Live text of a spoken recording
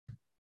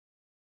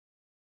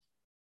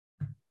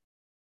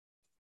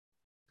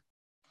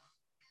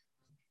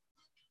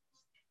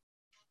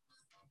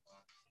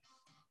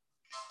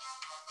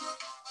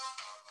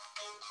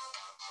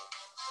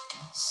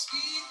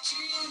Sweet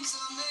dreams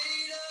are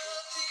made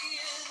of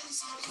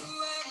things. Who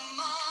am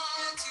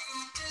I to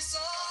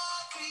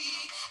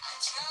disagree? I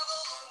travel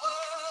the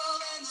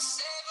world and the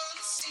seven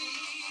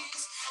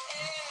seas.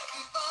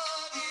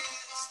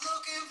 Everybody's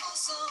looking for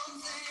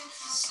something.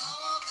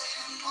 Some of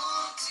them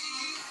want to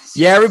use.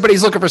 Yeah,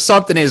 everybody's looking for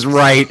something is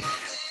right.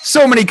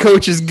 So many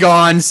coaches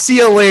gone. See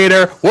you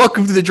later.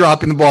 Welcome to the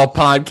Dropping the Ball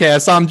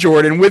podcast. I'm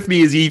Jordan. With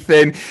me is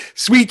Ethan.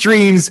 Sweet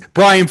dreams,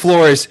 Brian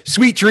Flores.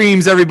 Sweet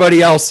dreams,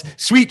 everybody else.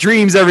 Sweet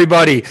dreams,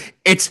 everybody.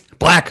 It's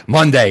Black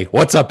Monday.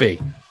 What's up,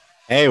 E?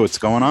 Hey, what's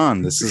going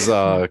on? This is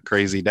a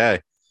crazy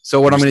day.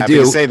 So what I'm going to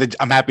do?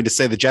 I'm happy to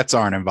say the Jets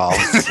aren't involved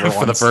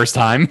for the first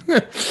time.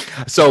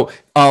 So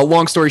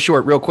long story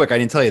short, real quick, I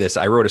didn't tell you this.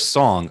 I wrote a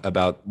song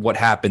about what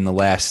happened the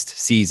last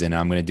season.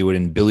 I'm going to do it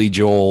in Billy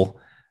Joel.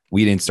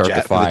 We didn't start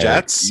the fire. The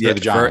Jets? Yeah, the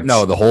Giants?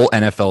 No, the whole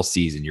NFL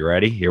season. You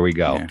ready? Here we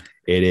go. Yeah.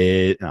 It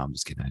is. No, I'm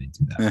just kidding. I didn't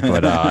do that.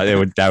 But that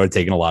would have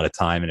taken a lot of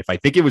time. And if I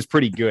think it was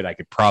pretty good, I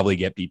could probably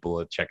get people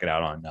to check it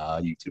out on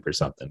YouTube or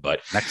something.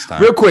 But next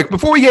time, real quick,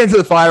 before we get into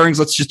the firings,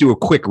 let's just do a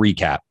quick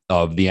recap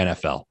of the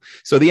NFL.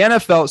 So the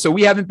NFL. So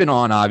we haven't been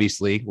on.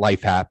 Obviously,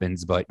 life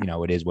happens, but you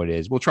know it is what it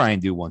is. We'll try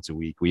and do once a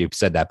week. We have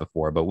said that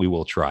before, but we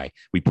will try.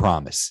 We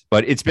promise.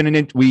 But it's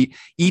been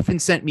Ethan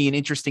sent me an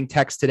interesting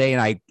text today,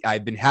 and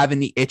I've been having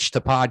the itch to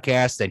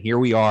podcast, and here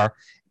we are.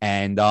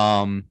 And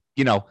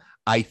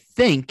I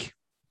think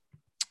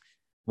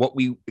what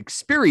we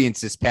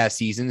experienced this past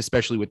season,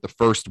 especially with the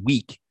first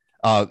week,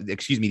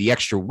 the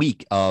extra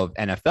week of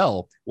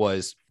NFL,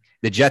 was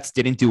the Jets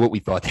didn't do what we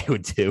thought they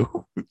would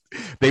do.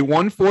 They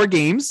won 4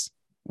 games.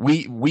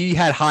 We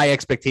had high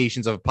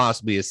expectations of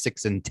possibly a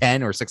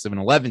 6-10 or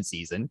 6-11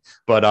 season,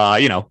 but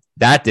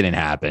that didn't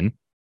happen.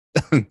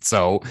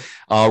 So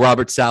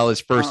Robert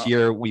Saleh's first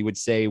year, we would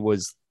say,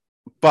 was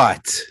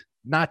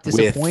not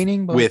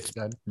disappointing, with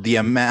the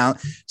amount.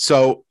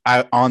 So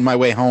on my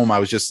way home, I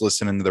was just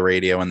listening to the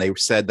radio, and they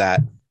said that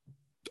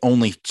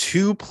only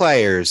 2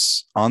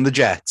 players on the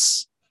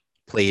Jets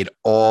played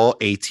all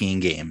 18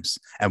 games,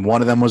 and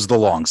one of them was the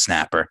long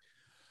snapper.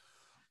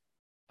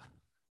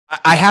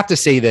 I have to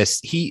say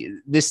this: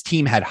 this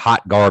team had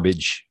hot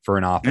garbage for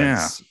an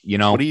offense.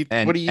 Yeah.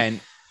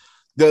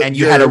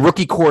 You had a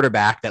rookie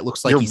quarterback that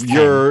looks like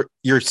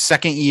your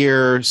second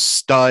year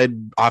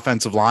stud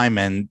offensive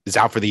lineman is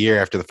out for the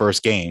year after the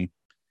first game.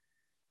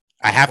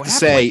 I have to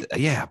say,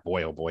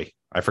 oh boy,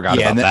 I forgot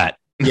about that.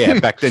 Yeah,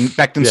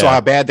 Becton saw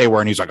how bad they were,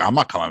 and he's like, I'm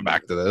not coming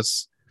back to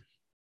this.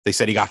 They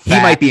said he got fat.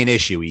 He might be an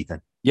issue,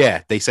 Ethan.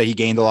 Yeah, they say he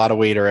gained a lot of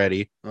weight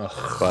already.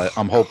 Ugh. But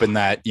I'm hoping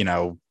that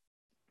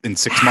in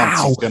 6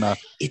 months he's gonna.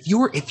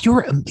 You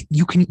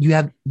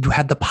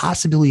have the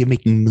possibility of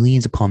making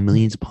millions upon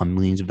millions upon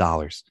millions of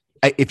dollars.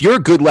 If you're a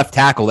good left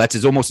tackle,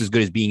 that's almost as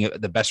good as being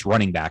the best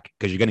running back,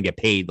 because you're going to get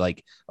paid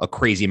like a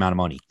crazy amount of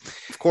money.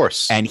 Of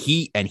course. And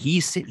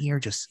he's sitting here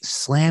just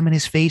slamming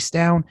his face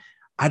down.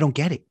 I don't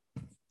get it.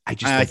 I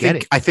don't get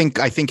it. I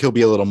think he'll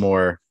be a little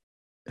more.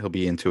 He'll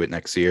be into it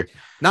next year.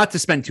 Not to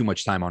spend too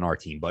much time on our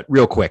team, but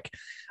real quick,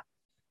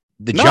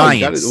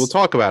 Giants. We'll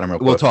talk about them.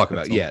 We'll talk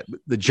about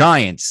the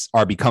Giants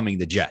are becoming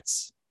the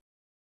Jets.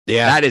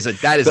 Yeah, that is a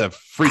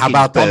freaking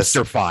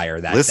dumpster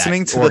fire.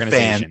 Listening to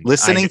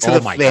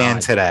the fan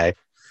today,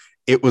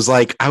 it was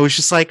like I was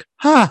just like,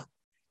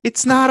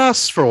 it's not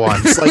us for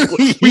once. Like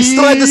we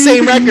still had the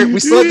same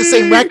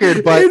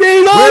record. But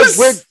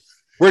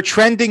we're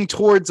trending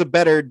towards a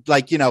better,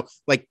 like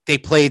they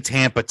played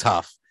Tampa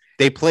tough.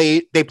 They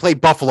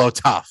played Buffalo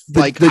tough.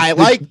 I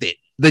liked it.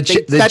 That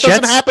Jets,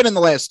 doesn't happen in the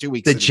last 2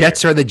 weeks. The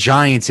Jets are the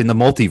Giants in the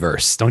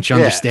multiverse. Don't you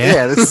understand?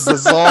 Yeah, this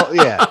is all.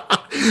 Yeah,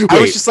 I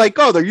was just like,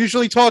 they're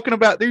usually talking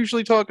about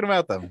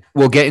them.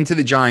 We'll get into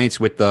the Giants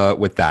with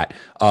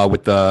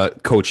the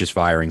coaches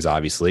firings,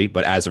 obviously.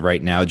 But as of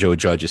right now, Joe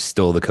Judge is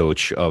still the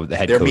coach of the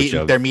head coach.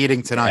 They're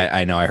meeting tonight.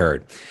 I know. I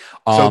heard.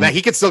 So that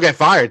he could still get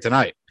fired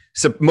tonight.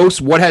 So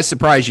what has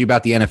surprised you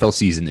about the NFL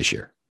season this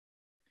year?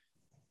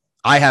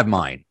 I have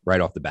mine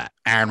right off the bat.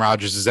 Aaron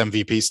Rodgers is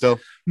MVP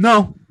still?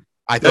 No.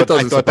 I thought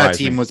that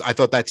team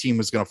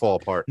was going to fall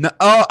apart. No,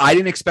 I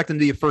didn't expect them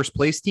to be a first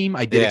place team.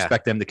 I did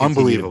expect them to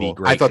continue to be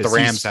great. I thought the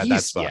Rams had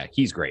that spot. Yeah,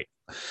 he's great.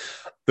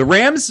 The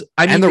Rams,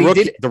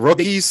 the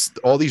rookies,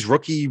 all these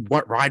rookie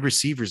wide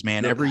receivers,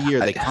 man. Every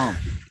year they come.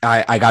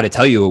 I got to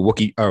tell you,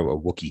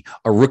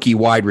 a rookie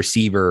wide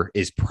receiver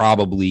is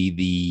probably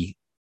the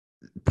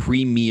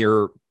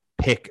premier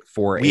pick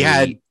for we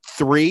had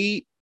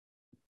three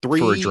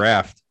for a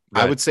draft.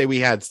 Right. I would say we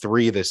had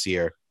 3 this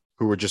year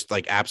who were just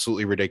like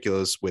absolutely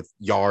ridiculous with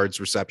yards,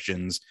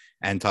 receptions,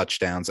 and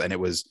touchdowns. And it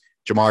was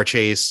Jamar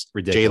Chase,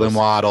 Jalen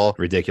Waddle,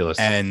 ridiculous,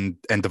 and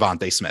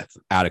Devontae Smith,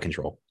 out of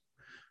control.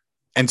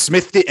 And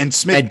Smith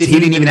didn't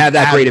even have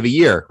that great of a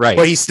year, right?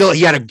 But he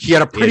had a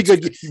pretty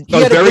good,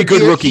 very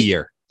good rookie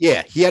year.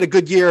 Yeah, he had a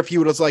good year. If he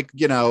was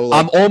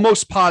I'm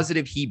almost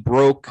positive he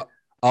broke.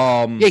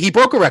 He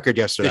broke a record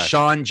yesterday.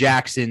 Deshaun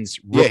Jackson's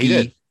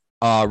rookie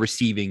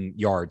receiving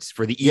yards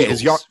for the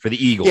Eagles. For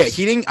the Eagles. Yeah,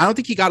 he didn't. I don't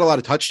think he got a lot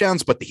of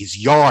touchdowns, but his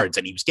yards,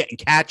 and he was getting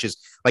catches.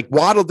 Like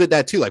Waddle did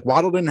that too. Like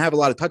Waddle didn't have a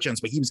lot of touchdowns,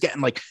 but he was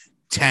getting like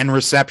 10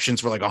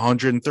 receptions for like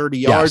 130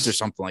 yards or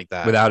something like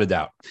that. Without a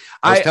doubt.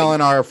 I was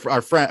telling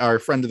our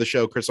friend of the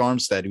show, Chris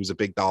Armstead, who's a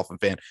big Dolphin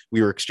fan.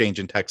 We were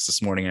exchanging texts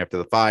this morning after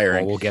the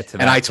firing. We'll get to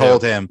that. And I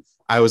told him,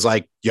 I was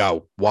like,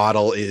 yo,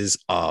 Waddle is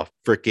a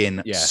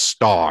freaking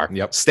star.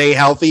 Yep. Stay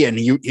healthy and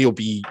he'll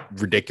be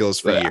ridiculous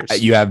for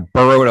years. You have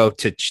Burrow or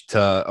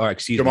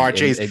excuse Jamar me,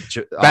 Chase.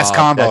 Best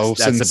combo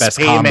that's the best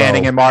Peyton combo.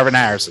 Manning and Marvin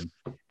Harrison.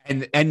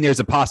 And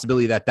there's a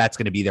possibility that that's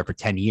going to be there for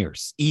 10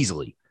 years,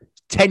 easily.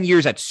 10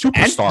 years at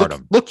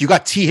superstardom. Look, you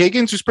got T.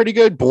 Higgins, who's pretty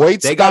good.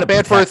 Boyd's they got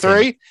bad for a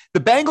 3. The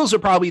Bengals are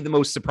probably the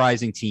most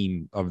surprising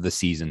team of the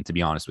season, to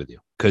be honest with you,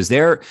 because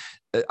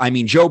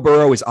Joe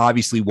Burrow is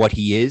obviously what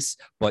he is,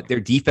 but their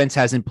defense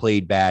hasn't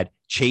played bad.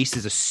 Chase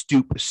is a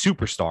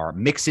superstar.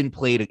 Mixon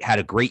had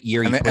a great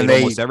year. He played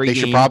almost every game.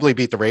 They should probably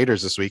beat the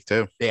Raiders this week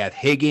too. They have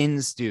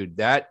Higgins, dude.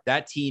 That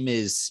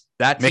team's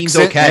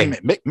okay.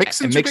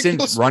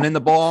 Mixon's running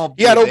the ball.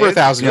 He had over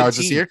 1,000 yards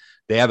this year.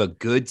 They have a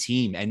good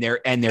team, and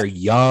they're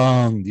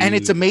young, dude. And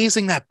it's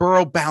amazing that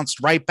Burrow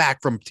bounced right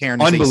back from tearing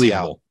his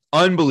ACL.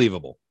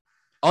 Unbelievable.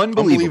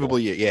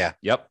 Yeah.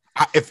 Yep.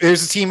 If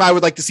there's a team I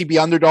would like to see be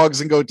underdogs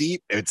and go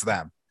deep, it's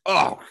them.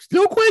 Oh,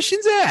 no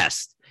questions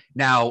asked.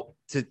 Now,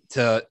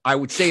 I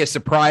would say a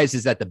surprise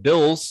is that the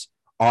Bills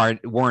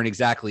weren't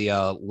exactly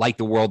like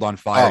the world on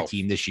fire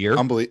team this year.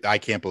 I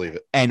can't believe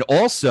it. And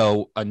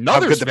also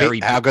another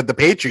how good the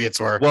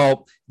Patriots were.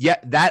 Well, yeah,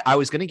 that I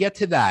was going to get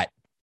to that.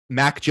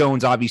 Mac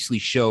Jones obviously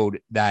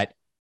showed that.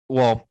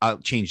 Well, I'll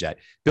change that.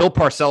 Bill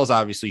Parcells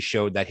obviously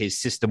showed that his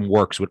system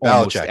works with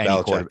almost any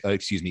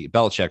quarterback.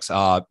 Belichick's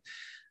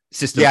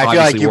system. Yeah, I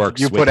feel like works.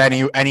 You put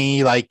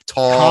any like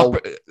tall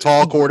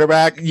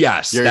quarterback.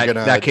 Yes,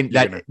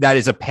 that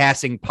is a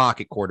passing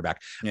pocket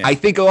quarterback. Yeah. I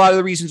think a lot of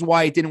the reasons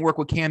why it didn't work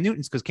with Cam Newton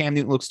is because Cam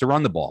Newton looks to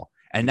run the ball.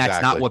 And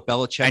that's not what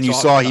Belichick. And you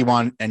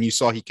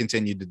saw he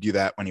continued to do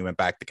that when he went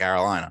back to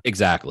Carolina.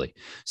 Exactly.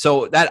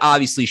 So that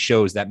obviously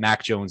shows that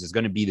Mac Jones is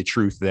going to be the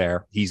truth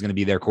there. He's going to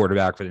be their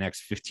quarterback for the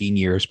next 15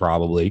 years,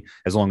 probably,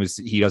 as long as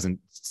he doesn't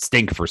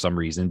stink for some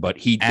reason. But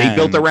they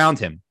built around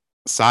him.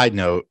 Side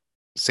note: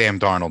 Sam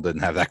Darnold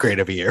didn't have that great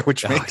of a year,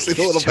 which makes it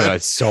a little bit.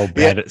 It's so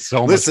bad. It's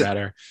so much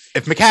better.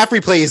 If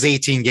McCaffrey plays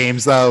 18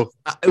 games, though,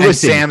 and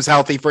Sam's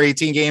healthy for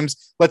 18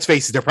 games, let's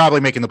face it, they're probably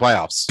making the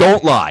playoffs.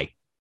 Don't lie.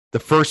 The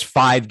first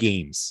 5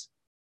 games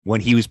when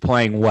he was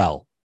playing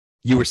well,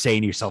 you were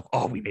saying to yourself,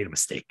 "Oh, we made a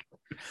mistake.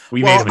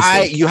 We made a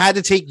mistake." You had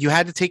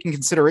to take in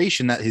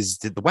consideration that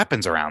the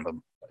weapons around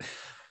him.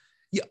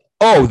 Yeah.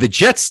 Oh, the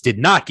Jets did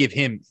not gave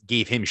him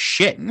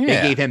shit. Yeah.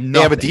 They gave him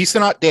nothing.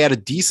 They had a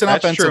decent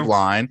offensive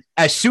line.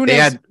 As soon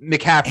as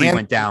McCaffrey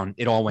went down,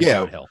 it all went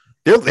downhill.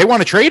 They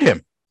want to trade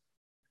him.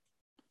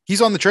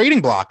 He's on the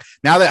trading block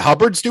now that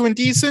Hubbard's doing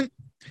decent.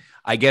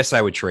 I guess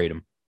I would trade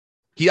him.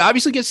 He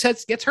obviously gets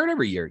hurt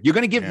every year. You're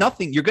going to give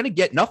nothing. You're going to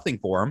get nothing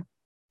for him.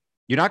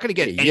 You're not going to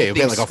get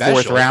anything like a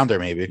special. 4th rounder,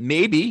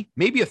 maybe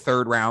a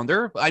 3rd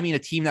rounder. I mean, a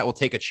team that will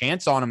take a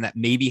chance on him that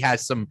maybe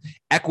has some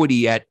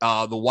equity at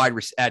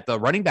the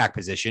running back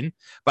position.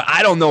 But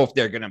I don't know if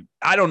they're going to.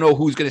 I don't know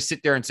who's going to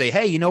sit there and say,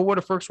 "Hey, you know what?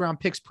 A 1st round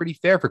pick's pretty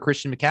fair for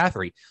Christian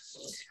McCaffrey."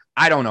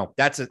 I don't know.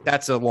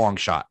 That's a long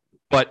shot.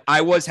 But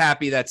I was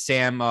happy that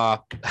Sam.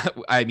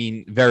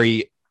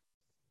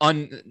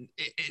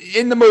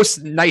 In the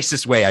most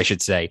nicest way, I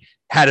should say,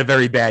 had a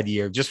very bad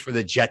year just for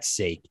the Jets'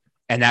 sake,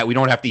 and that we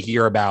don't have to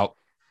hear about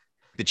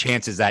the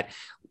chances that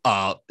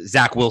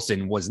Zach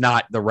Wilson was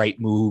not the right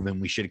move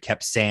and we should have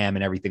kept Sam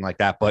and everything like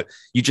that. But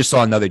you just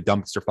saw another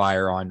dumpster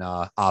fire on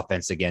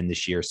offense again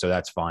this year, so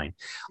that's fine.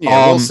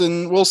 Yeah,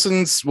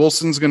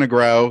 Wilson's going to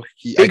grow.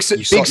 You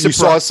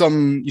saw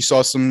some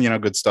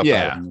good stuff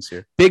out of him this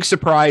year. Big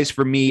surprise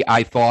for me,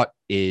 I thought,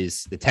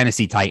 is the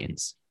Tennessee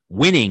Titans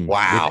winning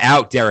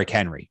without Derrick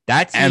Henry.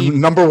 That team,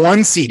 and number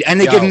 1 seed,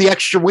 and they give him the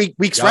extra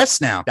week's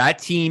rest now. That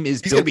team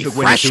is built to win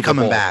fresh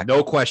coming back.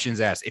 No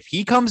questions asked. If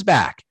he comes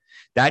back,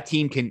 that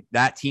team can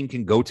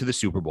go to the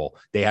Super Bowl.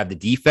 They have the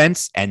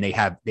defense, and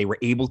they were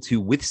able to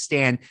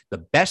withstand the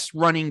best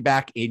running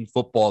back in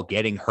football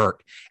getting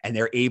hurt, and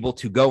they're able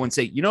to go and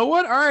say, you know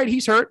what? All right,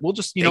 he's hurt. We'll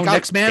just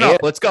next man up.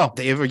 Let's go.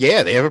 They have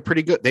a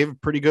pretty good. Guys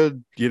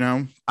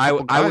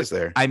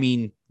there. I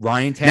mean,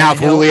 Ryan Tannehill. Now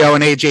Julio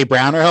and AJ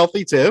Brown are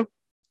healthy too.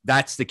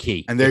 That's the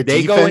key. And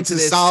they go into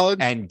this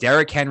solid, and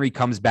Derrick Henry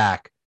comes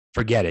back.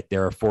 Forget it.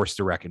 They're a force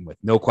to reckon with.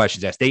 No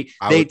questions asked.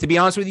 To be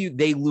honest with you,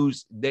 they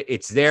lose.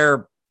 It's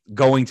their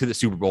going to the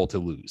Super Bowl to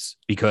lose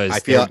because I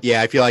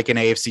feel like an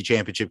AFC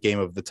Championship game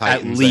of the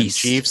Titans,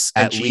 Chiefs,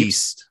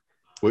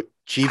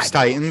 Chiefs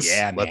Titans.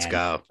 Yeah, let's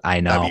go.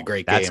 I know. That'd be a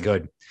great game. That's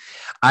good.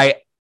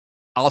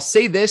 I'll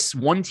say this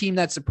one team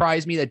that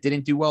surprised me that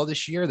didn't do well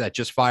this year that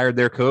just fired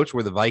their coach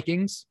were the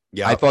Vikings.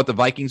 Yeah, I thought the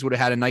Vikings would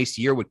have had a nice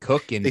year with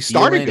Cook and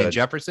Thielen and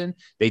Jefferson.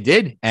 They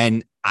did,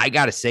 and I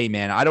gotta say,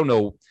 man, I don't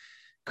know.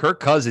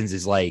 Kirk Cousins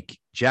is like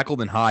Jekyll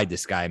and Hyde.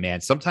 This guy,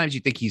 man. Sometimes you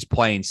think he's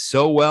playing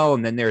so well,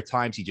 and then there are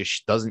times he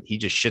just doesn't. He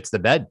just shits the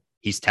bed.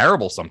 He's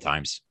terrible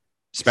sometimes.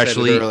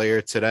 Especially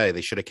earlier today,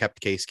 they should have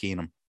kept Case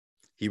Keenum.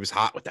 He was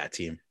hot with that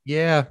team.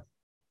 Yeah.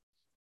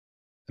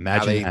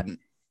 Imagine that.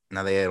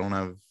 Now they don't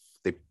have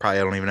they probably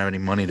don't even have any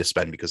money to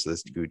spend because of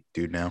this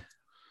dude now.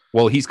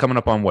 Well, he's coming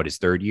up on his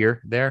 3rd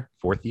year there,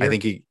 4th year. I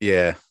think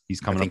he's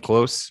coming up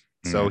close.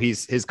 So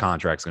his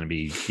contract's going to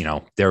be,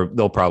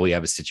 they'll probably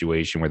have a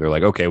situation where they're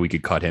like, okay, we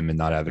could cut him and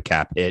not have a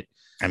cap hit.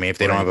 I mean, if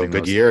they don't have a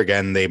good year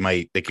again, they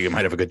might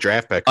have a good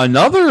draft pick.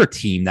 Another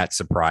team that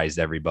surprised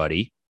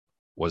everybody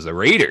was the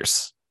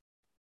Raiders.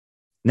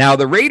 Now,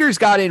 the Raiders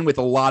got in with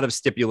a lot of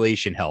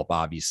stipulation help,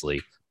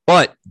 obviously,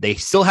 but they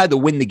still had to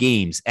win the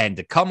games and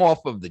to come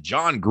off of the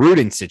John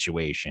Gruden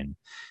situation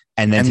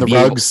and then the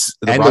Ruggs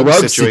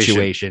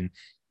situation.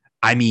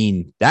 I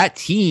mean, that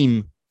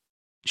team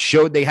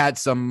showed they had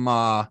some,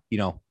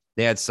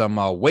 they had some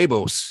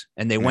huevos,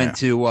 and they went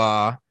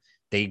to,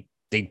 they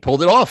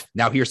pulled it off.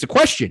 Now, here's the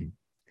question.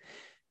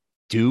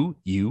 Do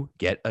you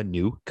get a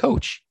new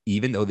coach,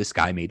 even though this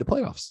guy made the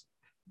playoffs?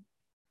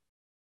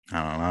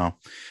 I don't know.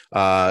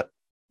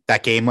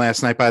 That game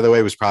last night, by the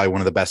way, was probably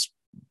one of the best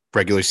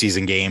regular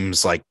season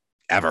games like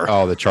ever.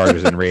 Oh, the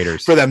Chargers and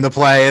Raiders. For them to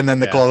play and then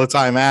to call the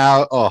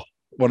timeout. Oh,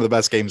 one of the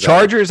best games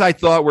Chargers, ever. I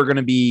thought were going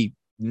to be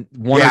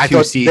one or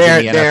two seeds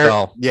in the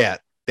NFL. Yeah,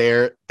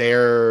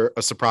 they're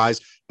a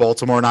surprise.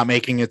 Baltimore not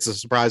making it's a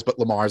surprise, but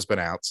Lamar's been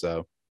out,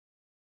 so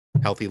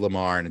healthy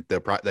Lamar, and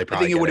they probably. I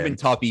think it would have been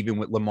tough even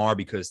with Lamar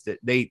because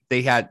they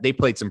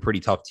played some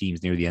pretty tough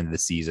teams near the end of the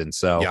season,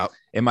 so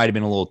it might have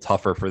been a little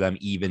tougher for them.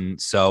 Even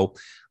so,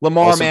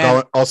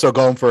 Lamar also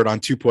going for it on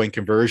 2-point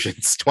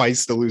conversions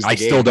twice to lose. I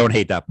still don't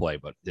hate that play,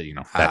 but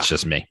that's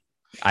just me.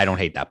 I don't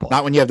hate that play.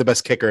 Not when you have the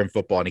best kicker in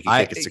football and he can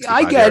kick it 65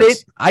 I get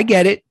yards. I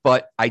get it,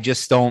 but I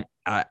just don't.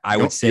 I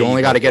would say you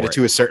only got to get it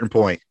to a certain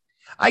point.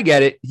 I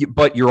get it,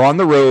 but you're on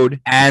the road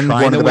and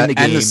one of the best,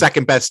 and the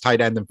second best tight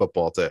end in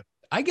football too.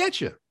 I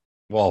get you.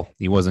 Well,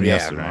 he wasn't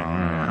yesterday.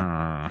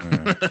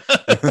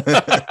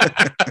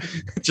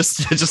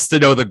 just to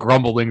know the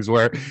grumblings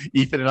where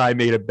Ethan and I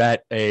made a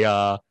bet,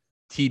 a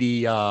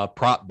TD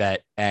prop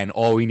bet, and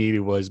all we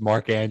needed was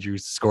Mark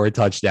Andrews to score a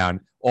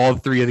touchdown. All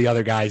 3 of the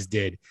other guys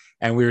did.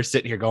 And we were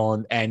sitting here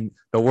going, and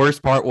the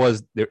worst part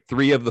was that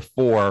 3 of the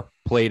 4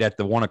 played at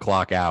the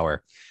 1:00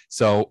 hour.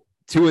 So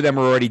 2 of them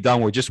were already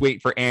done. We're just waiting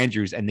for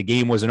Andrews, and the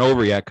game wasn't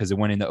over yet because it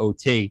went into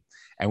OT.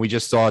 And we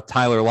just saw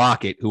Tyler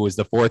Lockett, who was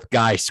the 4th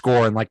guy,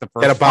 score in like the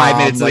first 5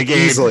 minutes of the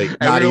game. Easily.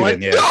 Not even,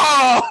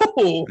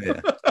 no!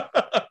 Yeah.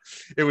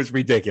 It was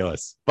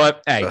ridiculous.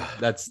 But hey,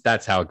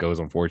 that's how it goes,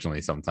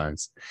 unfortunately,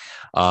 sometimes.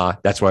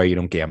 That's why you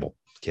don't gamble,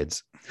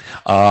 kids.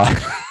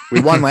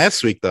 We won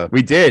last week, though.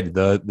 We did.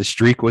 The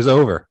streak was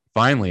over,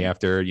 finally,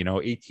 after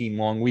 18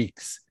 long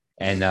weeks.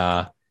 And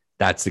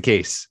that's the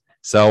case.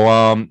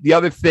 So the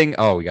other thing,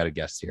 we got a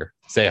guest here.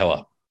 Say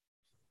hello.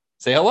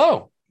 Say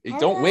hello.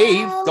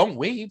 Hello. Don't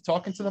wave.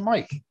 Talking to the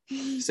mic.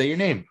 Say your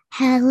name.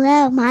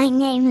 Hello, my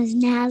name is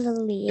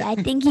Natalie. I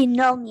think you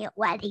know me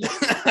already.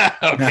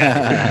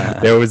 Okay.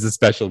 There was a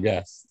special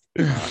guest.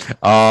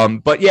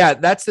 But yeah,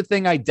 that's the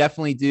thing I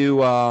definitely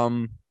do.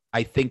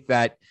 I think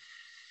that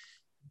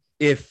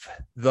if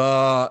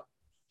the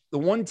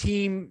one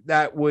team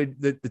that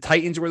the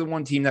Titans were the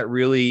one team that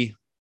really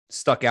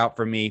stuck out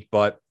for me,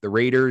 but the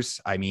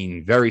Raiders, I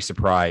mean, very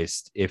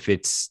surprised. If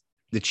it's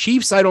the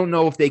Chiefs, I don't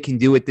know if they can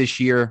do it this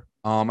year.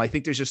 I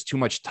think there's just too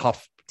much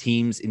tough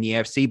teams in the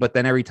AFC, but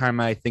then every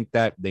time I think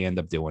that, they end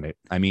up doing it.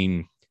 I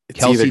mean,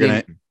 it's either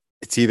going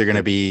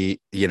to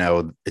be,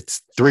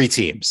 it's 3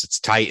 teams. It's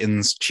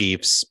Titans,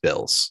 Chiefs,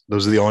 Bills.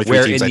 Those are the only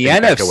 3 teams. In the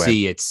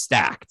NFC, it's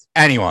stacked.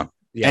 Anyone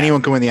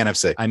can win the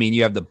NFC. I mean,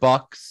 you have the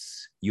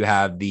Bucks, you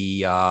have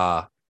the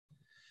Bucks,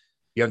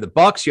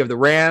 you have the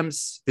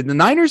Rams. Did the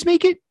Niners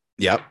make it?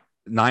 Yep.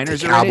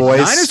 Niners, Cowboys.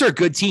 Niners are a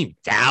good team.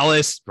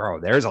 Dallas, bro.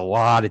 There's a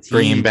lot of teams.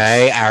 Green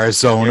Bay,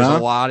 Arizona. There's a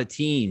lot of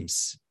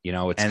teams.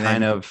 It's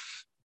kind of.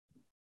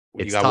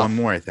 You got tough. One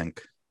more, I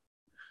think.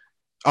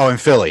 Oh, and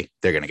Philly,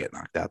 they're gonna get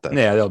knocked out though.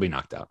 Yeah, they'll be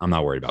knocked out. I'm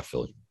not worried about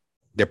Philly.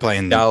 They're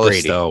playing Dallas,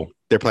 Brady. Though.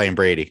 They're playing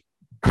Brady.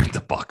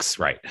 The Bucks,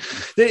 right?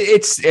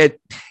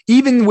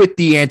 Even with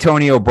the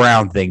Antonio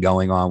Brown thing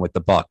going on with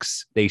the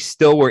Bucks, they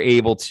still were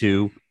able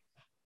to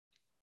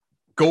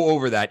go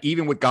over that,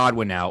 even with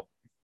Godwin out.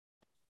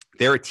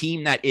 They're a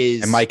team that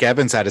is, and Mike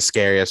Evans had a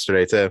scare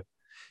yesterday too.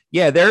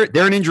 Yeah, they're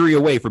an injury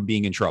away from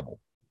being in trouble.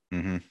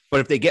 Mm-hmm. But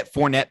if they get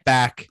Fournette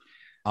back,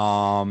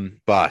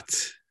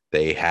 but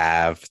they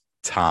have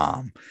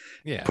Tom.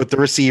 Yeah, put the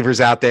receivers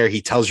out there.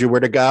 He tells you where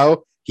to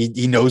go.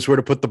 He knows where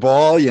to put the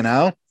ball.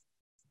 Yeah,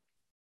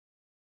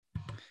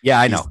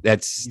 I know.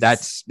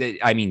 That's.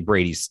 I mean,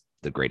 Brady's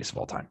the greatest of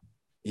all time.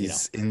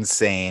 He's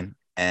insane,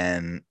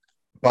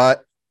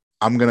 but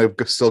I'm gonna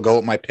still go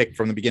with my pick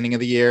from the beginning of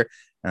the year.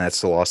 And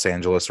that's the Los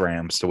Angeles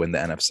Rams to win the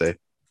NFC.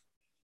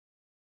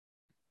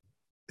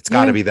 It's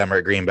got to be them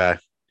or Green Bay.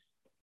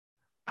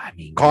 I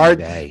mean,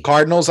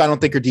 Cardinals, I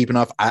don't think are deep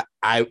enough.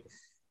 I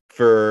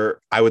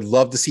would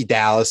love to see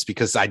Dallas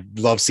because I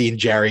love seeing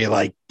Jerry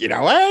hey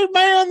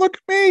man, look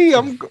at me,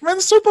 I'm in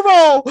the Super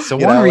Bowl. So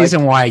one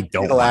reason why I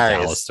don't want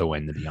Dallas to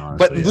win, to be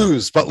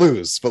honest, but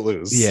lose.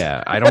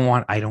 Yeah, I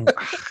don't.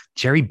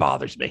 Jerry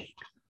bothers me.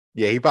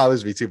 Yeah, he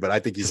bothers me too. But I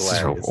think he's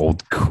hilarious.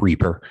 Old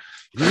creeper.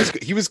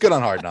 He was good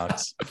on Hard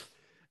Knocks.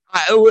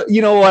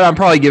 You know what? I'm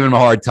probably giving him a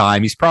hard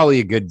time. He's probably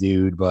a good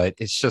dude, but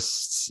it's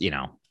just,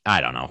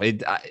 I don't know.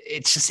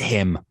 It's just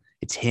him.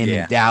 It's him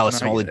in Dallas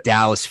and all the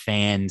Dallas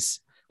fans,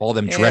 all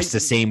them dressed the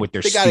same with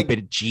their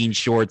stupid jean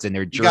shorts and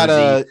their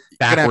jersey,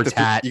 backwards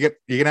hat. You're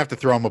going to have to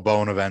throw him a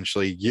bone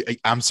eventually.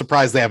 I'm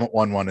surprised they haven't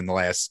won one in the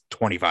last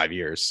 25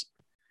 years.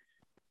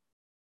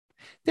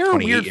 They're a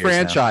weird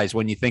franchise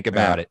when you think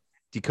about it,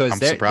 because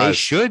they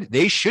should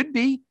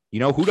be.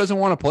 Who doesn't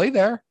want to play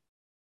there?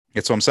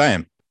 That's what I'm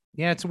saying.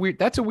 Yeah, it's weird.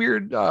 That's a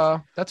weird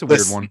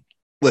one.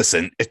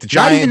 Listen, if the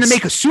Giants not even to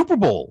make a Super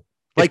Bowl,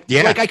 like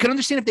I could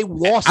understand if they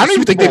lost. I don't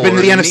even think they've been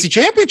to the NFC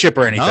Championship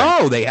or anything.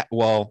 No, they've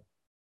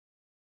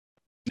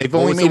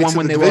only made one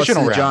when they lost to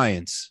the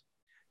Giants.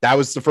 That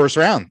was the first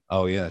round.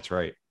 Oh yeah, that's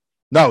right.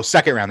 No,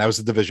 second round. That was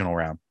the divisional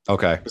round.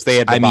 Okay, because they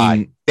had to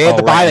buy. They had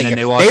to buy.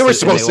 They were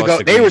supposed to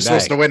go. They were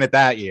supposed to win it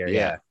that year.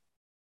 Yeah.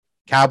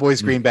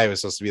 Cowboys, Green Bay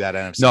was supposed to be that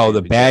NFC. No,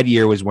 the bad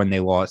year was when they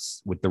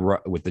lost with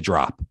the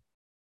drop.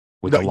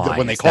 With the Lions.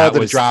 When they called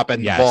the drop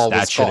and the ball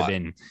was caught.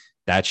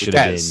 That should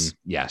have been.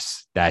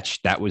 Yes,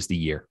 that was the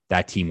year.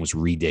 That team was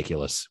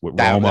ridiculous with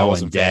Romo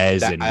and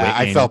Dez and Whitman.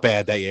 I felt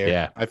bad that year.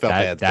 Yeah, I felt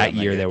bad that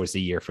year. There was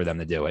the year for them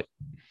to do it.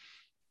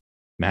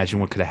 Imagine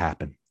what could have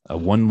happened.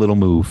 One little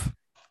move,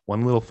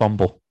 one little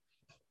fumble.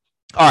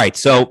 All right,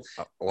 so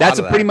that's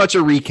pretty much a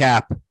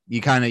recap. You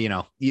kind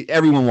of,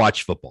 everyone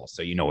watched football,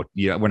 so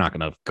we're not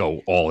going to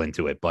go all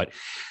into it, but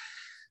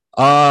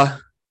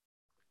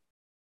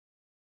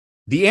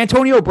the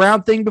Antonio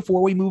Brown thing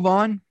before we move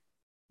on,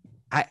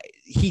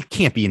 he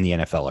can't be in the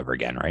NFL ever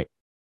again, right?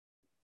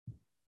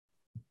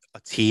 A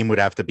team would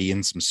have to be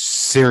in some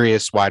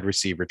serious wide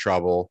receiver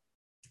trouble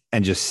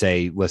and just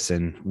say,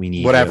 listen, we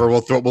need whatever.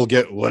 We'll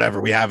get whatever.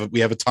 We have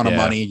a ton of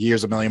money.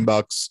 Here's $1 million.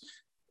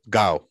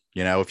 Go.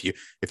 If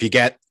you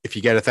get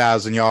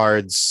 1,000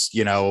 yards,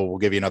 we'll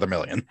give you another $1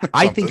 million.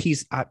 I think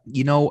he's,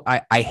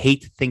 I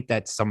hate to think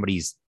that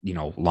somebody's,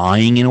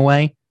 lying in a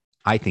way.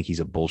 I think he's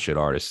a bullshit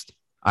artist.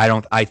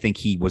 I think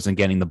he wasn't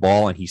getting the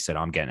ball and he said,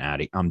 I'm getting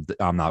out of here.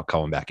 I'm not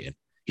coming back in.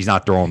 He's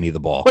not throwing me the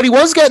ball. But he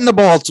was getting the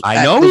ball.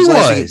 I know he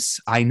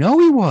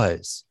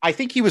was. I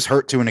think he was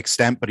hurt to an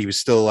extent, but he was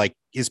still like,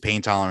 his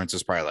pain tolerance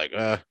is probably like,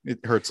 it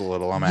hurts a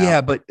little. I'm out. Yeah,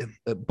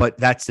 but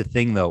that's the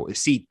thing though.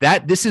 See,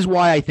 this is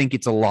why I think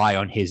it's a lie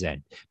on his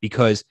end,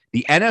 because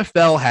the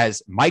NFL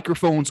has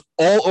microphones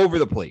all over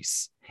the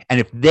place. And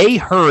if they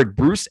heard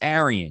Bruce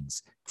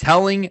Arians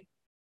telling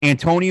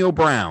Antonio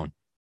Brown,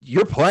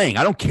 you're playing,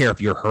 I don't care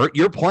if you're hurt,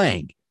 you're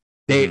playing,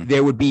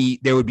 there would be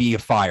a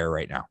fire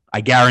right now.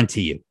 I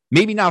guarantee you.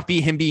 Maybe not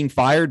be him being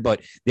fired,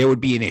 but there would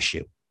be an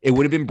issue. It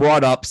would have been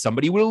brought up.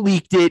 Somebody would have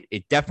leaked it.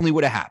 It definitely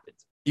would have happened.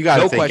 You got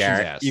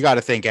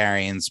to think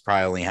Arians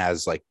probably only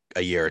has like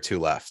a year or two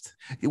left.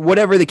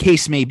 Whatever the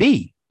case may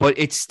be, but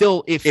it's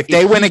still if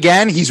they win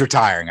again, he's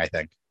retiring. I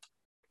think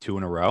 2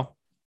 in a row.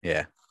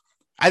 Yeah,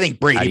 I think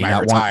Brady might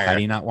retire. How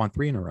do you not want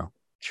 3 in a row?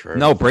 True.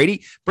 No,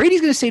 Brady's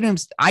going to say to him,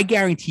 I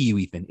guarantee you,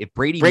 Ethan, if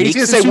Brady's going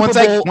to say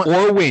Super Bowl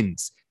or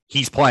wins,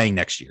 he's playing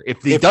next year.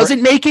 If he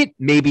doesn't make it,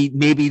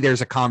 maybe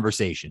there's a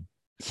conversation.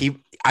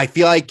 I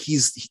feel like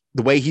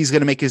the way he's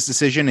going to make his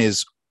decision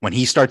is when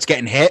he starts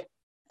getting hit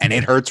and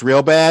it hurts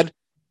real bad.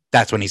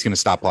 That's when he's going to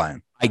stop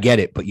playing. I get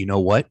it, but you know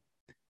what?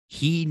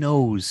 He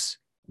knows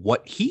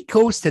what he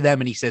goes to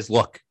them and he says,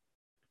 "Look,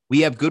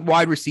 we have good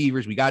wide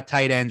receivers, we got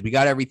tight ends, we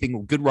got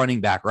everything, good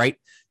running back, right?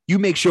 You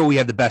make sure we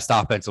have the best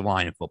offensive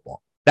line in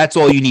football. That's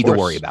all you need to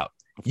worry about.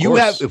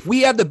 If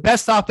we have the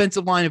best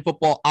offensive line in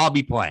football, I'll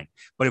be playing.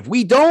 But if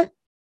we don't,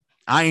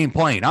 I ain't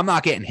playing. I'm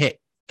not getting hit.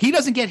 He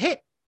doesn't get hit.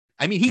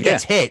 I mean, he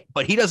gets hit,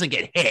 but he doesn't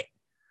get hit.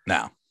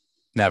 No,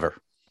 never.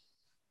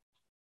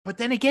 But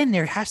then again,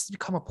 there has to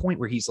come a point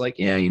where he's like,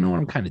 yeah, you know what?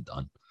 I'm kind of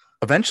done.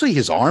 Eventually,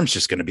 his arm's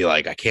just going to be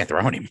like, I can't throw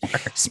anymore.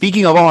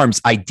 Speaking of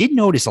arms, I did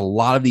notice a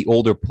lot of the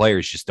older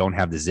players just don't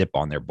have the zip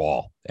on their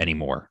ball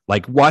anymore.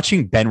 Like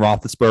watching Ben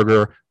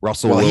Roethlisberger,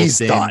 Russell Wilson. He's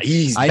done.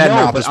 I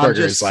know, but I'm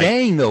just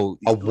saying though,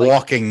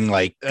 walking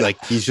like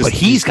he's just. But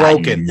he's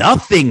broken.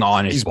 Nothing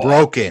on his ball.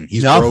 Broken.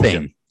 He's nothing.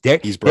 Broken.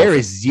 There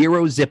is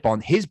zero zip on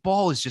his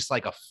ball. Is just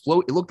like a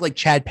float. It looked like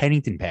Chad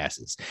Pennington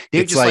passes.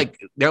 They're just like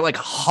they're like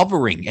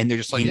hovering, and they're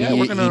just like,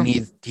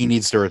 he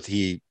needs to.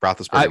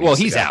 Roethlisberger.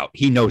 He's out.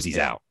 He knows he's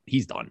out.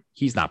 He's done.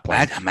 He's not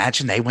playing.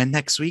 Imagine they win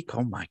next week.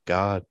 Oh my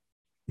god.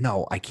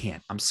 No, I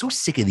can't. I'm so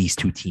sick of these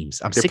two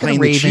teams. I'm sick of the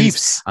Ravens.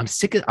 Chiefs. I'm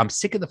sick of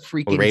the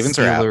freaking Ravens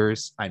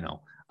Steelers. I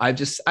know. I've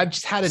just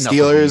had enough.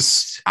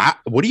 Steelers.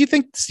 What do you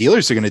think the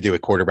Steelers are going to do at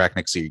quarterback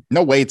next year?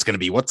 No way it's going to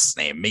be what's his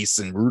name,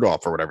 Mason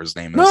Rudolph or whatever his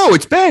name is. No,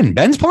 it's Ben.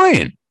 Ben's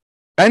playing.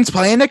 Ben's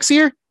playing next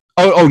year.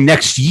 Oh,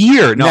 next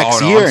year. No,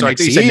 next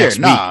year.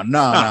 No.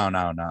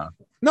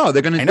 No,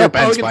 they're going to. I know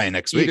Ben's playing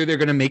next week. Either they're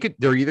going to make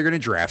it. They're either going to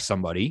draft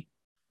somebody.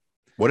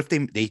 What if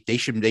they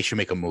should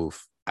make a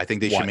move? I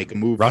think they should make a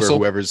move Russell? For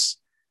whoever's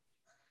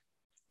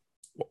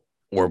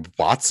or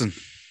Watson.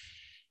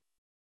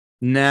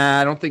 Nah,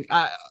 I don't think.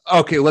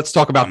 Okay, let's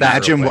talk about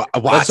that.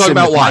 Let's talk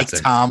about Watson.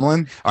 Mike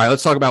Tomlin. All right,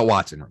 let's talk about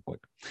Watson real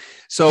quick.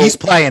 So he's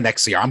playing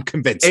next year. I'm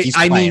convinced he's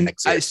playing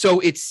next year. So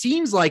it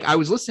seems like I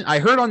was listening. I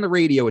heard on the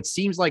radio. It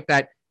seems like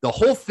that the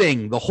whole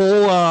thing,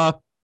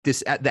 the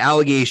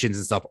allegations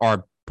and stuff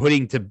are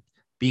being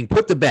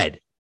put to bed.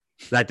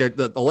 That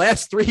the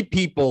last 3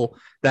 people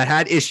that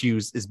had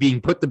issues is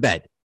being put to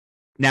bed.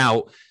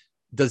 Now,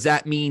 does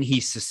that mean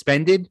he's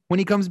suspended when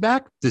he comes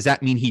back? Does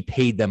that mean he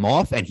paid them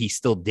off and he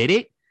still did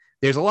it?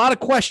 There's a lot of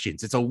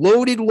questions. It's a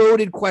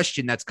loaded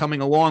question that's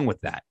coming along with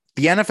that.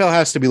 The NFL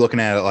has to be looking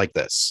at it like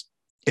this.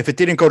 If it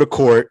didn't go to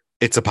court,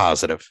 it's a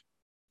positive.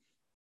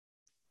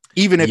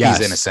 Even if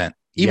he's innocent.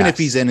 Even if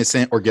he's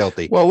innocent or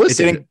guilty. Well,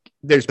 listen,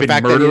 there's been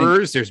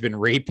murderers, there's been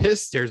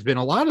rapists, there's been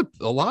a lot of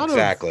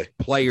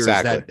players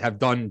that have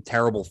done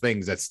terrible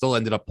things that still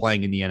ended up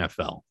playing in the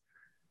NFL.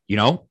 You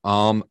know,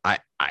 I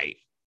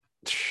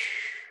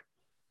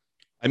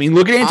mean,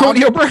 look at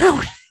Antonio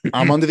Brown.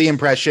 I'm under the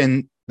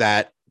impression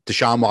that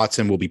Deshaun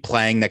Watson will be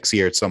playing next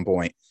year at some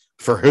point.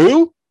 For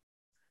who?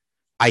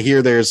 I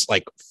hear there's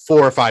like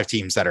 4 or 5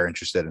 teams that are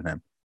interested in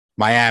him.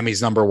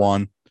 Miami's number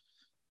 1.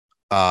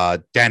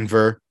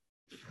 Denver,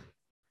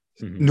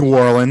 New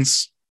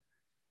Orleans,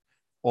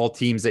 all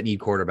teams that need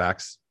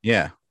quarterbacks.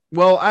 Yeah.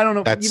 Well, I don't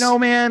know.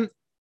 Man.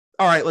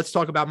 All right, let's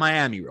talk about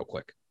Miami real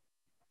quick.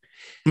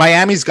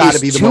 Miami's got to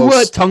be the Tua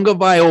most.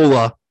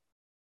 Tagovailoa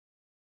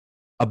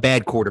a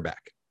bad quarterback?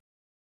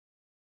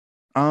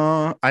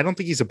 I don't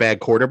think he's a bad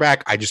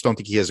quarterback. I just don't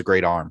think he has a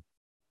great arm.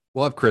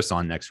 We'll have Chris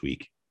on next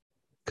week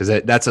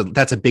because that's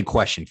a big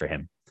question for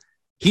him.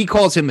 He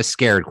calls him a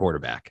scared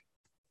quarterback.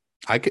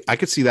 I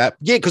could see that.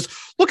 Yeah, because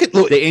look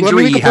the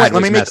injury he had.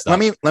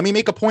 Let me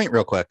make a point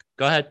real quick.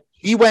 Go ahead.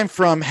 He went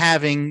from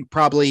having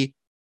probably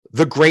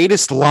the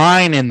greatest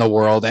line in the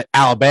world at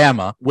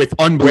Alabama with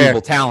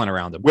unbelievable talent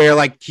around him, where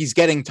like he's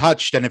getting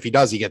touched, and if he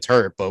does, he gets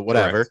hurt. But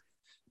whatever. Correct.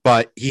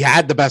 But he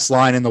had the best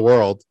line in the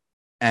world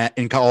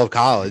in all of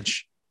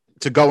college.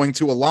 To going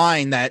to a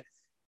line that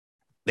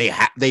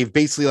they've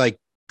basically like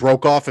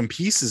broke off in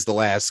pieces the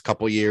last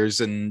couple of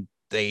years, and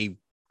they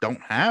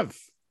don't have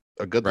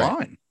a good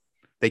line.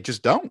 They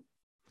just don't.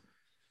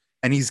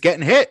 And he's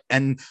getting hit.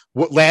 And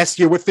last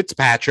year with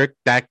Fitzpatrick,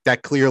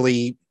 that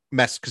clearly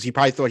messed because he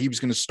probably thought he was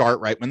going to start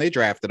right when they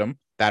drafted him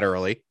that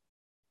early.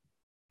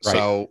 Right.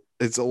 So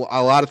it's a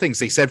lot of things.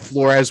 They said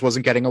Flores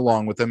wasn't getting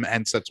along with him,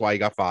 hence that's why he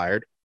got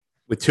fired.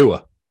 With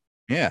Tua.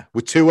 Yeah,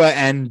 with Tua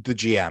and the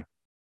GM.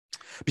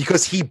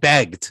 Because he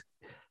begged.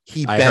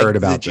 I heard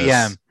about the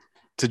GM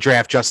to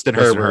draft Justin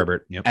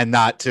Herbert yep. and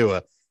not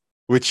Tua,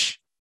 which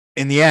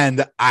in the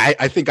end,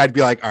 I think I'd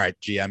be like, all right,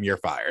 GM, you're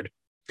fired.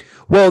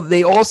 Well,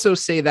 they also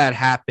say that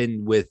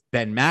happened with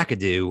Ben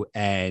McAdoo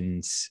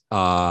and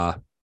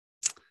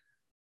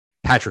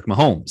Patrick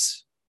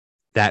Mahomes,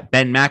 that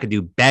Ben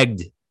McAdoo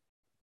begged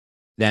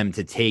them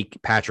to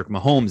take Patrick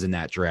Mahomes in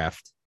that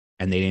draft,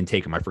 and they didn't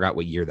take him. I forgot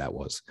what year that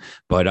was,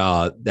 but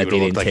that they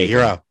didn't take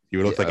him. You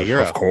would look like a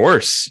hero. Of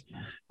course,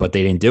 but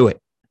they didn't do it.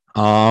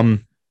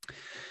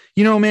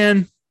 You know,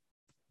 man,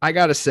 I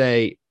got to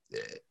say,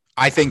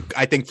 I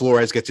think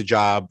Flores gets a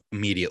job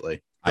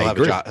immediately. He'll have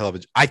a job.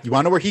 You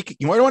want to know where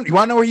you want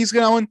to know where he's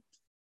going?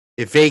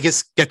 If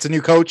Vegas gets a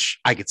new coach,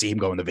 I could see him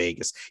going to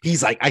Vegas.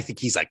 I think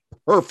he's like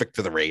perfect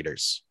for the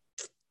Raiders.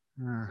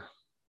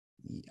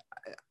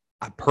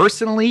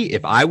 Personally,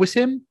 if I was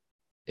him,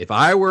 if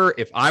I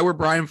were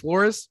Brian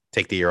Flores,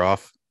 take the year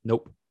off.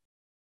 Nope.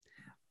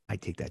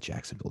 I'd take that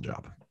Jacksonville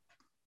job.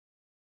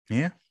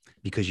 Yeah.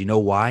 Because you know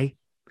why?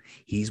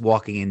 He's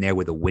walking in there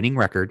with a winning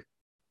record.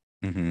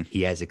 Mm-hmm.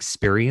 He has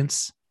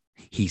experience.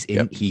 He's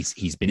in. Yep.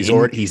 He's in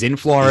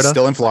Florida. He's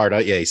still in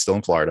Florida. Yeah, he's still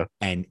in Florida.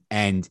 And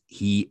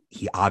he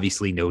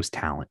obviously knows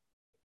talent.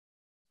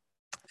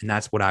 And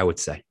that's what I would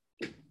say.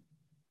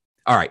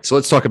 All right, so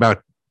let's talk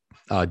about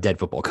dead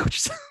football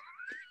coaches.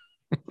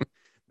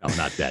 No,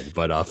 not dead,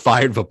 but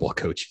fired football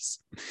coaches.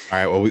 All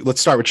right. Well,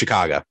 let's start with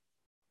Chicago.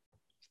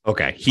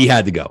 Okay, he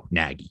had to go,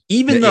 Nagy.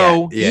 Even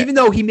though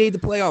he made the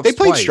playoffs, they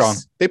played twice. strong.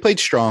 They played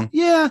strong.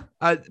 Yeah,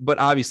 but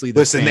obviously,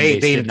 they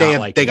don't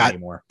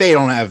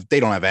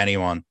have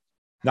anyone.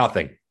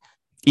 Nothing.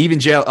 Even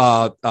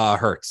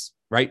Hurts,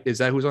 right? Is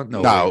that who's on?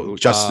 No,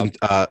 Justin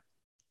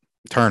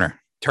Turner.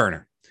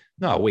 Turner.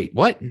 No, wait,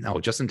 what?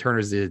 No, Justin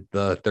Turner's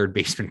the third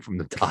baseman from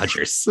the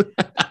Dodgers.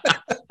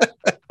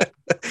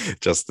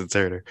 Justin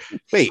Turner.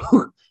 Wait,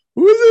 who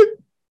is it?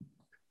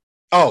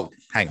 Oh,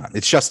 hang on.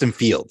 It's Justin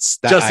Fields.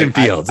 Justin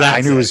Fields. I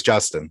knew it was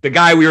Justin. The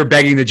guy we were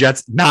begging the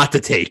Jets not to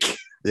take.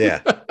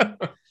 Yeah.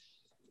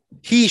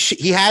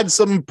 He had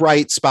some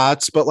bright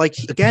spots, but like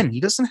again, he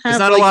doesn't have. There's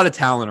not a lot of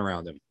talent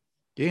around him.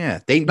 Yeah,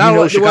 there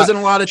wasn't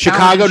a lot of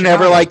Chicago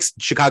never likes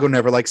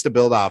to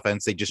build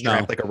offense. They just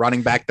draft like a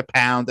running back to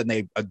pound, and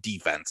a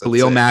defense.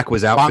 Khalil Mack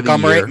was out for the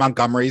year.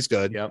 Montgomery's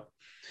good. Yep.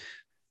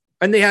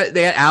 And they had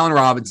Allen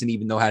Robinson,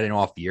 even though had an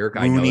off year.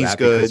 I know that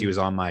good because he was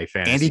on my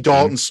fantasy. Andy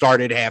Dalton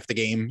started half the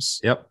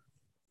games. Yep.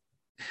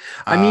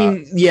 I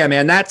mean, yeah,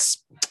 man,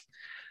 that's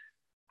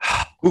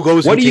who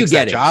goes. What who do you takes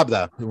get? That job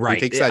though, right? Who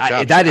takes that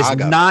job? That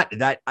Chicago. Is not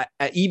that.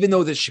 Even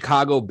though the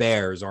Chicago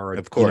Bears are,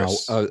 of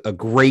course, a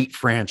great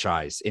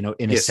franchise. In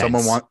a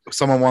sense,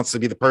 someone wants to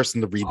be the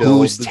person to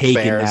rebuild. Who's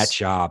taking that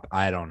job?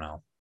 I don't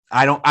know.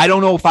 I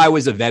don't know if I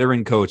was a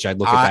veteran coach, I'd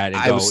look at that and go,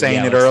 I was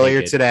saying it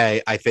earlier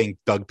today. I think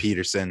Doug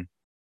Peterson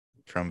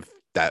from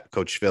that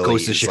coach Philly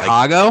goes to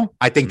Chicago.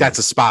 I think that's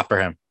a spot for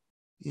him.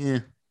 Yeah.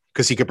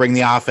 Because he could bring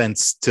the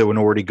offense to an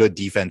already good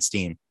defense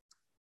team.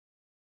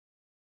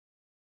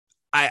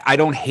 I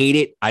don't hate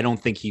it. I don't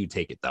think he would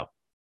take it though.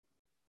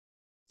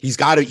 He's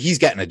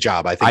getting a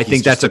job. I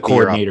think that's a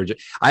coordinator.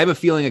 I have a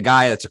feeling a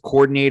guy that's a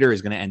coordinator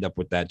is going to end up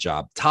with that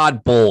job.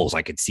 Todd Bowles,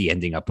 I could see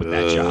ending up with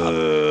that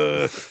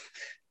job.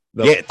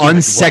 The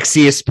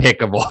unsexiest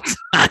pick of all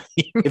time.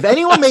 If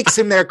anyone makes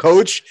him their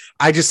coach,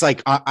 I just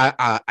like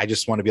I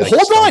just want to be like,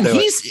 hold on.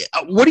 He's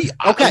what do you?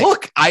 Okay,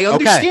 look, I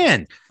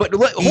understand, but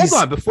hold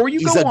on before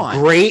you go on.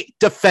 He's a great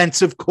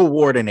defensive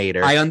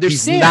coordinator. I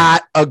understand. He's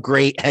not a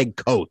great head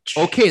coach.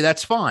 Okay,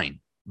 that's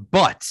fine.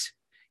 But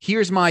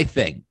here's my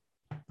thing.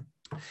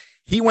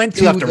 He went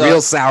to a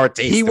real sour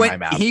taste in my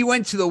mouth. He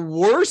went to the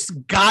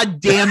worst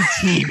goddamn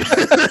team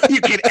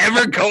you could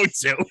ever go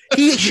to.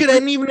 He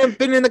shouldn't even have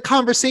been in the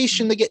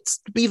conversation to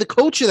be the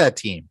coach of that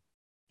team.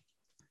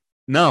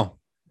 No,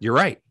 you're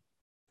right.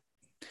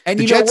 And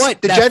the you Jets, know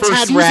what? The Jets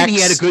had Rex.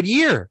 He had a good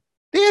year.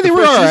 Yeah, they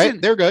were all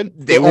right. They're good.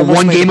 They were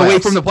one game away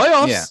from the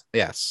playoffs. Yeah,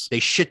 yes. They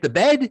shit the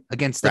bed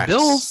against the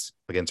Bills.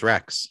 Against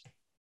Rex.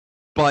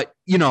 But,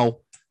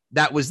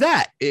 that was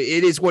that.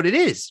 It is what it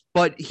is.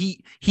 But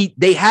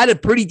they had a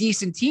pretty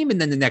decent team, and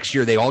then the next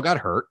year they all got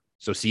hurt.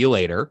 So see you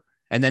later.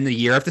 And then the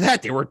year after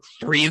that, they were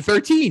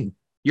 3-13.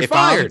 You're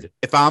fired.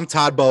 If I'm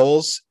Todd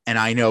Bowles and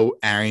I know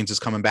Arians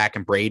is coming back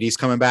and Brady's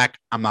coming back,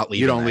 I'm not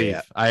leaving. You don't leave.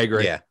 Yet. I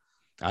agree. Yeah,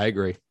 I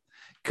agree.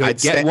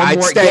 Get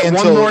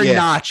one more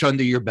notch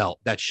under your belt.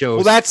 That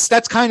shows. Well,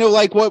 that's kind of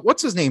like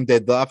what's his name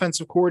did, the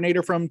offensive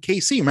coordinator from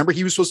KC. Remember,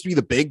 he was supposed to be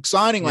the big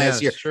signing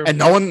last year, and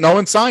no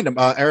one signed him.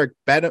 Eric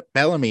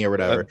Bellamy or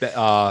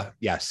whatever.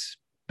 Yes,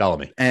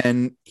 Bellamy,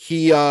 and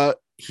he's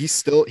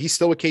still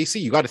with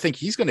KC. You got to think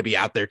he's going to be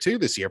out there too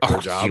this year for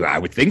a job. I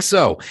would think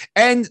so.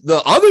 And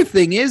the other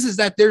thing is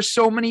that there's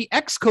so many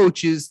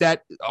ex-coaches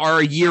that are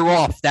a year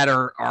off that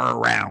are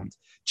around.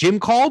 Jim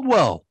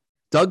Caldwell.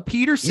 Doug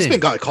Peterson.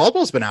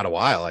 Caldwell's been out a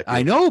while.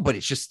 I know, but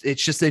it's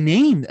just a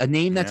name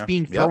that's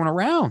being thrown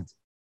around.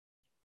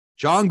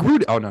 John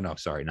Gruden. Oh no,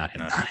 sorry, not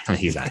him. No.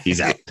 He's out. He's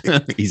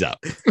out.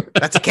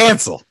 That's a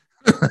cancel.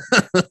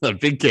 A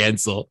big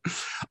cancel.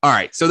 All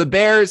right. So the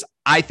Bears,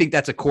 I think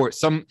that's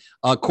some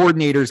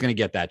coordinator is going to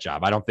get that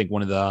job. I don't think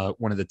one of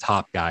the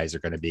top guys are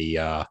going to be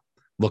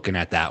looking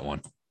at that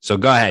one. So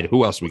go ahead.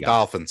 Who else we got?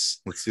 Dolphins.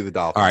 Let's do the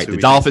Dolphins. All right. The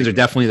Dolphins are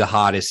definitely the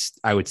hottest.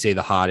 I would say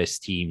the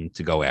hottest team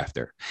to go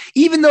after.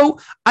 Even though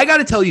I got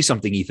to tell you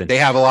something, Ethan. They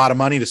have a lot of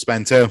money to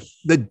spend too.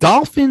 The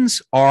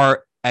Dolphins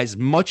are as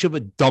much of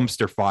a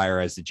dumpster fire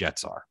as the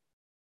Jets are.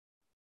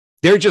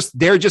 They're just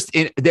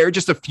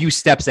a few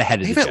steps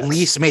ahead of the Jets. They've at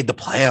least made the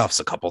playoffs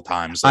a couple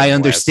times. I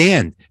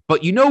understand.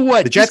 But you know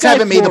what? The Jets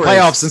haven't made the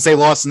playoffs since they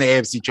lost in the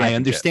AFC Championship. I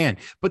understand.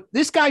 But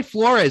this guy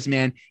Flores,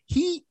 man,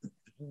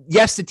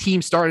 yes, the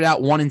team started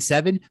out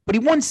 1-7, but he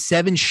won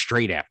 7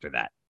 straight after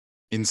that.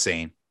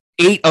 Insane.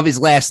 8 of his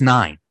last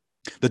 9.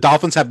 The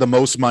Dolphins have the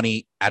most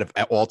money out of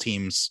all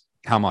teams.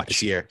 How much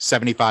this year?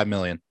 $75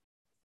 million.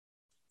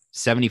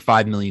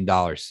 $75 million.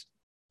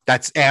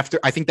 That's after.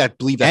 I think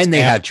and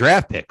they have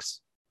draft picks.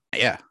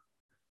 Yeah.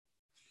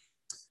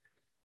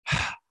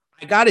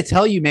 I got to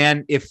tell you,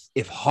 man, if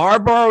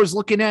Harbaugh is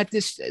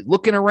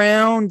looking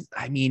around,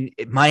 I mean,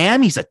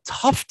 Miami's a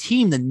tough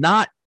team to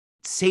not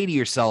say to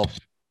yourself,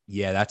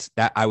 yeah, that's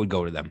that. I would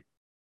go to them.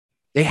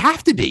 They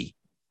have to be.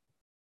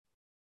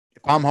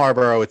 If I'm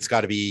Harbaugh, it's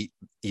got to be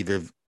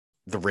either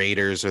the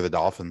Raiders or the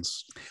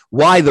Dolphins.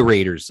 Why the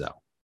Raiders,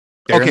 though?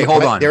 Okay,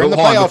 hold on. They're in the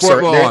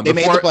playoffs. They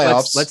made the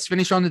playoffs. Let's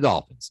finish on the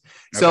Dolphins.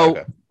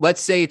 So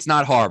let's say it's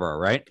not Harbaugh,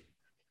 right?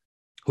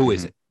 Who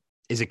is it?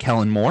 Is it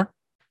Kellen Moore?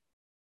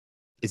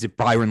 Is it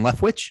Byron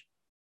Leftwich?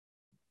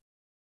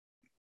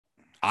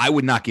 I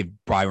would not give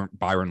Byron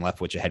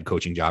Leftwich a head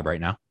coaching job right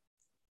now.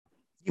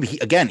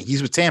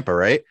 He's with Tampa,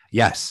 right?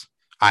 Yes.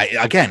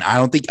 I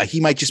don't think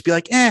he might just be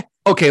like, eh.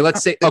 Okay,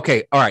 let's say,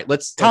 okay, all right,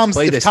 let's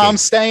play this game.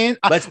 Tom's staying.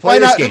 Let's play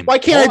this game. Why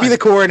can't I be the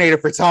coordinator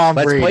for Tom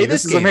Brady? Let's play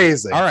this game. Is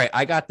amazing. All right,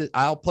 I got this.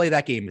 I'll play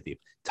that game with you.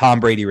 Tom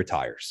Brady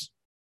retires.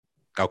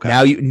 Okay.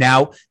 Now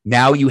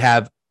you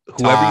have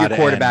whoever your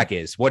quarterback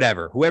is,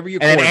 whatever. Whoever your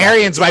quarterback is. And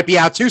Arians might be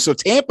out too, so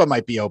Tampa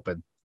might be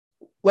open.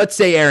 Let's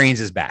say Arians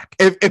is back.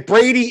 If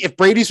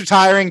Brady's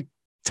retiring,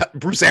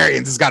 Bruce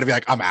Arians has got to be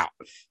like, I'm out.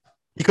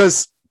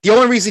 Because the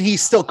only reason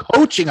he's still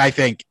coaching, I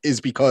think,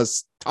 is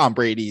because Tom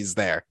Brady is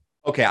there.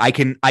 Okay, I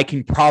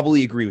can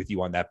probably agree with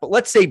you on that. But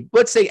let's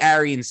say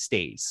Arians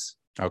stays.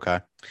 Okay.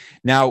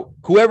 Now,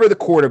 whoever the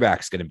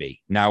quarterback's going to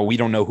be. Now, we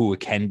don't know who it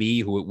can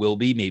be, who it will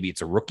be. Maybe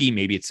it's a rookie.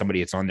 Maybe it's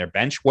somebody that's on their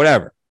bench.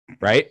 Whatever.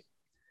 Right?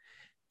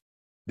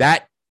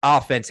 That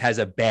offense has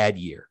a bad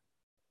year.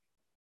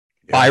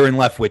 Yeah. Byron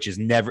Leftwich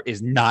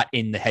is not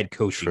in the head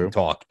coaching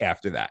talk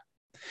after that.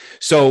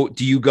 So,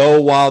 do you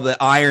go while the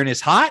iron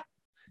is hot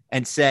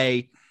and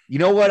say, you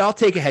know what? I'll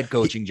take a head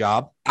coaching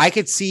job. I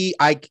could see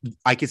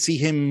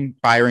him,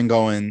 Byron,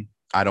 going,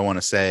 I don't want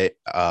to say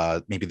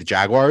maybe the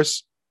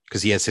Jaguars,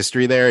 because he has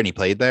history there and he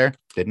played there.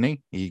 didn't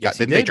he? Yes,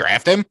 Didn't they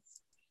draft him?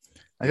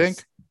 I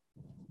think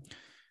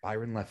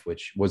Byron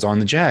Leftwich was on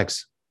the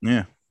Jags.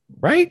 Yeah.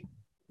 Right?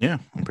 Yeah,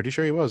 I'm pretty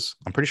sure he was.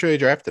 I'm pretty sure they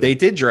drafted him. They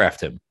did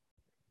draft him.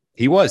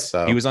 He was.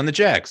 So. He was on the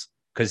Jags.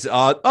 Because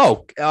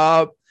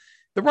the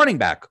running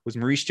back was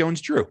Maurice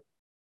Jones-Drew.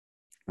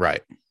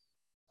 Right.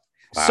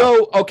 Wow.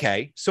 So,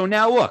 okay. So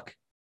now look.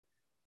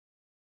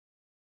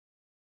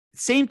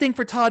 Same thing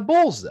for Todd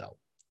Bowles, though.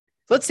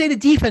 Let's say the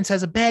defense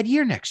has a bad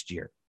year next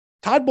year.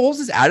 Todd Bowles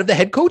is out of the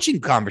head coaching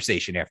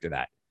conversation after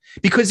that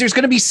because there's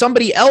going to be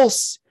somebody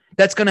else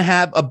that's going to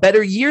have a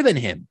better year than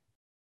him.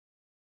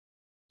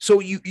 So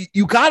you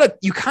kind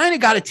of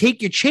got to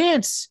take your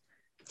chance,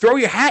 throw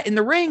your hat in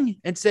the ring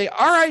and say,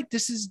 all right,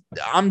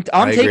 I'm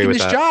taking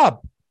this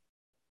job.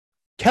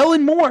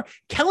 Kellen Moore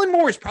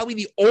is probably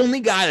the only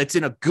guy that's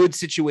in a good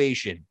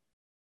situation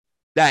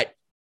that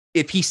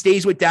if he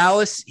stays with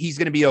Dallas, he's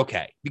going to be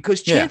okay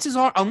because chances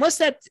are, unless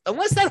that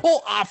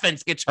whole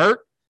offense gets hurt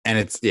and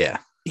it's,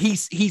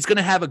 he's going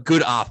to have a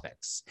good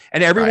offense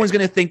and everyone's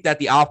going to think that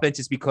the offense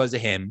is because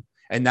of him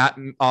and not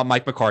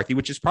Mike McCarthy,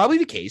 which is probably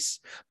the case,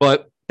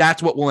 but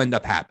that's what will end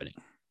up happening.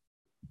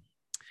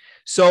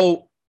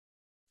 So,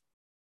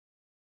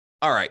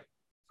 all right,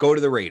 go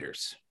to the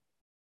Raiders.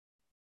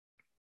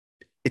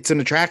 It's an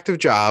attractive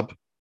job.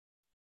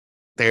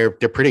 They're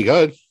pretty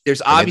good.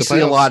 There's obviously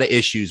a lot of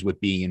issues with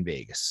being in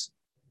Vegas.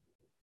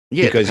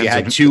 Yeah, because you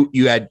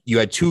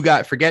had two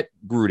guys, forget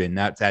Gruden,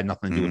 that had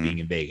nothing to do with being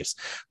in Vegas.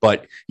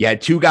 But you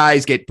had two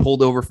guys get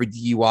pulled over for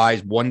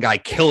DUIs, one guy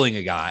killing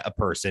a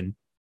person.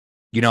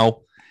 You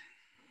know,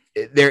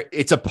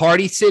 it's a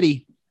party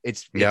city.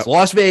 It's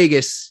Las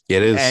Vegas.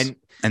 It is.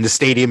 And the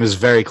stadium is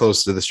very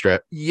close to the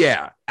Strip.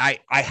 Yeah. I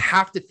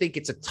have to think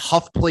it's a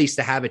tough place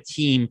to have a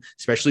team,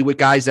 especially with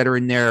guys that are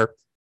in their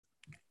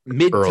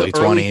mid early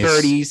to early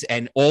 30s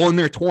and all in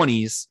their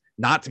 20s,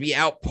 not to be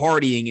out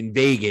partying in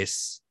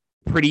Vegas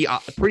pretty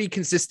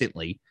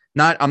consistently.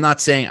 I'm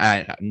not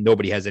saying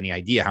nobody has any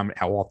idea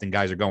how often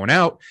guys are going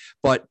out,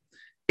 but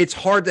it's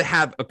hard to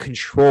have a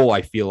control,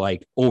 I feel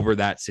like, over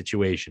that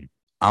situation.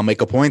 I'll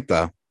make a point,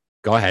 though.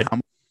 Go ahead.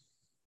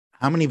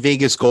 How many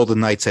Vegas Golden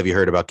Knights have you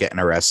heard about getting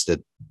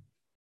arrested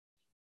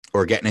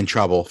or getting in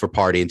trouble for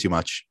partying too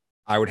much?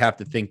 I would have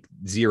to think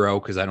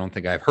zero because I don't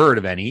think I've heard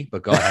of any,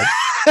 but go ahead.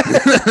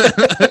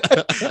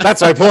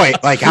 That's my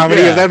point. Like, how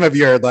many of them have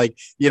you heard? Like,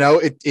 you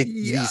know,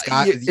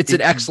 it's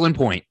an excellent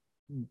point.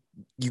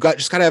 You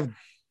just gotta have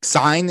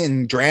sign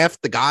and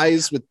draft the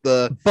guys with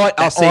the but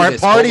I'll say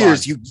this,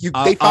 partiers.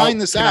 They find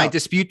this out. Can I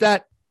dispute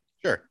that?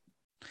 Sure.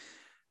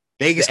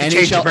 Vegas the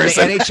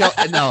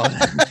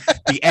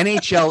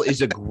NHL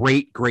is a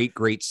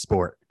great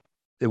sport.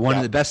 They're one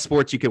of the best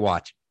sports you could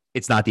watch.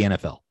 It's not the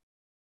NFL.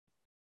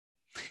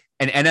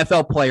 An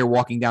NFL player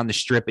walking down the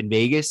strip in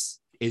Vegas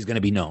is going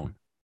to be known.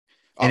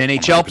 An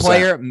NHL 100%.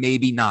 Player,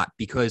 maybe not,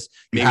 because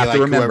you have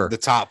to remember the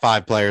top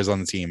 5 players on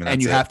the team.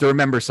 And you have to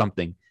remember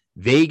something.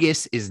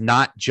 Vegas is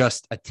not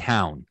just a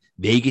town.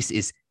 Vegas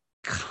is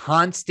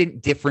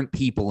constant different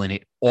people in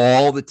it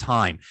all the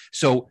time.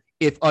 So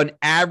if an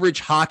average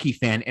hockey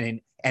fan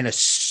and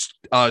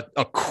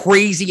a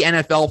crazy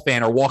NFL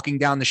fan are walking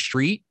down the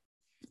street,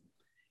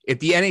 if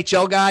the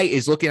NHL guy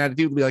is looking at a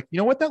dude and be like, you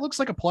know what, that looks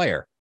like a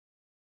player,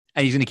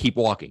 and he's going to keep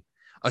walking.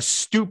 A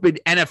stupid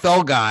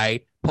NFL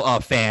guy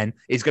fan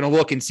is going to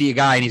look and see a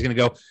guy and he's going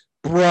to go,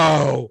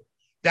 bro,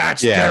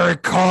 that's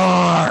Derek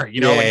Carr, and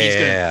he's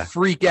going to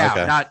freak out,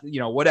 not,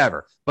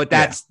 whatever. But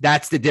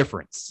that's the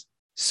difference.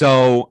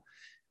 So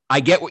I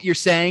get what you're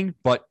saying,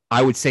 but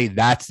I would say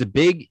that's the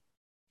big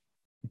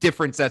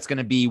difference that's going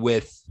to be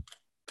with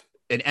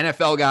an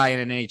NFL guy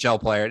and an NHL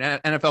player, an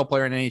NFL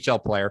player and an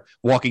NHL player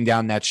walking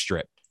down that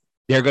strip.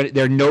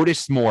 They're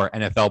noticed more,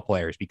 NFL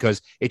players,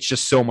 because it's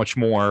just so much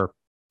more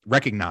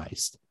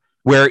recognized,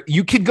 where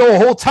you could go a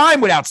whole time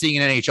without seeing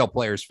an NHL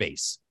player's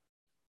face.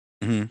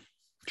 Mm-hmm.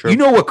 True. You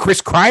know what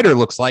Chris Kreider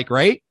looks like,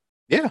 right?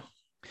 Yeah.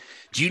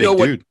 Do you know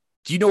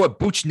what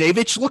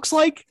Buchnevich looks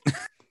like?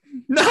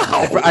 No,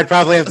 I'd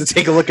probably have to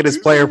take a look at his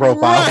player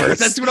profile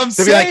first. That's what I'm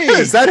saying. Like,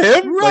 is that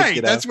him?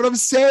 Right. That's what I'm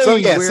saying.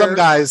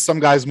 So some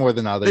guys more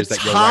than others.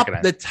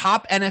 The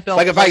top NFL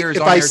like players.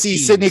 If I see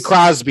teams, Sidney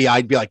Crosby,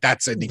 I'd be like,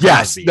 that's Sidney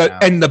Crosby.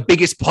 And the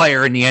biggest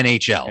player in the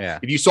NHL. Yeah.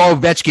 If you saw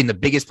Ovechkin, the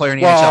biggest player in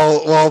the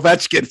NHL. Well,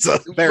 Ovechkin's a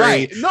very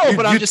right. No,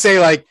 but I'm just say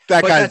like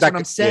that guy. That's what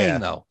I'm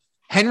saying though.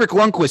 Henrik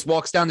Lundqvist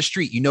walks down the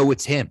street,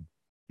 it's him.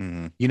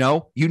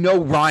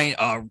 Mm-hmm.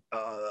 Ryan.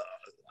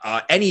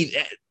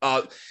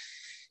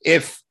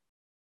 If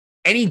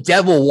any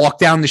devil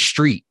walked down the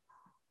street,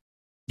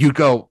 you'd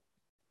go,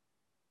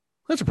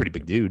 that's a pretty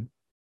big dude.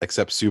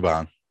 Except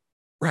Subban.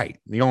 Right.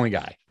 The only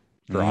guy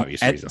for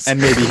obvious reasons.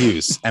 And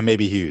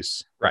maybe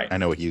Hughes. Right. I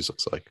know what Hughes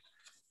looks like.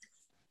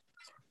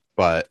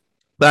 But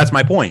that's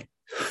my point.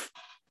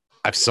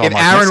 I saw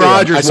Aaron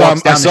Rodgers I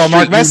saw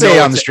Mark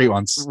Messier on the street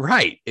once.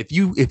 Right. If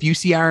you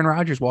see Aaron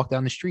Rodgers walk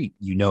down the street,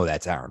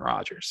 that's Aaron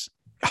Rodgers.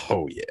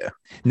 Oh, yeah.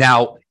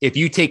 Now, if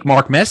you take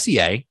Mark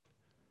Messier,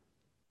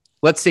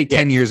 let's say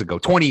 10 years ago,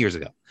 20 years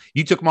ago,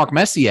 You took Mark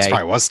Messier. It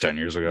probably was 10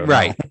 years ago.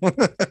 Right.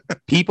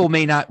 People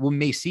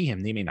may see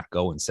him. They may not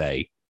go and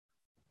say,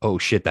 oh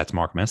shit, that's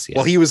Mark Messier.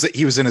 Well, he was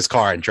in his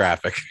car in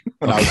traffic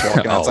when I was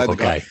walking outside the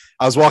garden.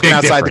 I was walking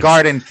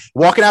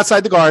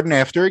outside the garden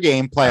after a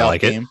game, playoff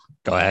game.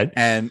 Go ahead.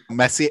 And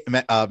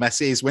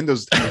Messier's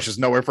windows, there's just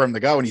nowhere for him to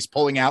go. And he's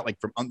pulling out like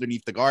from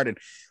underneath the garden.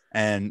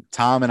 And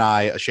Tom and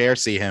I, Cher,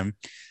 see him.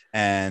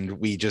 And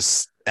me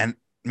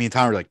and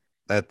Tom were like,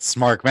 that's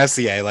Mark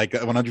Messier. Like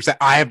 100%.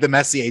 I have the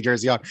Messier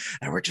jersey on.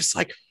 And we're just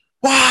like,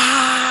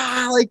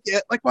 wow, like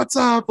what's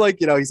up? Like,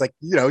 he's like,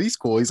 he's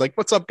cool. He's like,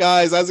 what's up,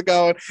 guys? How's it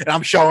going? And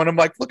I'm showing him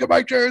like, look at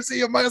my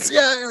jersey. I'm like,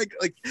 yeah,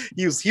 like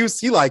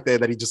he liked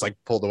it. That he just like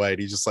pulled away. And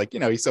he's just like,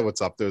 he said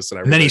what's up to us and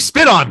everything. And then he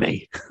spit on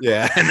me.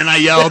 Yeah. And then I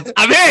yelled,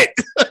 I'm it.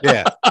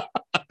 Yeah.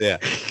 Yeah.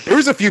 There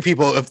was a few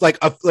people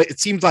it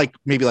seemed like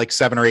maybe like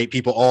 7 or 8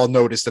 people all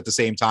noticed at the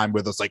same time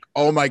with us, like,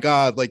 oh my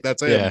God, like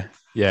that's it. Yeah.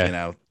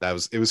 Yeah.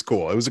 It was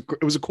cool. It was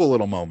a cool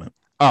little moment.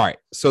 All right.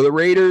 So the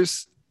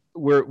Raiders,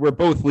 we're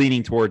both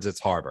leaning towards it's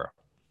Harborough.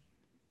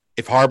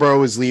 If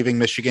Harborough is leaving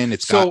Michigan,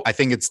 I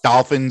think it's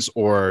Dolphins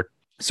or.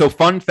 So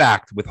fun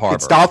fact with Harborough.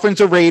 It's Dolphins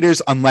or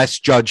Raiders unless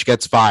Judge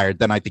gets fired.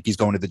 Then I think he's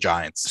going to the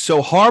Giants.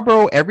 So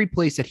Harborough, every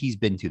place that he's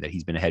been to, that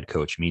he's been a head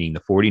coach, meaning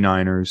the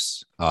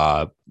 49ers,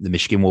 the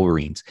Michigan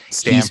Wolverines,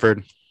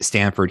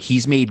 Stanford,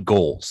 he's made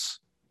goals.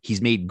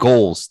 He's made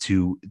goals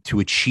to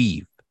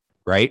achieve,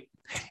 right?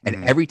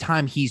 And every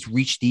time he's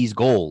reached these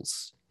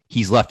goals,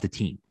 he's left the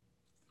team.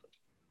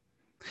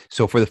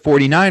 So for the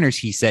 49ers,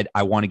 he said,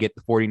 I want to get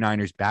the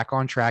 49ers back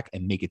on track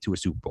and make it to a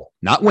Super Bowl.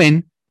 Not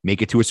win,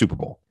 make it to a Super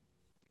Bowl.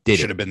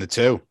 Should have been the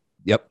 2.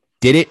 Yep.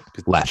 Did it.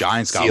 Left.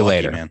 Giants got see you lucky,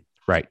 later. Man.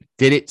 Right.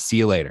 Did it. See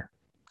you later.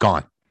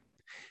 Gone.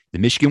 The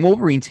Michigan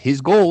Wolverines, his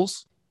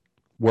goals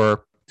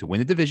were to win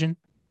the division,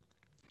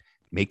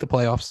 make the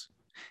playoffs,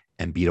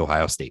 and beat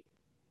Ohio State.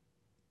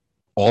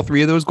 All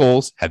 3 of those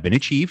goals have been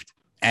achieved.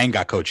 And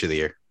got Coach of the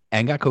Year.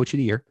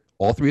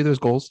 All 3 of those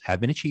goals have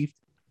been achieved.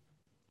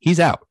 He's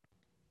out.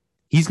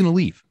 He's going to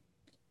leave.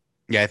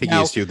 Yeah, I think he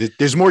is too.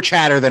 There's more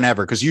chatter than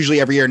ever because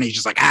usually every year and he's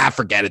just like,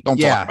 forget it. Don't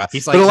talk about it.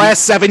 He's like, for the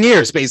last 7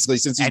 years, basically,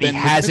 since he's been.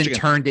 He hasn't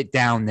turned it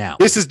down now.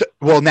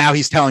 Now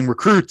he's telling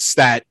recruits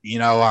that,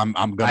 I'm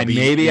going to be.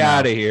 Maybe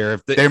out of here.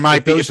 If the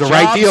right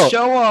deal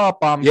show up,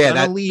 I'm going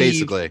to leave.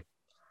 Basically.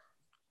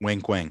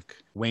 Wink, wink.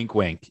 Wink,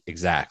 wink.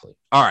 Exactly.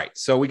 All right.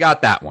 So we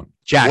got that one.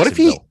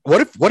 Jacksonville.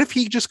 What if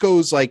he just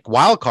goes like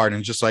wild card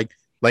and just like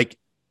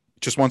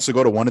just wants to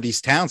go to one of these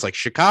towns like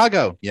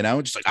Chicago,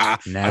 just like,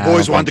 I've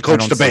always wanted to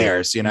coach the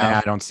Bears,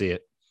 I don't see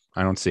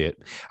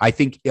it. I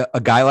think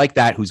a guy like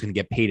that who's going to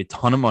get paid a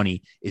ton of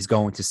money is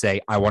going to say,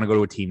 I want to go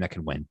to a team that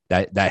can win,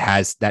 that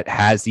has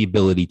the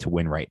ability to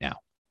win right now.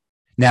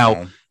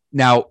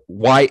 Now,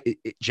 why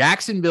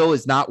Jacksonville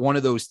is not one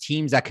of those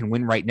teams that can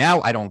win right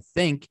now, I don't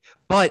think,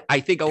 but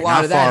I think a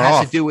lot of that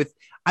has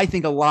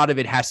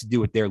to do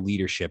with their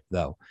leadership,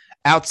 though,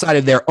 outside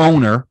of their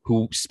owner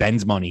who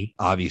spends money,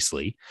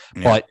 obviously,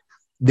 but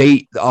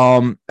that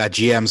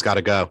GM's got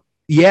to go.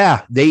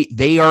 Yeah,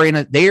 they are in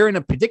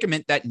a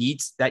predicament that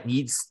needs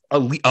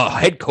a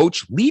head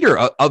coach leader,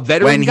 a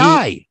veteran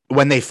guy.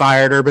 When they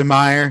fired Urban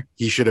Meyer,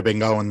 he should have been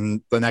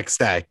going the next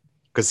day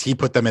because he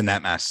put them in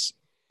that mess.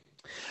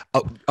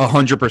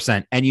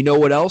 100%. And you know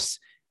what else?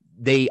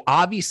 They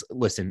obviously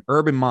listen.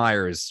 Urban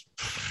Meyer is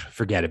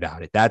forget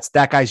about it.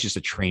 That guy's just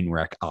a train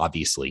wreck,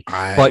 obviously.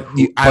 I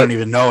don't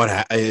even know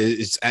what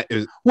it's.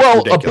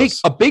 Well,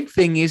 ridiculous. a big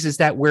thing is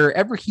that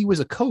wherever he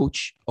was a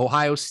coach,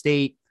 Ohio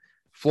State,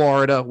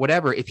 Florida,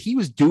 whatever, if he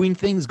was doing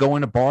things,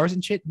 going to bars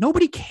and shit,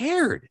 nobody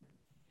cared.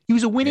 He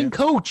was a winning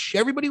coach.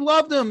 Everybody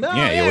loved him.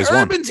 He always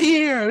Urban's won.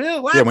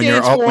 Here. When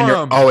you're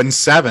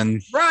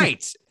 0-7,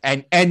 right?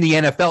 And the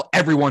NFL,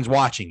 everyone's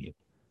watching you.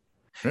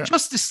 Yeah.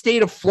 Just the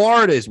state of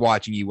Florida is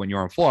watching you when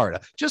you're in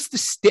Florida.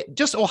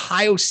 Just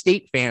Ohio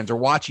State fans are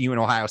watching you in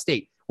Ohio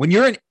State. When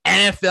you're an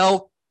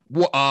NFL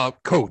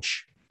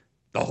coach,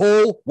 the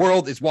whole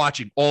world is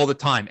watching all the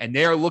time, and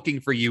they're looking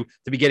for you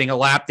to be getting a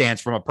lap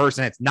dance from a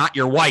person that's not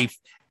your wife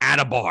at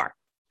a bar.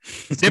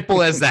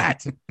 Simple as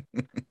that.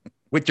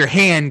 With your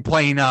hand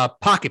playing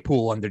pocket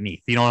pool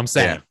underneath. You know what I'm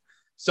saying? Yeah.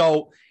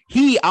 So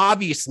he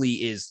obviously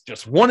is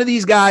just one of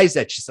these guys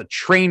that's just a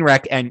train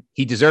wreck, and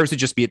he deserves to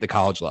just be at the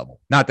college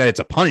level. Not that it's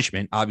a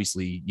punishment.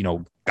 Obviously,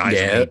 guys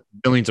make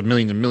millions and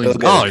millions and millions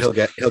of dollars.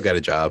 He'll get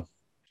a job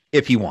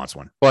if he wants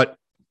one, but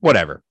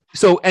whatever.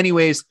 So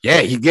anyways,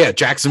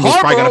 Jacksonville's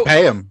probably going to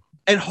pay him.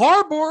 And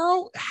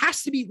Harborough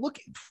has to be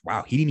looking.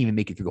 Wow, he didn't even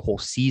make it through the whole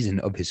season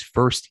of his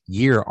first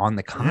year on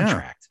the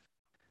contract.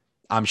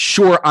 Yeah. I'm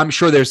sure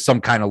there's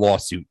some kind of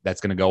lawsuit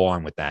that's going to go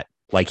on with that.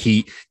 Like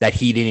he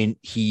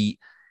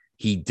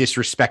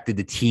disrespected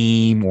the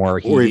team, or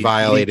he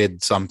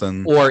violated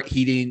something, or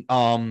he didn't.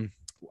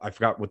 I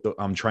forgot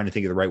I'm trying to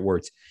think of the right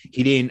words.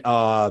 He didn't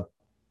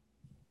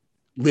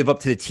live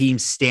up to the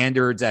team's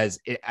standards as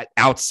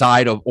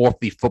outside of off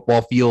the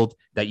football field.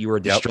 That you were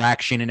a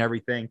distraction and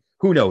everything.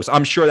 Who knows?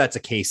 I'm sure that's a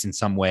case in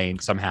some way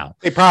and somehow.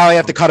 They probably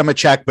have to cut him a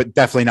check, but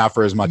definitely not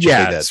for as much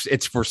as they did.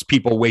 It's for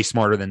people way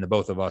smarter than the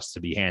both of us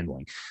to be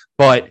handling.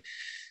 But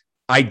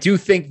I do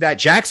think that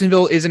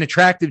Jacksonville is an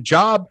attractive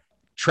job.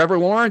 Trevor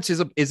Lawrence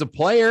is a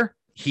player.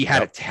 He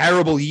had a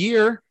terrible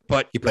year,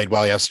 but he played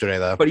well yesterday,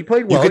 though. But he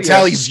played well. You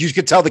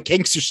could tell the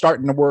kinks are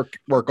starting to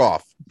work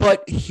off.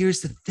 But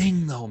here's the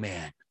thing, though,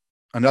 man.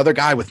 Another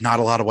guy with not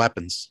a lot of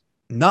weapons.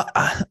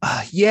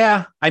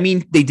 Yeah. I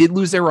mean, they did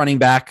lose their running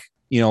back,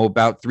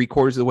 about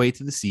 3/4 of the way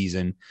to the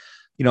season.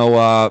 Who's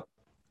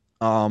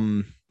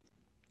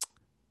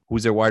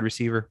their wide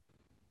receiver?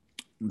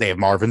 They have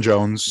Marvin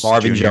Jones.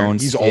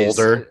 Jones. He's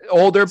older,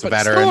 but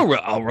still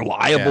a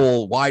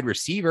reliable wide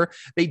receiver.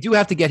 They do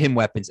have to get him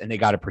weapons, and they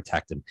got to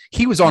protect him.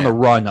 He was on the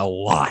run a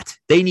lot.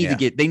 They need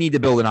to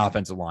build an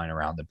offensive line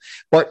around him.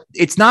 But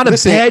it's not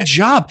a bad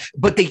job.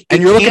 But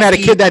you're looking at a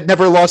kid that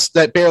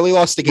barely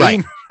lost a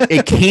game. Right.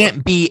 It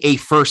can't be a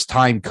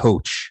first-time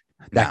coach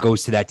that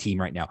goes to that team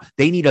right now.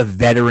 They need a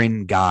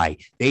veteran guy.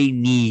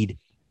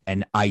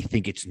 And I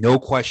think it's no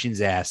questions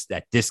asked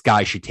that this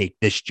guy should take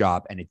this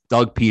job, and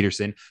Doug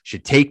Peterson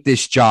should take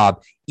this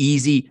job.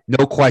 Easy,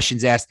 no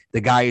questions asked. The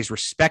guy is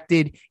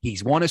respected.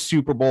 He's won a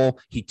Super Bowl.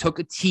 He took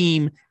a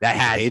team that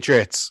had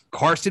Patriots,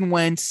 Carson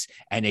Wentz,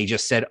 and they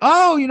just said,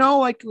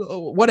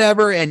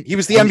 whatever. And he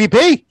was the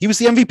MVP. He was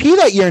the MVP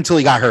that year until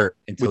he got hurt.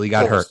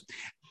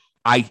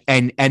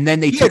 And then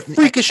they took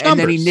freakish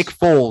numbers.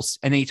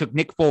 And then he took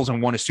Nick Foles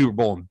and won a Super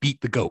Bowl and beat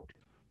the GOAT.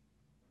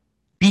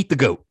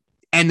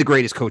 And the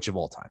greatest coach of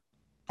all time.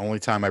 Only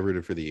time I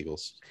rooted for the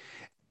Eagles.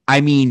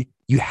 I mean,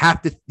 you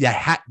have to.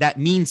 That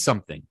means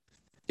something.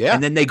 Yeah.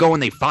 And then they go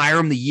and they fire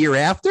him the year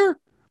after.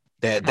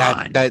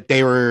 That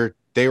they were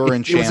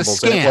in shambles. It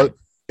was a scam.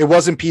 It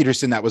wasn't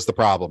Peterson that was the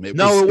problem. It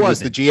was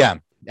the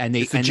GM. And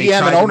the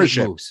GM and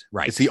ownership.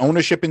 Right. It's the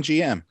ownership and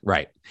GM.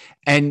 Right.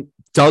 And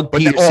Doug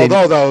Peterson.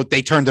 Although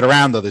they turned it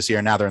around this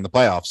year, now they're in the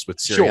playoffs with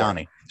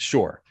Sirianni.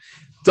 Sure.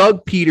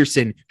 Doug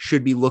Peterson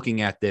should be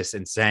looking at this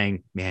and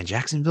saying, "Man,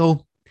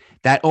 Jacksonville."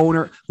 That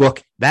owner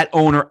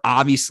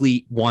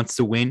obviously wants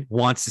to win,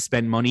 wants to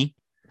spend money.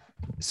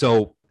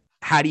 So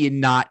how do you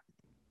not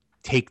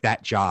take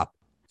that job?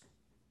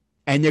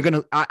 And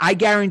I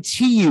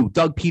guarantee you,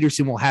 Doug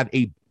Peterson will have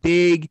a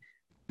big,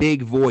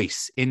 big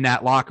voice in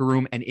that locker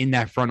room and in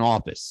that front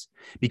office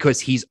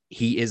because he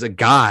is a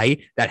guy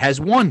that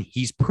has won.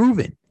 He's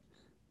proven.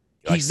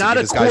 He's not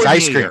a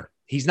coordinator.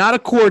 He's not a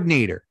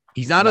coordinator.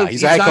 He's a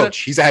head coach.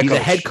 He's a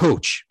head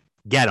coach.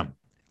 Get him.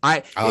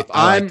 I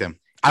liked him.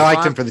 I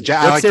liked him for the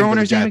Jets. What's their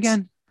owner's name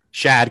again?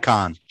 Shad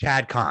Khan.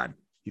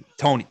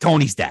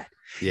 Tony's dad.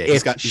 Yeah,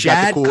 he's got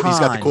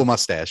the cool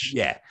mustache.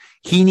 Yeah.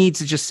 He needs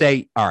to just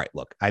say, all right,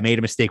 look, I made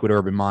a mistake with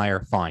Urban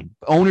Meyer. Fine.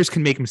 Owners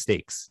can make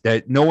mistakes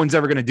that no one's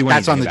ever going to do anything.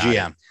 That's on the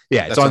GM.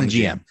 Yeah, it's on the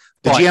GM.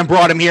 The GM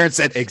brought him here and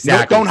said,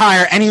 exactly. Don't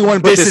hire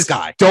anyone but this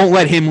guy. Don't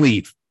let him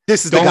leave.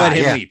 This is the guy. Don't let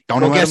him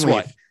leave. Guess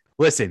what?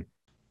 Listen,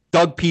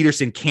 Doug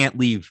Peterson can't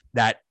leave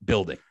that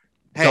building.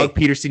 Doug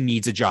Peterson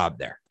needs a job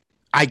there.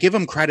 I give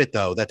them credit,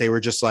 though, that they were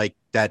just like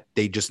that.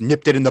 They just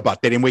nipped it in the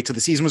butt. They didn't wait till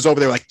the season was over.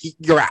 They're like,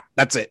 you're out.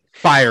 That's it.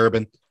 Bye,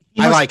 Urban.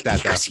 I like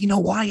that. Because you know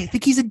why? I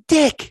think he's a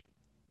dick.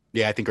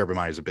 Yeah, I think Urban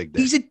Meyer's a big dick.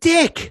 He's a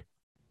dick.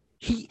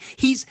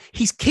 He's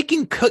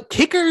kicking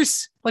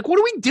kickers. Like, what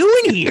are we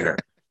doing here?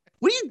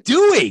 What are you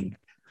doing?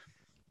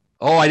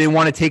 Oh, I didn't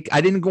want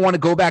to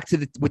go back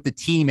with the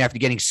team after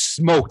getting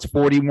smoked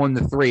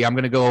 41-3. I'm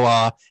going to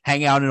go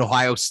hang out in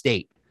Ohio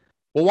State.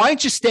 Well, why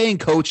don't you stay and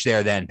coach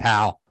there then,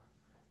 pal?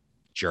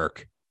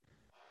 Jerk.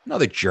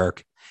 Another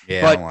jerk.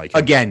 Yeah, but I don't like him.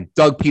 Again,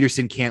 Doug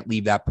Peterson can't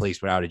leave that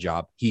place without a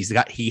job. He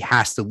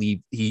has to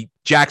leave.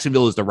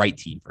 Jacksonville is the right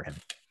team for him.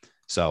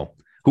 So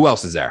who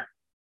else is there?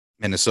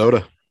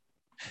 Minnesota.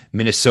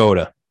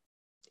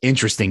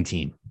 Interesting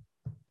team.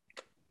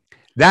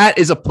 That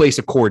is a place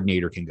a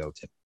coordinator can go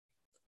to.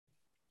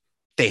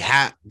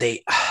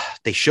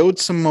 They showed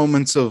some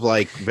moments of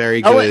like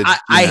very good.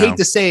 I hate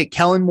to say it.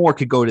 Kellen Moore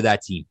could go to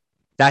that team.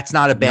 That's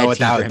not a bad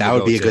team. That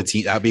would be a good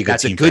team. That would be a good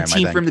team. That's a good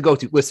team for him to go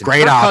to. Listen,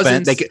 great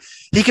offense.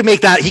 He can make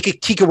that. He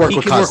could work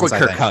with Cousins.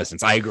 Kirk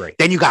Cousins. I agree.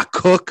 Then you got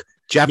Cook,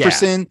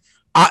 Jefferson,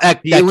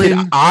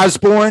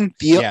 Osborne,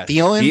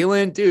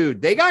 Thielen.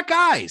 Dude, they got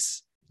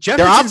guys.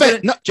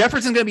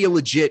 Jefferson's going to be a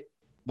legit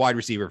wide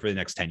receiver for the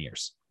next 10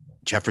 years.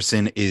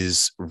 Jefferson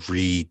is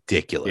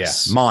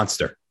ridiculous. Yeah,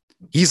 monster.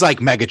 He's like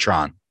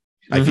Megatron.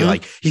 I feel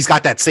like he's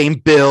got that same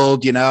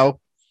build,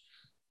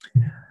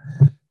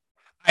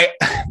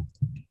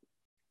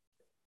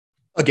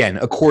 Again,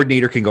 a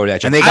coordinator can go to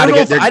that job. And they got to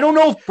get. I don't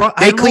know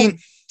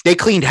if they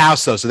cleaned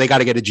house though, so they got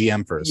to get a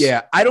GM first.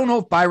 Yeah, I don't know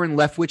if Byron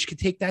Leftwich could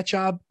take that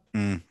job.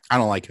 I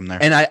don't like him there.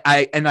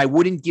 And I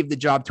wouldn't give the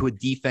job to a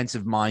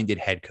defensive-minded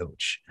head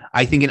coach.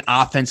 I think an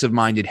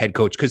offensive-minded head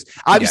coach, because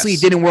obviously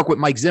it didn't work with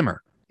Mike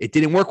Zimmer. It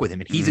didn't work with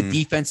him, and he's a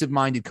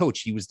defensive-minded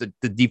coach. He was the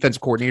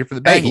defensive coordinator for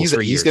the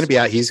Bengals. He's going to be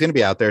out. He's going to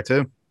be out there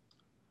too.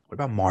 What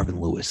about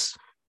Marvin Lewis?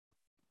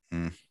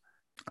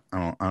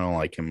 I don't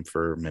like him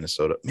for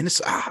Minnesota.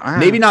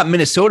 Maybe not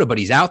Minnesota, but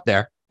he's out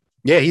there.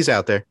 Yeah, he's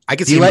out there. I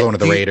could see him going to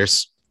the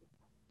Raiders.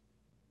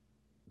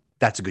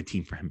 That's a good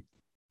team for him.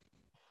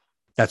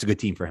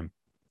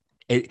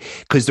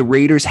 Because the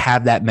Raiders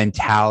have that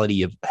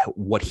mentality of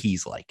what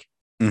he's like,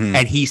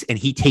 and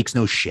he takes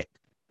no shit.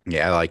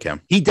 Yeah, I like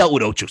him. He dealt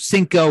with Ocho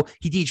Cinco.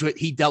 He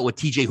dealt with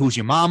TJ Who's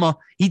Your Mama.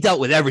 He dealt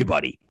with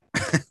everybody.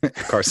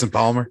 Carson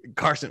Palmer.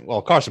 Carson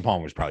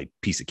Palmer was probably a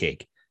piece of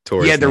cake.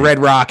 Towards he had the Red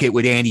Rocket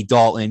with Andy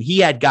Dalton. He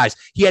had guys.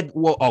 He had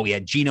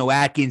Geno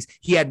Atkins.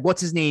 He had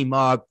what's his name?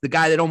 The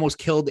guy that almost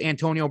killed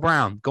Antonio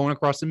Brown going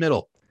across the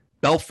middle.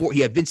 Belfort. He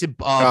had Vincent.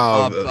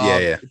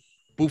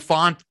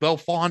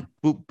 Buffon,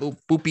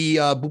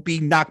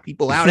 Boopy knock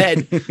people out.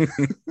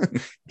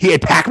 He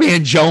had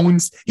Pac-Man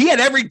Jones. He had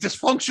every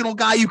dysfunctional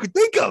guy you could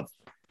think of.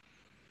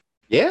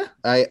 Yeah,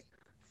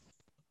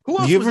 Who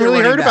else? You haven't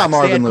really heard about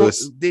Marvin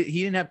Lewis. He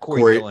didn't have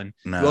Corey Dillon.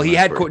 No, he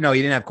had Corey. No,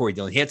 he didn't have Corey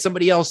Dillon. He had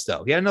somebody else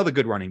though. He had another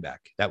good running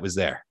back that was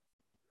there.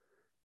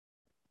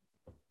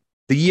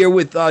 The year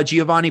with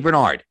Giovanni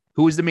Bernard,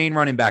 who was the main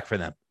running back for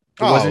them.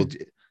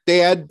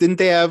 Didn't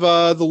they have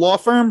the law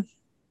firm?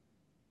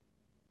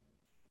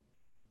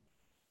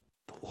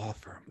 Law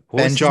firm.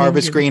 Ben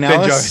Jarvis Green Ellis.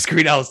 Ben Jarvis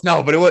Green Ellis.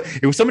 No, but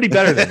it was somebody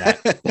better than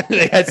that.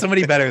 They had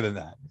somebody better than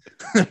that.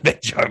 Ben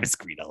Jarvis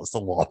Green Ellis, the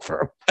law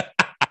firm.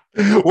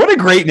 What a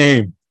great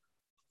name.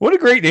 What a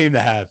great name to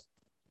have.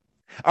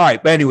 All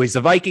right. But anyways,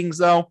 the Vikings,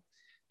 though.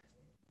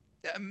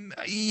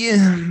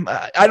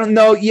 I don't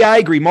know. Yeah, I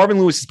agree. Marvin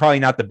Lewis is probably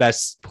not the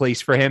best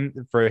place for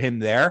him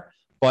there,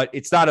 but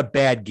it's not a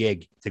bad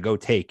gig to go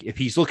take if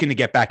he's looking to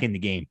get back in the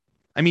game.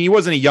 I mean, he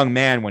wasn't a young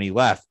man when he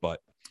left,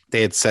 but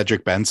they had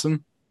Cedric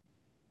Benson.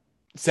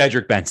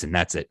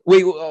 That's it.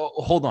 Wait,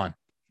 hold on.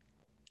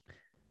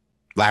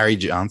 Larry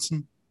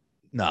Johnson?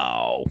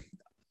 No.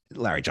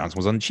 Larry Johnson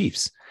was on the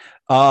Chiefs.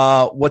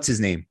 What's his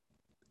name?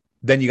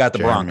 Then you got the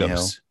Jeremy Broncos.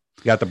 Hill.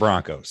 You got the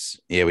Broncos.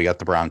 Yeah, we got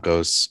the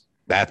Broncos.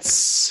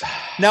 That's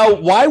now,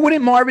 why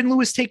wouldn't Marvin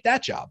Lewis take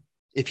that job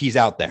if he's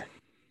out there?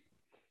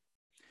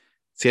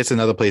 See, it's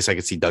another place I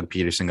could see Doug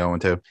Peterson going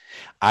to.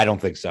 I don't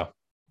think so.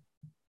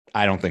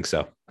 I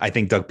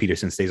think Doug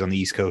Peterson stays on the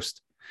East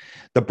Coast.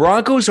 The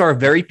Broncos are a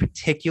very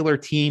particular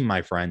team,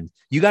 my friend.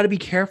 You got to be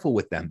careful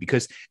with them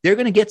because they're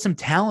going to get some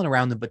talent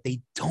around them, but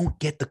they don't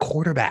get the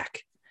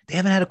quarterback. They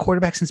haven't had a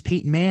quarterback since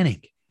Peyton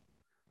Manning.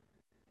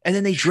 And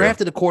then they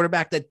drafted a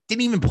quarterback that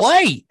didn't even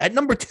play at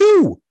number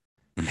 2,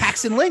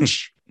 Paxton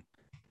Lynch.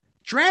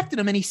 Drafted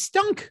him and he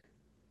stunk.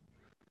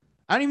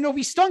 I don't even know if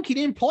he stunk. He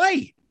didn't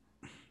play.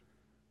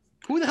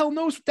 Who the hell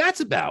knows what that's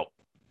about?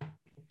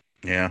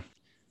 Yeah.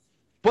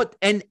 But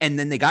and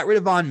then they got rid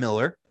of Von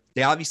Miller.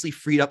 They obviously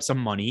freed up some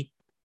money.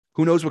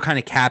 Who knows what kind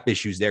of cap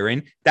issues they're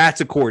in?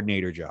 That's a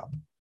coordinator job.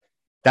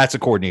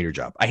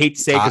 I hate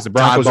to say because the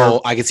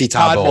Broncos I can see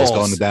Todd Bowles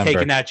going to Denver.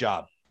 Taking that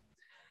job.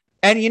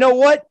 And you know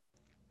what?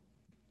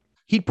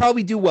 He'd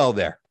probably do well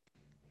there.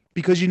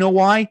 Because you know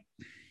why?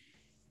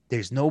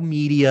 There's no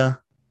media.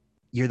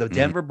 You're the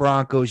Denver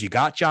Broncos. You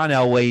got John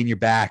Elway in your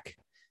back.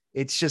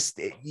 It's just,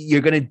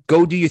 you're going to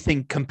go do your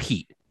thing,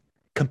 compete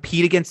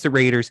against the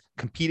Raiders,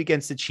 compete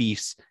against the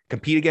Chiefs,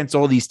 compete against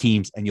all these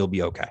teams, and you'll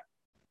be okay.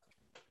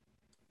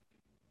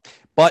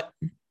 But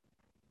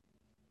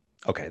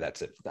okay,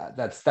 that's it.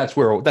 That's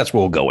where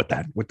we'll go with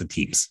that, with the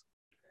teams.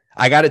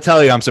 I got to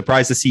tell you, I'm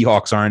surprised the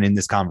Seahawks aren't in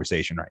this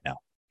conversation right now.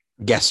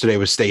 Yesterday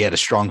they had a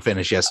strong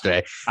finish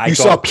yesterday. You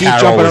saw Pete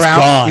jumping around.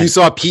 Gone. You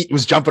saw Pete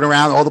was jumping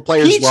around. All the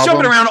players Pete's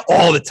jumping around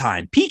all the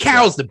time. Pete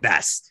Carroll's the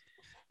best.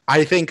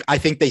 I think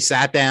they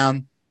sat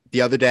down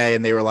the other day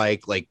and they were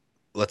like,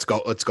 let's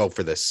go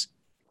for this.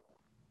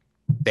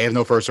 They have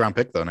no first round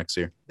pick though next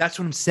year. That's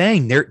what I'm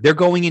saying. They're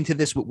going into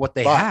this with what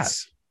they have.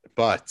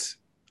 But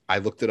I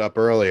looked it up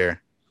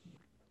earlier.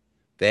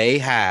 They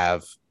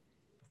have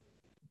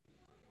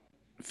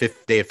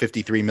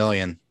 53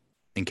 million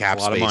in cap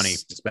space. A lot of money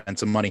to spend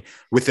some money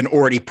with an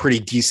already pretty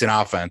decent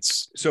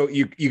offense. So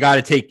you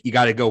got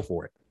to go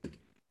for it.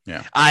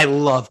 Yeah. I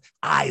love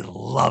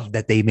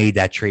that they made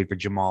that trade for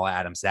Jamal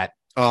Adams. That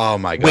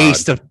my God.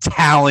 Waste of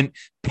talent,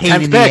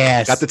 pain in the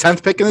ass. Got the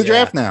 10th pick in the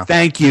draft now.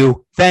 Thank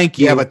you.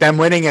 Yeah, but them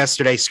winning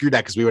yesterday screwed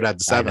that because we would have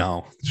the 7. I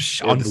know.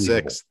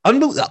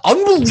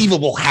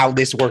 Unbelievable how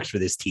this works for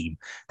this team.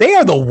 They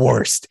are the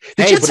worst.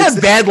 They just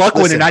have bad luck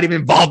when they're not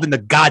even involved in the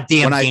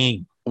goddamn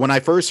game. When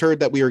I first heard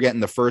that we were getting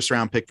the first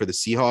round pick for the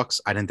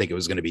Seahawks, I didn't think it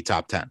was going to be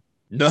top 10.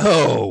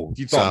 No,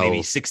 you thought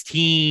maybe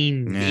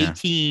 16,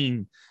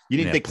 18. You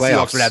didn't think the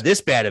Seahawks would have this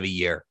bad of a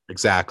year.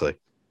 Exactly.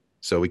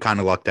 So we kind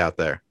of lucked out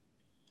there.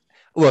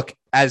 Look,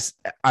 as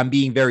I'm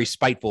being very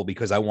spiteful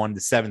because I wanted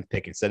the 7th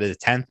pick instead of the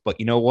 10th, but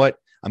you know what?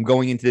 I'm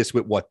going into this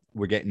with what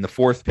we're getting the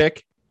 4th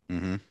pick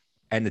and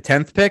the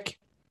 10th pick.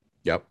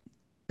 Yep.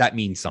 That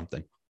means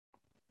something.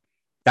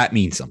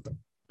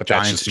 But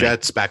Giants,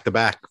 Jets, back to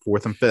back,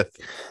 4th and 5th.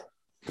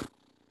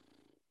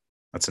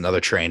 That's another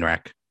train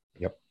wreck.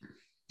 Yep.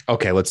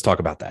 Okay, let's talk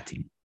about that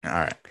team. All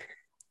right.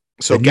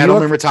 So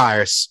Gettleman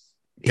retires.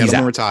 He's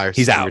out.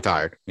 He's out. He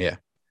retired. Yeah.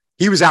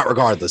 He was out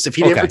regardless. If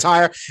he didn't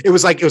retire, it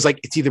was like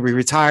it's either we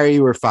retire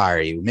you or fire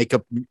you.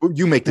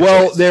 You make the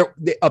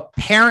choice.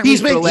 Apparently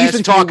he's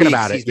been talking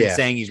about it. He's been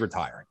saying he's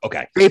retiring.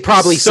 Okay. They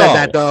probably said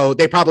that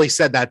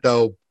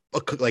though.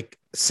 Like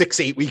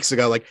 6-8 weeks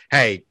ago. Like,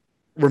 hey,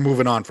 we're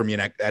moving on from you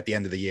at the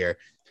end of the year.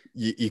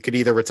 You could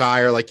either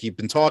retire like you've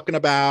been talking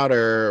about,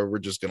 or we're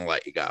just gonna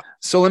let you go.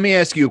 So let me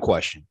ask you a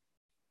question.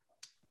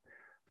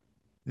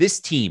 this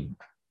team,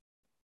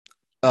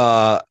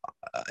 a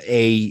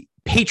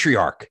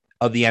patriarch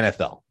of the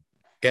NFL,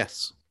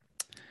 yes,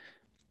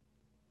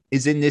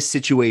 is in this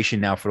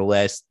situation now for the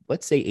last,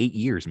 let's say, 8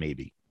 years,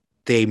 maybe.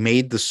 They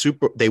won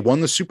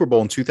the Super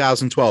Bowl in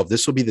 2012.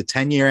 This will be the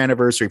 10-year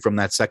anniversary from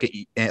that second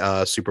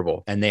Super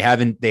Bowl. And they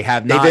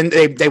have not.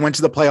 They went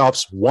to the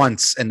playoffs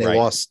once and they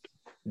lost.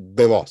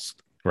 They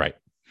lost. Right.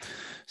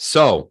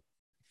 So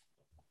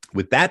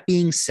with that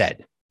being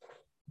said,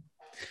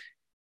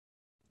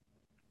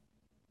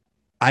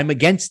 I'm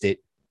against it,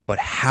 but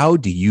how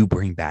do you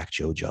bring back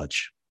Joe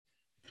Judge?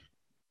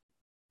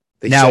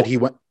 They said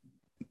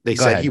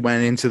he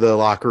went into the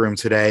locker room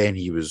today and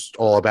he was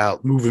all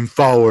about moving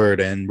forward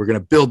and we're going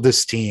to build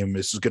this team.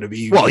 This is going to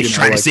be, he's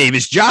trying to save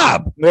his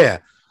job. Yeah.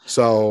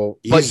 So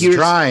he's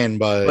trying,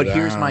 but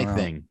here's my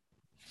thing.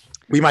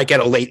 We might get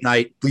a late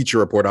night Bleacher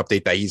Report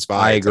update that he's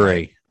fired. I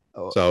agree.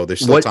 So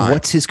there's still time.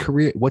 What's his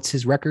career? What's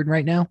his record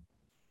right now?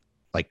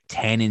 Like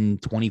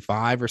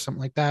 10-25 or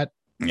something like that.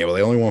 Yeah, well,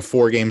 they only won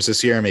 4 games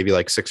this year, maybe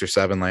like 6 or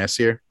 7 last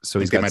year. So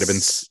they might have been.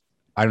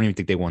 I don't even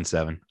think they won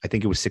 7. I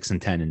think it was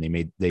 6-10,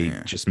 and they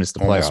just missed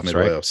the playoffs,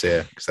 right? Playoffs,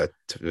 yeah, because that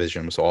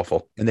division was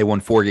awful. And they won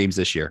 4 games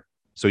this year,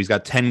 so he's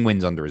got 10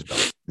 wins under his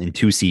belt in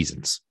 2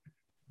 seasons.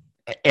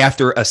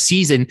 After a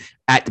season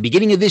at the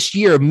beginning of this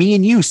year, me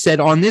and you said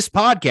on this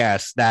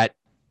podcast that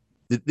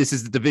this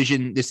is the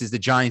division. This is the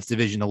Giants'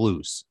 division to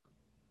lose.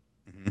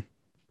 Mm-hmm.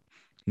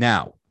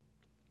 Now,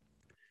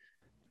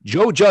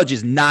 Joe Judge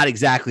is not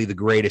exactly the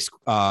greatest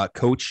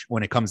coach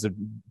when it comes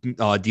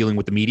to dealing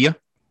with the media.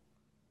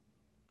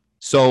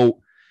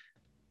 So,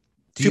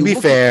 to be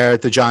fair,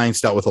 the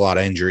Giants dealt with a lot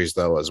of injuries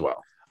though as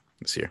well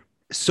this year.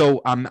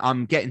 So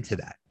I'm getting to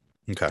that.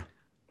 Okay.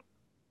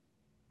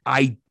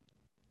 I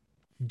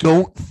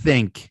don't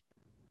think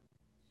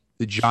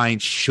the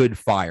Giants should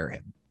fire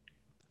him.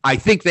 I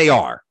think they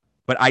are,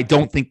 but I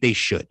don't think they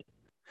should,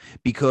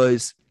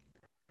 because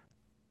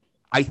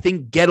I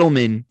think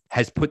Gettleman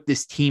has put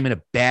this team in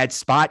a bad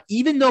spot,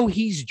 even though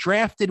he's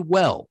drafted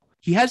well.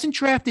 He hasn't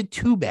drafted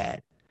too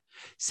bad.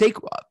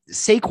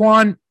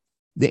 Saquon,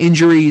 the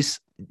injuries,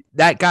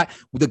 that guy,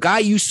 the guy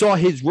you saw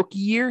his rookie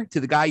year to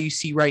the guy you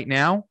see right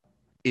now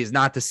is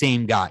not the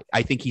same guy.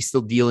 I think he's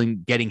still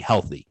getting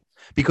healthy,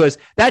 because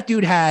that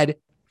dude had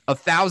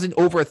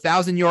over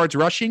 1,000 yards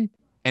rushing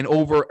and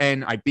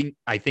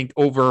I think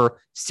over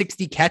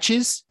 60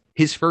 catches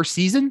his first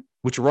season,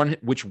 which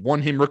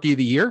won him Rookie of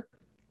the Year.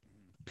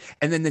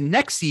 And then the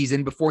next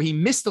season, before he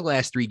missed the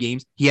last 3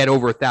 games, he had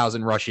over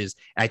 1,000 rushes.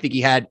 And I think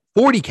he had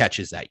 40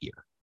 catches that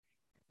year.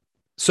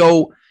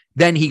 So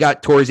then he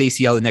tore his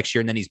ACL the next year,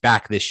 and then he's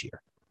back this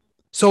year.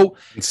 So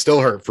it's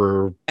still hurt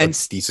for a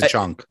decent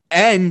chunk.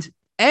 And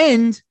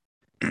an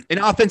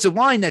offensive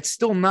line that's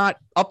still not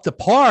up to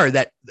par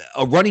that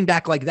a running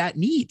back like that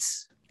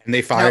needs. And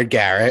they fired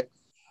Garrett.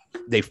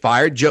 They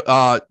fired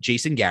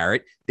Jason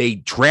Garrett. They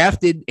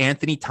drafted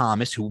Anthony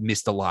Thomas, who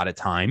missed a lot of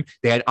time.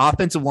 They had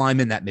offensive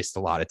linemen that missed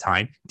a lot of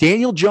time.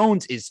 Daniel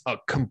Jones is a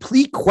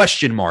complete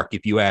question mark,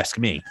 if you ask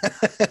me.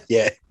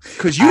 Yeah.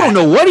 Because you don't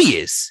know what he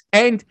is.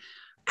 And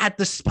at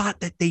the spot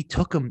that they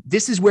took him,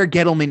 this is where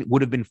Gettleman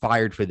would have been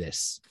fired for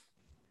this.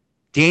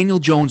 Daniel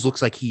Jones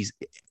looks like he's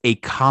a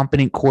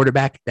competent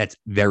quarterback that's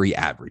very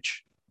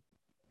average,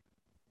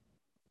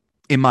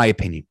 in my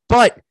opinion.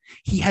 But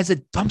he has a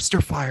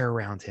dumpster fire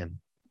around him.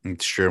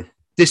 It's true.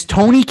 This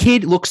Tony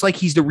kid looks like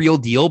he's the real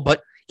deal,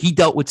 but he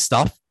dealt with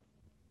stuff.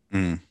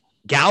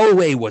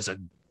 Galloway was a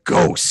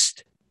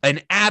ghost, an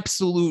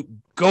absolute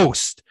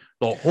ghost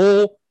the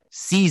whole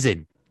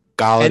season.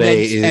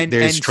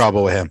 There's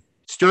trouble with him.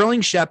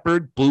 Sterling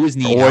Shepard blew his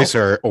knee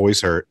out.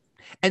 Always hurt.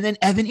 And then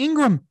Evan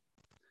Ingram,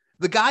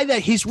 the guy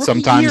that his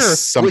rookie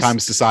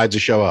sometimes decides to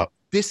show up.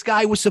 This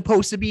guy was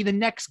supposed to be the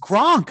next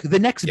Gronk, the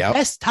next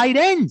best tight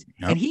end,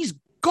 and he's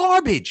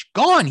garbage.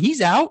 Gone. He's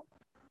out.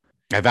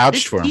 I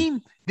vouched for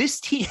him. This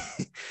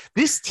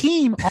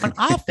team on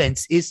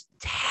offense is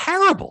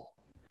terrible,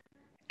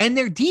 and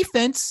their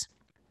defense,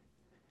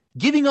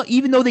 even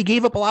though they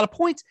gave up a lot of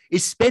points,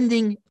 is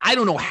spending I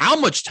don't know how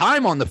much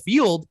time on the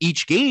field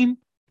each game.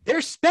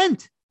 They're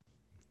spent.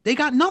 They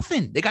got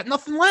nothing. They got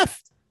nothing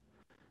left.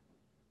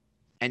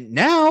 And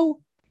now,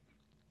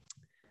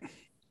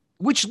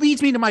 which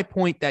leads me to my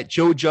point that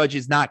Joe Judge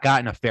has not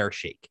gotten a fair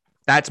shake.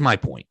 That's my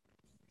point.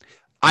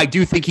 I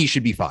do think he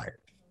should be fired,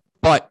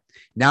 but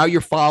now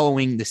you're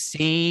following the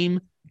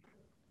same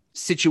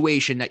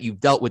situation that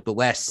you've dealt with the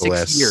last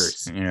 6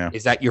 years. Yeah.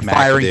 Is that you're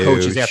firing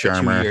coaches after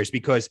 2 years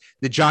because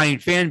the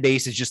Giant fan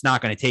base is just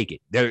not going to take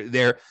it.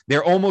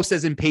 They're almost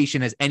as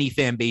impatient as any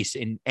fan base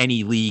in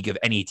any league of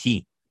any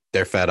team.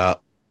 They're fed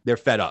up.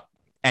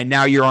 And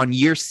now you're on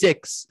year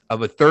 6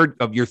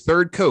 of your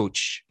third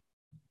coach.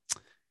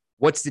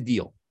 What's the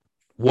deal?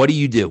 What do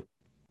you do?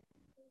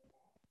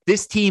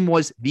 This team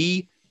was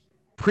the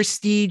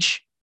prestige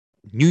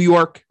New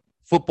York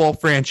football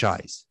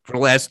franchise for the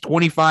last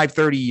 25,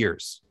 30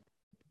 years.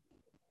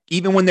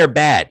 Even when they're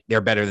bad,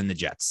 they're better than the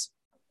Jets.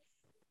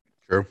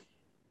 True.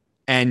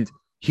 And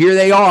here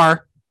they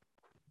are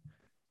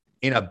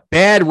in a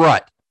bad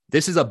rut.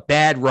 This is a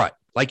bad rut.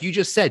 Like you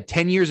just said,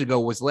 10 years ago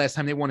was the last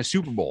time they won a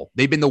Super Bowl.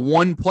 They've been the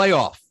one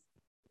playoff.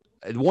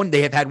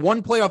 They have had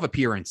one playoff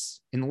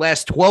appearance in the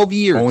last 12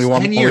 years. Only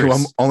 10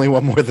 years. Only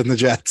one more than the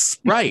Jets.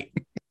 Right.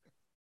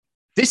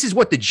 This is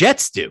what the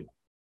Jets do.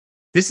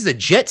 This is a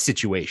Jet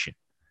situation.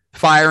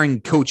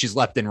 Firing coaches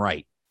left and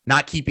right,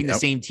 not keeping the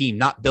same team,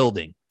 not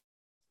building.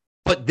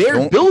 But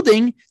they're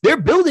building. They're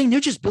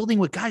just building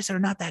with guys that are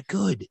not that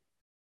good.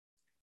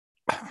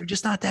 They're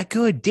just not that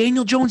good.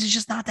 Daniel Jones is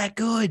just not that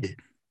good,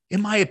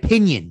 in my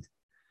opinion.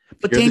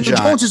 But Daniel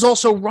Jones is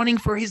also running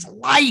for his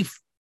life.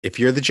 If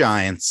you're the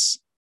Giants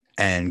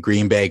and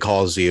Green Bay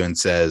calls you and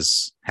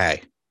says,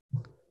 hey,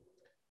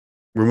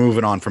 we're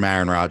moving on from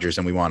Aaron Rodgers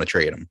and we want to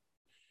trade him,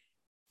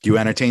 do you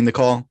entertain the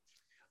call?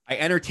 I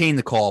entertain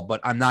the call,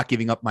 but I'm not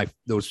giving up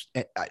those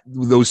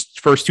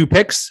first 2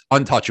 picks.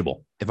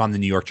 Untouchable if I'm the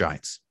New York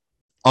Giants.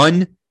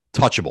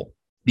 Untouchable.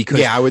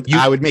 Because I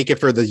would make it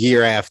for the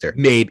year after.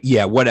 Maybe,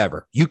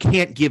 whatever. You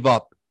can't give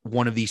up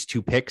one of these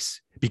 2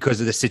 picks because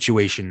of the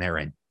situation they're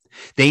in.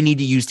 They need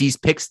to use these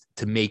picks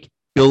to make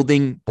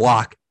building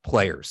block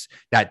players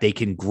that they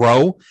can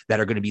grow, that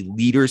are going to be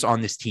leaders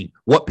on this team.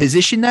 What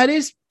position that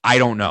is, I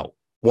don't know.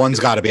 One's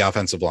got to be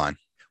offensive line.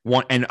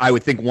 One, and I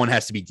would think one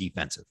has to be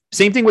defensive.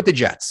 Same thing with the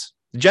Jets.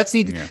 The Jets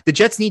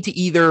need to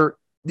either,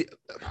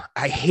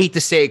 I hate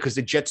to say it because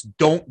the Jets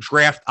don't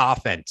draft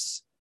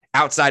offense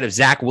outside of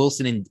Zach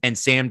Wilson and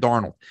Sam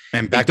Darnold.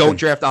 And they don't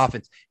draft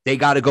offense. They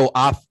got to go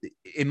off.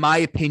 In my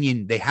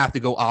opinion, they have to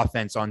go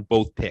offense on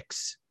both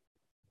picks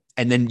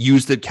and then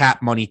use the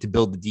cap money to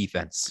build the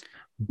defense.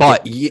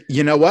 But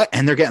you know what?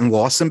 And they're getting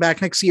Lawson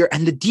back next year.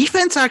 And the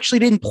defense actually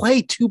didn't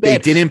play too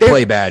bad. They didn't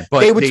play bad,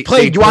 but they would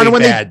play. You want to know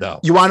when though?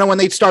 You want to know when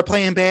they start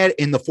playing bad?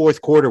 In the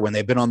fourth quarter when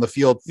they've been on the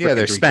field for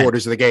they're 3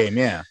 quarters of the game.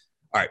 Yeah.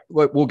 All right.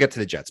 We'll get to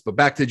the Jets, but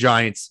back to the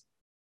Giants.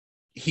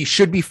 He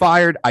should be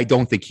fired. I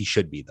don't think he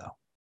should be, though.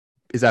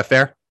 Is that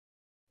fair?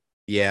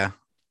 Yeah.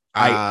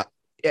 I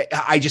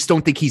just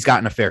don't think he's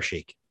gotten a fair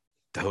shake.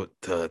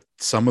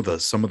 Some of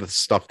the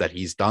stuff that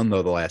he's done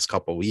though the last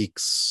couple of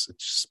weeks,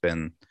 it's just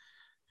been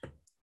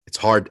it's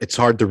hard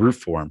to root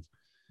for him.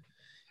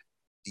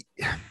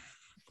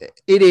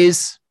 It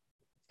is.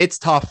 It's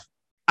tough.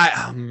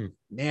 I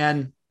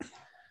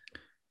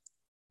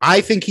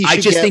think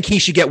he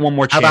should get one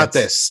more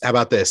chance. How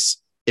about this?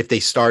 If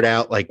they start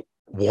out like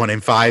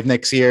 1-5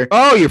 next year,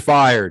 you're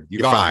fired.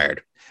 You're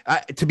fired.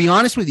 To be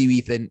honest with you,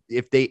 Ethan,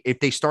 if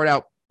they start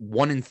out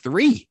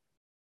 1-3,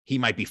 he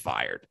might be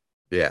fired.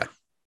 Yeah.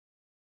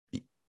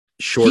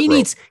 He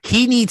needs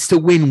to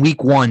win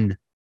week 1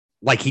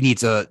 like he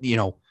needs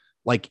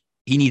like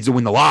he needs to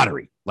win the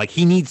lottery. Like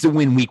he needs to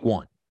win week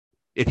 1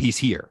 if he's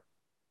here.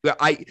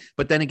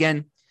 But then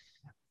again,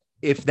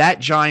 if that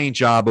Giant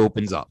job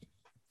opens up,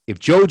 if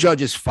Joe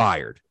Judge is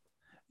fired,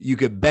 you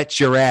could bet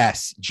your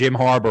ass Jim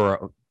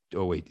Harbaugh.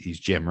 Oh wait, he's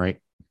Jim, right?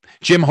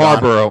 Jim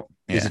Harbaugh.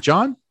 Yeah. Is it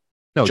John?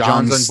 No,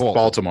 John's in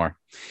Baltimore.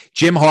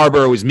 Jim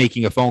Harbaugh is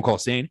making a phone call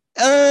saying,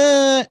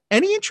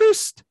 any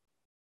interest?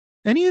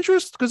 Any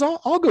interest? Because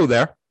I'll go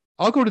there.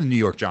 I'll go to the New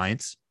York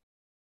Giants.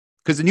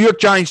 Because the New York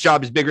Giants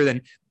job is bigger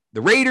than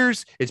the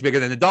Raiders. It's bigger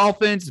than the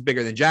Dolphins. It's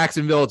bigger than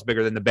Jacksonville. It's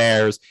bigger than the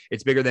Bears.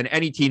 It's bigger than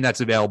any team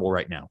that's available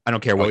right now. I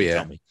don't care what you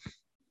tell me.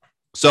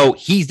 So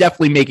he's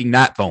definitely making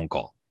that phone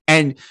call.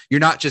 And you're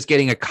not just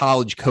getting a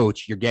college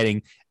coach. You're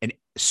getting an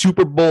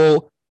Super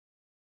Bowl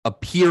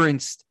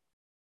appearance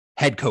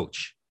head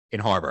coach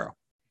in Harbaugh.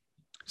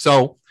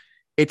 So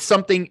it's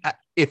something.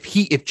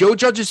 If Joe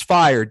Judge is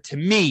fired, to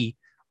me,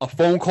 a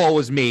phone call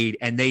was made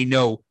and they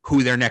know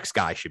who their next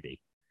guy should be,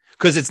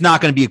 because it's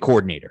not going to be a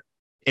coordinator.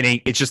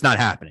 It's just not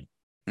happening.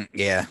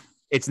 Yeah.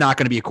 It's not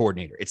going to be a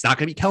coordinator. It's not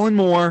going to be Kellen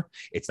Moore.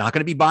 It's not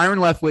going to be Byron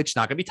Leftwich. It's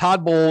not going to be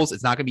Todd Bowles.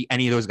 It's not going to be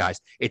any of those guys.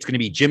 It's going to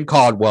be Jim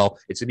Caldwell.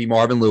 It's going to be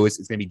Marvin Lewis.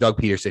 It's going to be Doug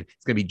Peterson.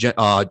 It's going to be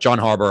John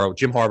Harbaugh,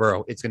 Jim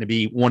Harbaugh. It's going to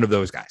be one of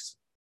those guys.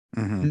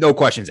 Mm-hmm. No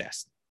questions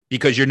asked,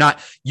 because you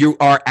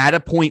are at a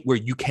point where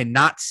you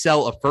cannot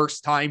sell a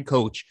first-time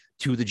coach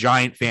to the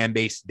Giant fan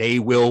base. They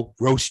will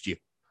roast you.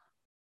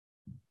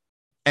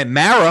 And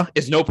Mara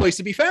is no place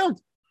to be found.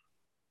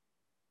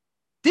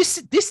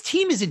 This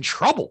team is in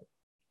trouble.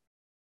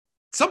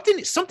 Something.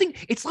 It's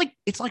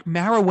like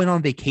Mara went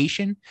on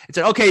vacation and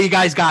said, "Okay, you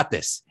guys got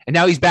this," and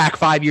now he's back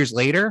 5 years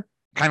later,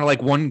 kind of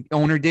like one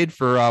owner did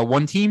for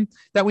one team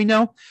that we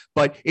know.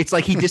 But it's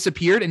like he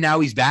disappeared and now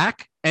he's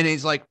back, and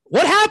it's like,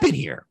 what happened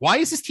here? Why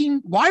is this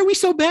team? Why are we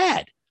so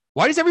bad?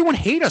 Why does everyone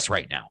hate us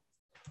right now?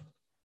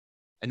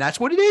 And that's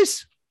what it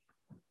is.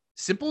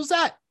 Simple as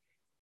that.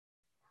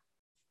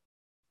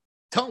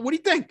 What do you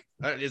think?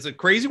 Is it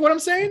crazy what I'm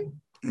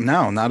saying?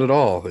 No, not at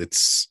all.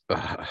 It's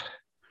at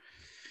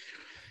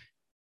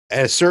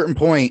a certain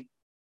point,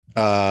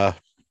 you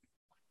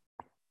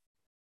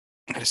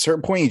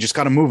just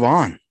got to move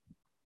on.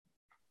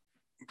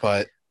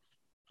 But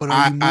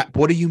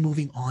what are you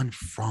moving on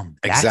from?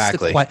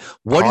 Exactly. What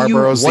are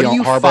you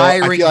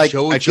firing? I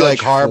feel like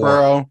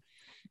Harbaugh.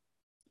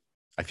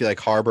 I feel like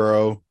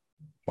Harbaugh.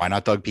 Why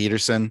not Doug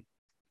Peterson?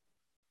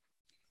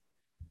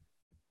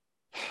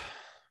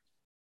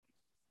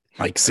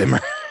 Mike Zimmer.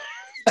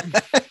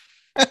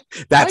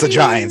 That's a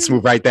Giants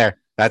move right there.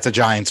 That's a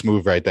Giants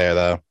move right there,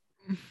 though.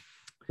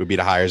 Would be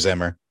to hire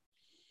Zimmer.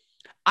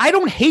 I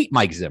don't hate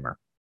Mike Zimmer.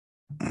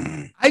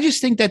 I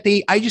just think that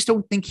I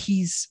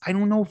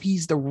don't know if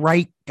he's the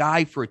right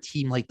guy for a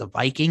team like the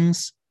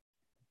Vikings.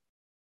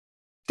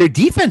 Their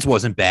defense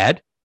wasn't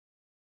bad.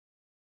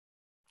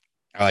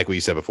 I like what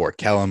you said before.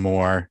 Kellen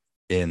Moore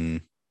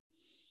in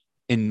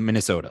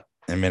Minnesota.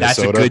 That's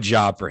a good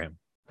job for him.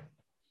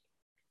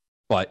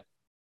 But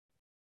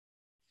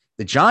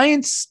the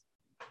Giants,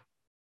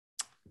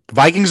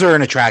 Vikings are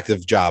an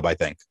attractive job, I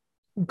think,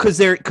 because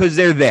they're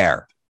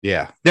there.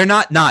 Yeah, they're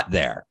not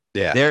there.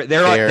 Yeah,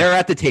 they're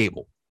at the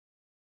table.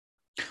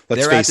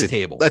 Let's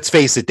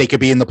face it. They could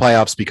be in the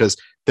playoffs because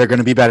they're going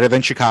to be better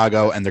than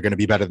Chicago and they're going to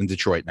be better than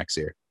Detroit next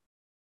year.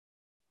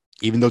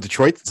 Even though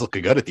Detroit's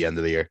looking good at the end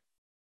of the year.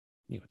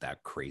 With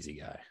that crazy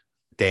guy,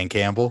 Dan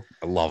Campbell,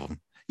 I love him.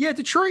 Yeah,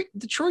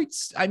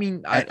 Detroit's. I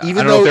mean, I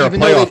even don't know if they're a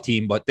playoff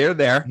team, but they're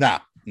there. No,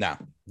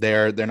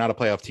 they're not a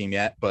playoff team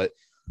yet, but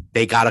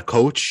they got a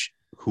coach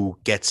who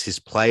gets his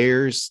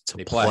players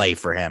to play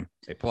for him.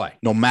 They play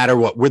no matter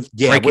what. We're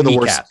the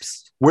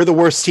worst. We're the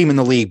worst team in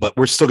the league, but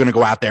we're still going to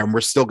go out there and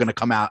we're still going to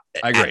come out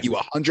at you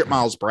 100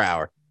 miles per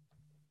hour.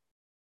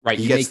 Right,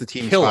 he gets the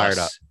team fired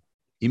up.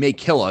 You may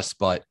kill us,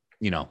 but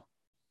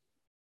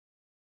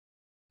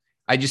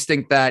I just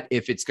think that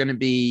if it's going to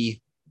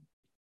be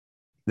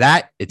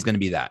that, it's going to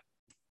be that.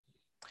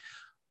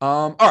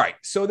 All right.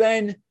 So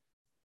then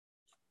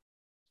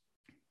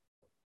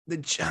the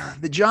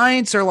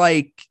Giants are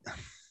like,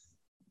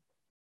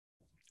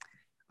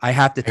 I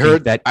have to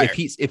think that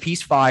if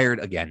he's fired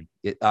again,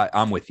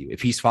 I'm with you.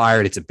 If he's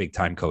fired, it's a big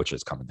time coach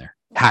that's coming there.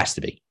 Has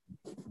to be.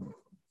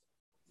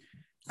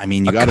 I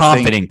mean, you got a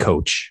confident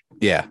coach.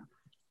 Yeah,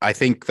 I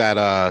think that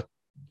it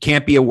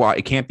can't be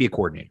a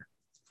coordinator.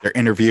 They're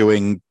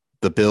interviewing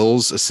the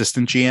Bills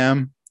assistant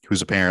GM,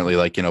 who's apparently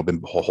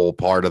been a whole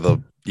part of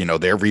the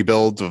their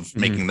rebuild of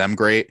making them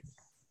great.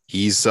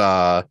 He's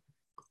on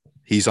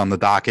the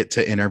docket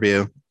to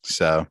interview.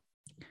 So,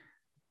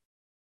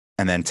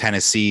 and then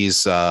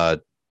Tennessee's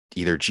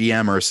either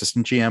GM or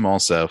assistant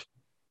GM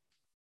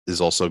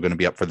is also going to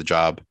be up for the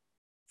job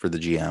for the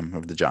GM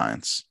of the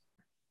Giants.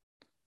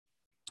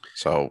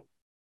 So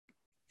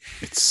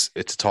it's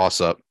a toss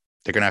up.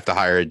 They're going to have to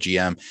hire a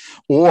GM,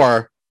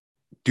 or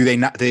do they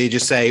not? They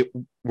just say,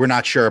 we're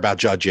not sure about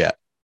Judge yet.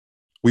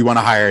 We want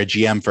to hire a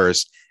GM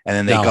first. And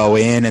then they go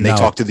in and they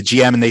talk to the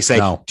GM and they say,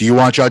 do you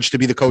want Judge to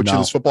be the coach of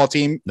this football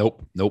team?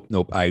 Nope.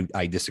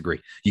 I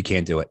disagree. You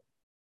can't do it.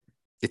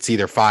 It's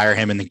either fire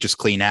him and then just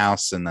clean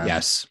house. And then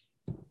yes,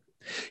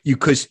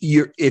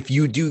 if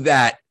you do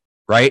that,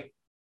 right,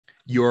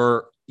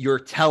 you're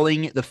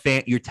telling the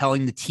fan, you're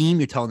telling the team,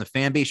 you're telling the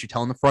fan base, you're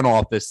telling the front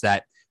office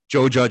that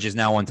Joe Judge is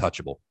now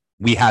untouchable.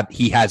 He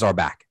has our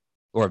back,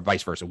 or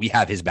vice versa. We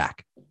have his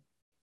back.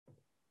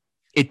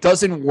 It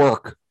doesn't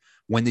work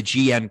when the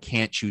GM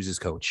can't choose his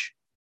coach.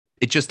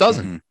 It just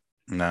doesn't.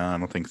 Mm-hmm. No, I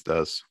don't think it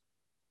does.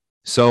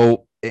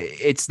 So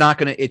it's not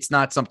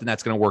something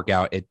that's gonna work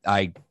out.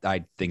 I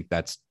think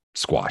that's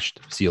squashed.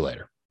 See you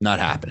later. Not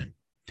happening.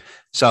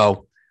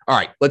 So, all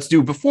right,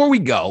 before we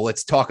go,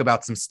 let's talk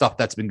about some stuff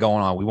that's been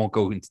going on. We won't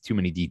go into too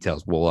many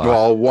details.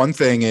 Well, one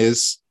thing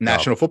is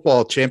National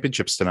Football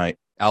Championships tonight.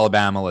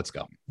 Alabama, let's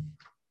go.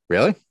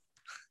 Really?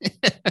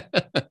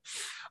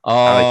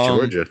 I like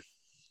Georgia.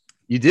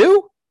 You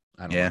do?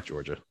 I don't like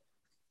Georgia.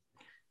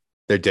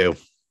 They're due.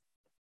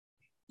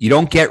 You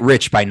don't get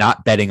rich by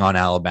not betting on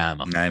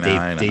Alabama. I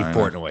know. Dave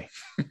Portnoy.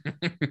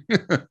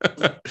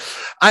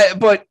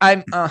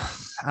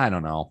 I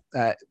don't know.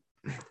 A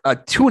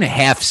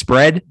 2.5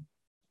 spread.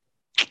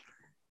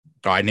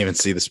 Oh, I didn't even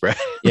see the spread.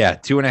 Yeah,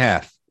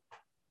 2.5.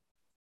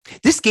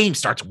 This game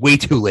starts way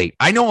too late.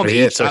 I know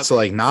it starts to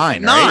like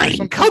 9. 9.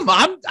 Right? Come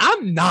on,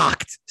 I'm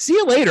knocked. See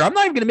you later. I'm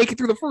not even going to make it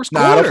through the first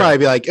quarter. It'll probably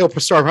be like it'll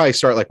start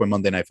like when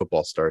Monday Night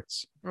Football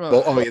starts.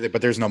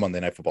 But there's no Monday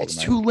Night Football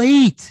tonight. It's too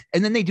late.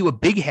 And then they do a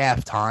big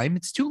halftime.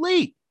 It's too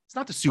late. It's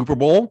not the Super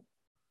Bowl.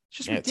 It's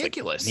just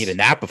ridiculous. Need a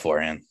nap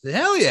beforehand.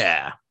 Hell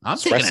yeah. I'm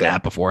taking a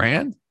nap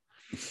beforehand.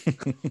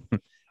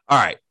 All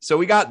right. So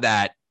we got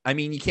that. I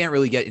mean, you can't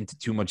really get into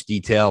too much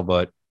detail,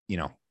 but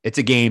it's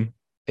a game.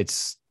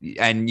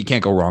 And you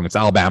can't go wrong. It's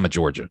Alabama,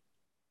 Georgia.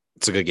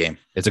 It's a good game.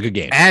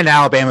 And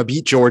Alabama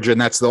beat Georgia, and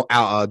that's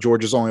the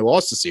Georgia's only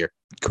loss this year.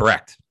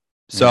 Correct.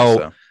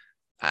 So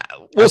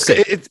we'll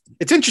see.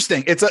 It's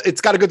interesting.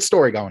 It's got a good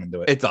story going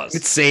into it. It does.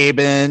 It's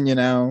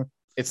Saban,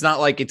 It's not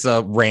like it's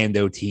a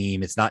rando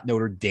team. It's not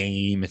Notre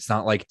Dame. It's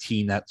not like a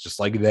team that's just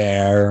like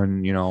there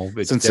and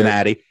it's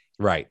Cincinnati.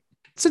 Right.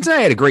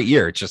 Cincinnati had a great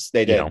year. It's just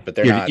they did, but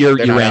you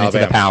ran into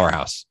the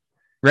powerhouse.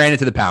 Ran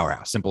into the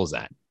powerhouse. Simple as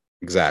that.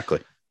 Exactly.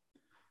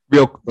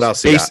 What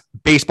else?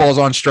 Baseball's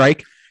on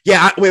strike.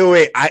 Yeah.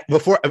 Wait. I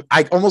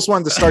almost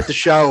wanted to start the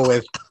show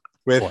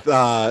with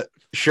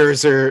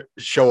Scherzer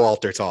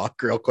Showalter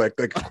talk real quick.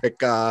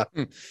 All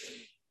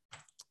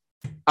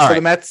right.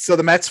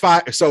 The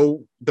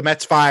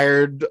Mets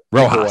fired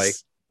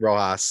Rojas.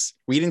 Rojas.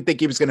 We didn't think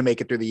he was going to make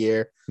it through the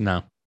year.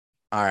 No.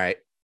 All right.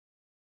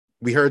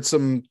 we heard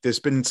there's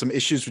been some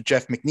issues with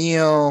Jeff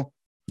McNeil.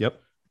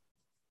 Yep.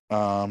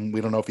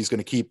 We don't know if he's going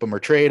to keep him or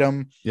trade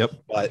him. Yep.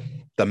 But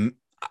I'm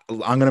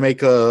going to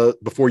make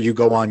before you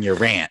go on your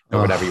rant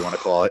or whatever you want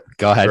to call it.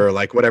 Go ahead. Or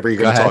like whatever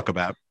you're going to talk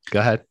about. Go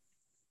ahead.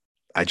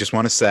 I just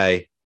want to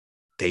say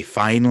they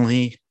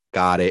finally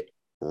got it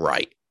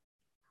right.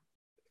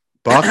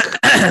 Buck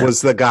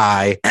was the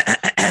guy.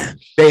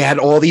 They had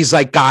all these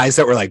like guys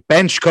that were like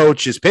bench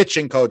coaches,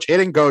 pitching coach,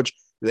 hitting coach,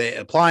 they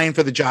applying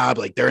for the job.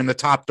 Like they're in the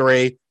top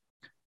 3.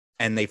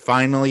 And they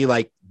finally,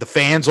 like, the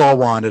fans all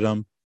wanted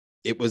them.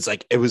 It's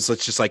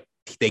just like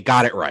they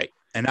got it right.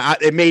 And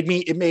it made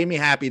me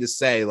happy to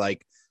say,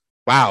 like,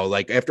 wow,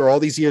 like after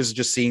all these years of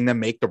just seeing them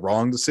make the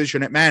wrong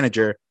decision at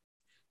manager,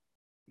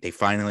 they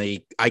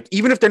finally,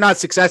 even if they're not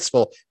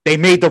successful, they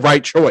made the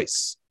right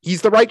choice.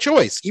 He's the right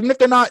choice. Even if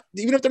they're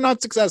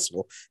not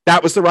successful,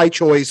 that was the right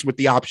choice with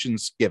the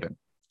options given.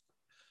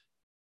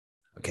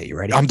 Okay, you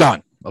ready? I'm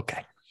done.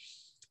 Okay.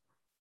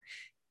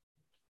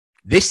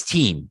 This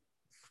team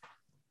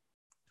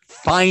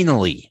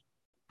finally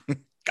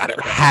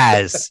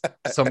has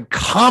some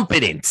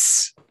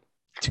competence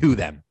to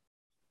them.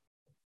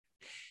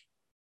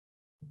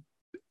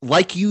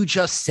 Like you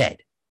just said,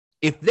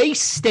 if they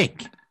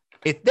stink,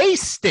 it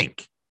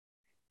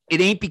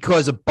ain't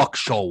because of Buck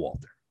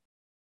Showalter.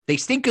 They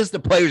stink because the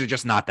players are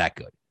just not that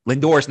good.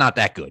 Lindor's not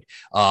that good.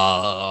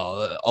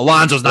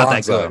 Alonso's not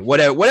that good.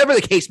 Whatever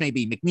the case may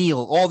be, McNeil,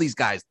 all these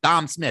guys,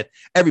 Dom Smith,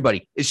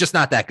 everybody, it's just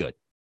not that good.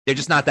 They're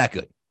just not that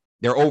good.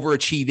 They're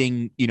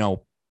overachieving,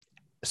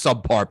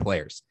 subpar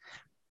players.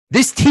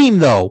 This team,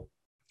 though,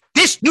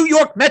 this New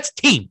York Mets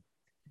team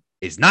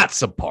is not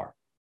subpar.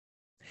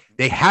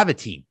 They have a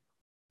team.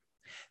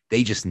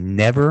 They just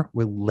never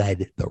were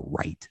led the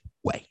right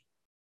way.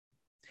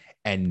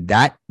 And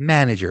that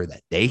manager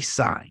that they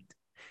signed,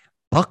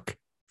 Buck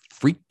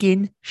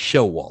freaking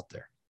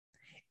Showalter,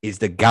 is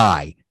the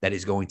guy that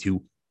is going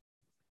to,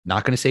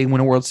 not going to say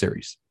win a World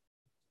Series,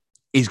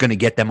 is going to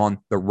get them on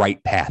the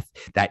right path.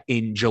 That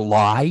in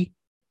July,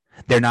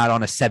 they're not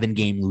on a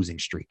 7-game losing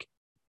streak.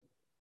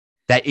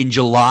 That in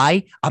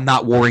July, I'm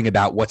not worrying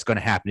about what's going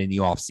to happen in the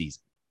offseason.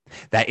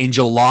 That in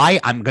July,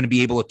 I'm going to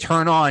be able to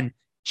turn on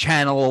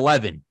Channel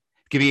 11, going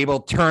to be able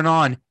to turn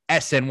on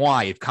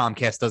SNY if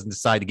Comcast doesn't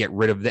decide to get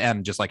rid of the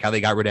M, just like how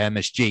they got rid of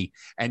MSG,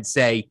 and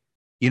say,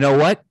 you know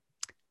what?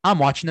 I'm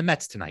watching the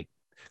Mets tonight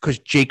because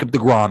Jacob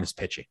deGrom is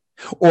pitching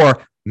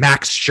or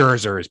Max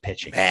Scherzer is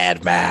pitching.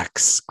 Mad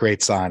Max.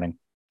 Great signing.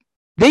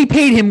 They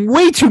paid him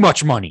way too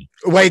much money.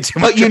 Way too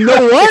much. But you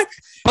know what?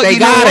 They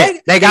got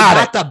it. They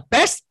got the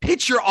best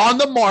pitcher on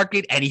the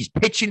market, and he's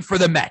pitching for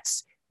the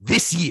Mets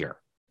this year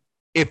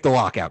if the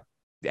lockout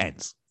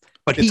ends.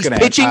 But he's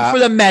pitching for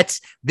the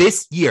Mets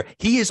this year.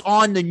 He is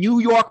on the New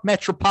York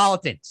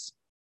Metropolitans.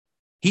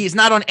 He is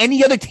not on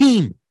any other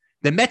team.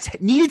 The Mets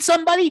needed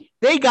somebody.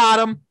 They got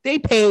him. They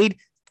paid.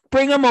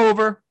 Bring him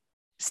over.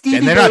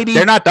 Stevie baby.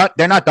 They're not done.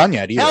 They're not done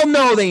yet either. Hell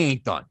no, they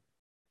ain't done.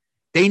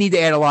 They need to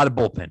add a lot of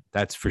bullpen.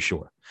 That's for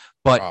sure.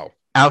 But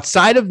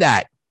outside of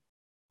that,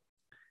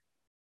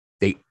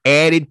 they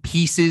added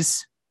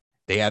pieces.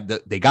 They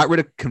got rid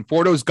of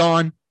Conforto's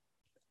gone.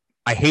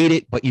 I hate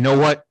it, but you know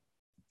what?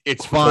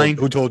 It's fine.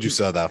 Who told you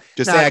so, though?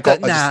 Just say I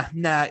told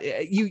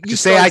you. You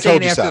say I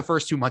told you after the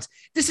first 2 months.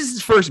 This is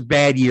his first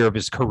bad year of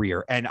his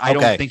career, and I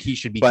don't think he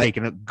should be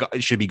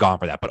should be gone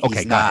for that. But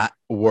he's not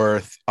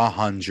worth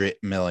 $100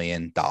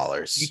 million.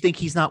 You think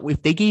he's not?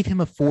 If they gave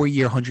him a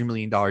 4-year, $100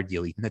 million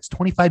deal, even that's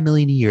 $25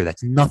 million a year.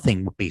 That's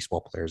nothing what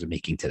baseball players are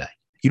making today.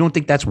 You don't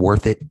think that's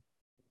worth it?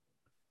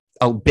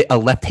 A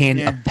left hand,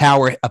 a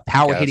power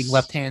hitting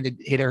left-handed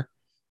hitter.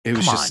 It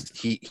was just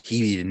he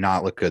did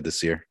not look good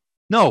this year.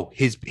 No,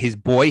 his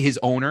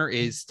owner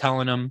is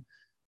telling him,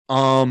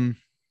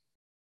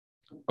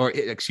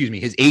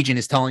 his agent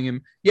is telling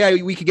him, yeah,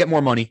 we could get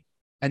more money,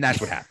 and that's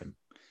what happened.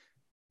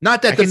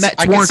 Not that the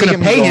Mets weren't going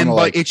to pay him,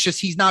 but it's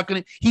just he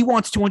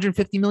wants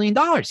 $250 million.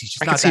 He's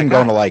just not that guy. I can see him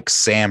going to like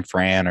San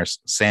Fran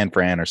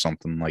or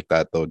something like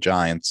that, though.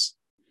 Giants.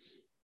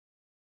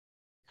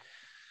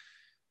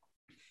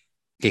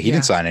 Yeah, he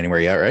didn't sign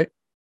anywhere yet, right?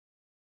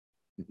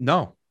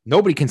 No.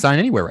 Nobody can sign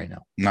anywhere right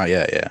now. Not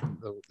yet, yeah.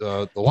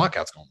 The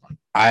lockout's going on.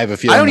 I have a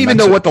feeling. I don't even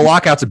know what the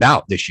lockout's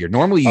about this year.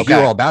 Normally, you hear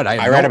all about it.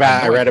 I read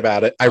about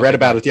it. I read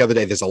about it the other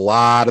day. There's a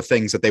lot of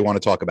things that they want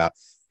to talk about.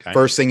 Okay.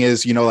 First thing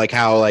is, like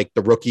how like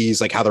the rookies,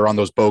 like how they're on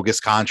those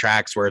bogus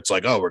contracts where it's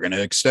like, oh, we're going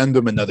to extend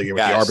them another year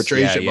with the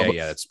arbitration.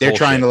 Yeah. They're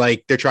trying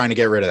to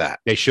get rid of that.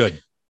 They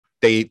should.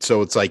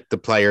 So it's like the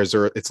players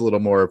it's a little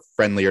more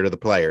friendlier to the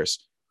players.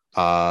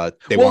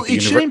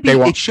 It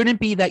shouldn't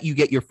be that you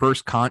get your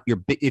first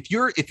if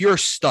you're a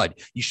stud,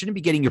 you shouldn't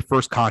be getting your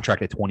first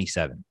contract at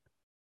 27.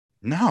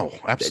 No,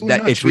 absolutely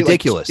not. It's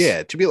ridiculous.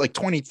 It should be like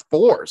 24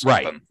 or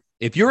something. Right.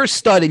 If you're a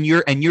stud and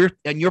you're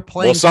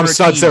playing, well, some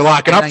studs they're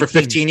locking up for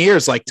 15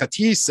 years, like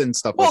Tatis and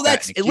stuff. Well,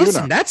 that's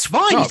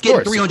fine. He's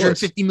getting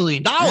 $350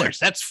 million.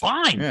 That's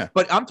fine. Yeah.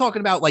 But I'm talking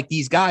about like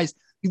these guys.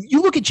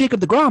 You look at Jacob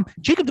deGrom.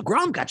 Jacob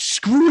deGrom got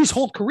screwed his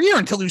whole career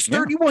until he was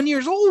 31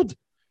 years old.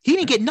 He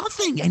didn't get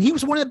nothing, and he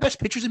was one of the best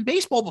pitchers in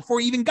baseball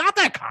before he even got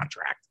that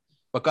contract.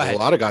 But go ahead. A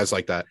lot of guys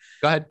like that.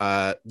 Go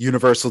ahead.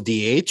 Universal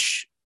DH.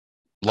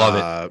 Love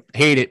it.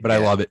 Hate it, but I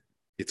love it.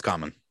 It's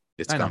coming.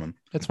 It's I know. coming.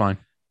 That's fine.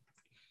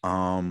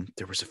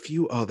 There was a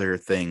few other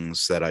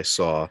things that I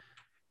saw.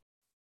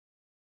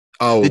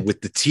 Oh, with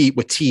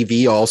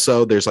TV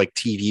also, there's like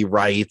TV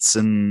rights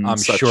and I'm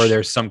sure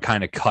there's some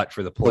kind of cut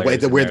for the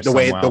players. The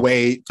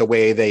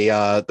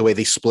way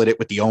they split it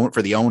with the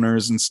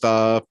owners and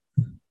stuff.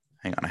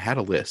 Hang on, I had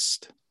a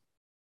list.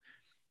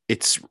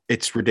 It's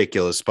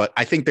ridiculous, but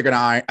I think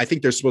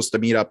they're supposed to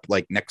meet up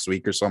like next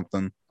week or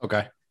something.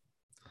 Okay.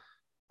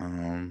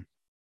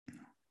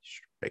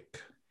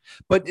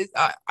 But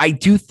I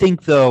do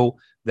think though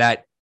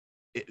that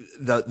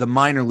the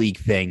minor league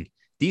thing,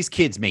 these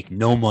kids make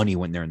no money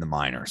when they're in the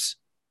minors.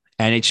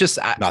 And it's just,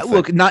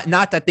 look,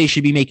 not that they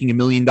should be making $1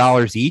 million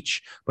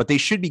each, but they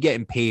should be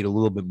getting paid a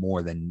little bit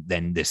more than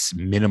this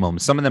minimum.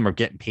 Some of them are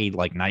getting paid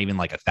like not even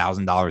like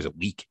 $1,000 a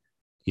week.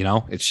 You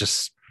know, it's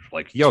just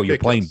like, you're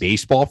playing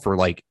baseball for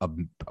like a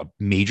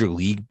major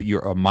league,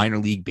 you're a minor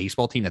league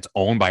baseball team that's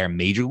owned by a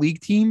major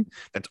league team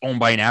that's owned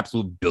by an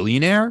absolute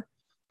billionaire.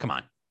 Come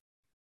on.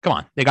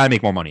 They got to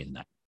make more money than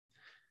that.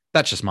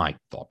 That's just my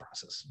thought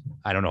process.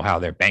 I don't know how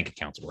their bank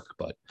accounts work,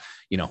 but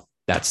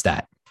that's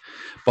that.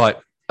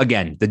 But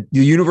again, the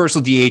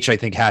universal DH, I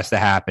think, has to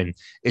happen.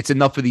 It's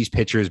enough of these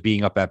pitchers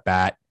being up at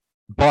bat.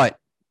 But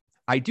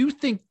I do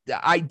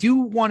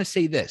want to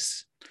say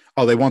this.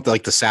 Oh, they want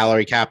the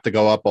salary cap to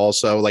go up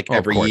also, like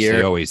every year.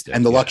 They always do.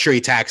 And the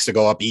luxury tax to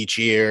go up each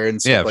year and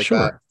stuff like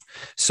that.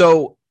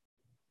 So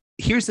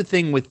here's the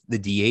thing with the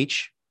DH.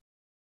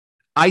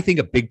 I think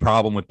a big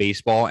problem with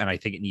baseball, and I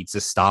think it needs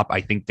to stop. I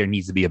think there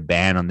needs to be a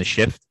ban on the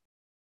shift.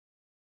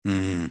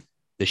 Mm-hmm.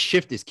 The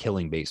shift is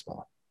killing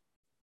baseball.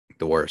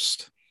 The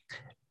worst.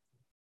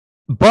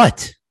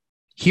 But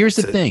here's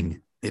the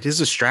thing. It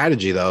is a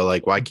strategy, though.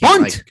 Like, why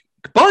can't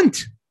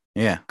bunt?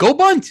 Yeah. Go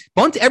bunt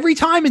every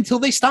time until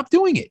they stop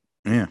doing it.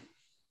 Yeah.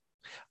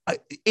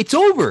 It's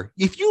over.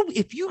 If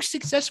you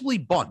successfully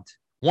bunt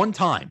one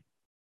time,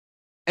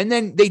 and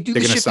then they do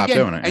the shift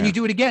again, and you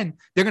do it again,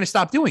 they're going to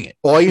stop doing it.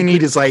 All you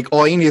need is like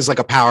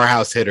a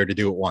powerhouse hitter to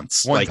do it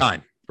once. One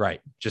time. Right.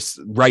 Just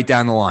right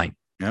down the line.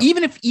 Yep.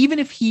 Even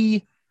if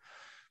he,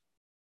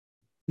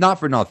 not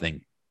for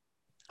nothing,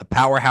 a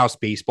powerhouse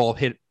baseball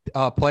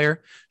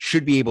player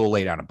should be able to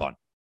lay down a bunt.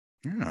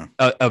 Yeah.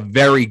 A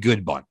very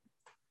good bunt.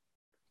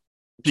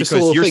 Just a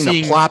little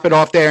thing to plop it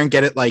off there and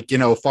get it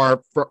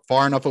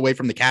far enough away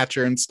from the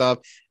catcher and stuff.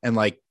 And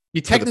like, you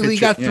technically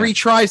got 3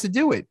 tries to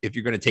do it if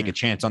you're going to take a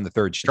chance on the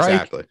third strike.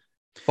 Exactly.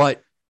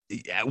 But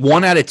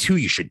 1 out of 2,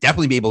 you should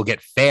definitely be able to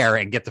get fair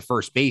and get the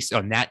first base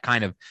on that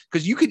kind of,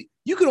 because you could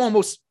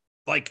almost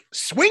like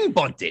swing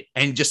bunt it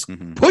and just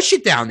push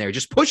it down there.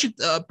 Just push it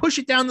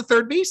down the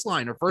third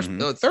baseline or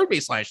third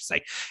baseline, I should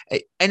say.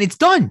 And it's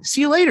done.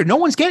 See you later. No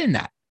one's getting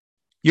that.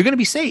 You're going to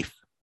be safe.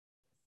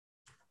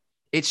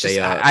 It's just,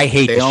 I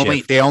hate they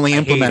only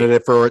implemented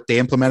it for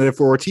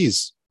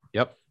Ortiz.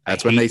 Yep.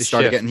 That's when they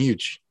started getting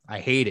huge. I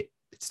hate it.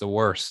 It's the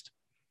worst.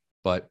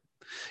 But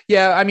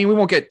yeah, I mean, we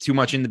won't get too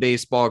much into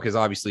baseball because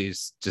obviously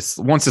it's just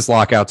once this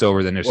lockout's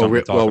over, then there's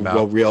something to talk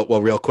about.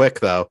 Real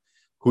quick though,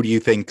 who do you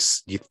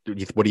think's?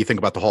 What do you think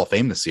about the Hall of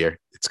Fame this year?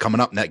 It's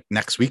coming up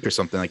next week or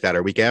something like that,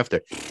 or week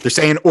after. They're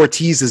saying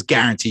Ortiz is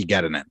guaranteed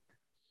getting in,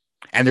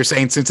 and they're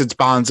saying since it's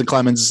Bonds and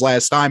Clemens'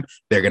 last time,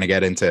 they're going to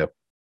get in too.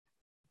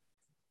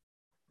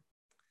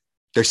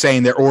 They're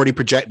saying they're already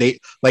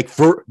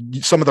for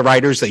some of the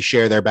writers, they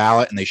share their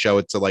ballot and they show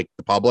it to like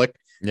the public.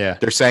 Yeah.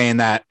 They're saying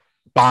that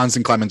Bonds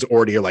and Clemens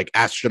already are like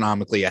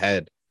astronomically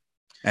ahead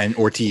and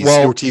Ortiz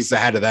is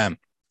ahead of them.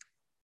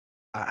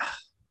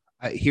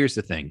 Here's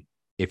the thing.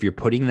 If you're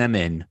putting them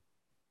in,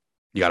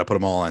 you got to put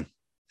them all in.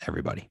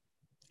 Everybody.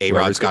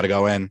 A-Rod's got to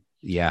go in.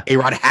 Yeah.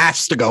 A-Rod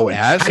has to go in.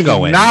 How do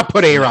you not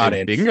put A-Rod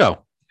in?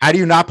 Bingo. How do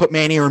you not put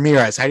Manny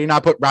Ramirez? How do you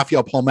not put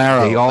Rafael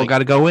Palmeiro? They all got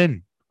to go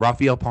in.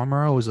 Rafael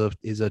Palmeiro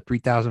is a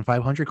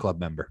 3,500 club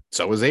member.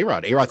 So is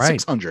A-Rod. A-Rod's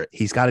 600.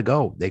 He's got to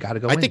go. They got to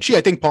go. I think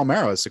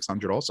Palmeiro is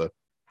 600 also.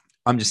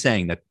 I'm just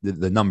saying that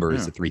the number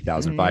is the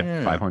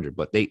 3,500,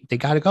 but they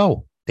got to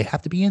go. They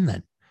have to be in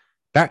then.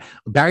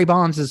 Barry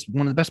Bonds is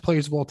one of the best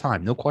players of all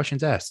time. No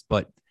questions asked,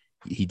 but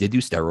he did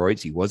do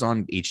steroids. He was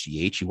on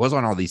HGH. He was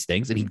on all these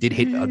things, and he did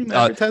hit.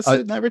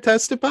 Never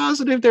tested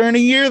positive during a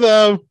year,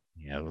 though.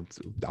 Yeah,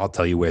 I'll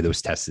tell you where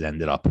those tests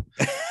ended up.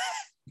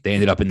 They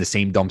ended up in the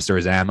same dumpster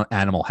as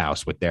Animal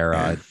House with their,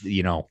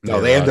 No,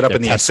 they ended up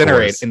in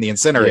the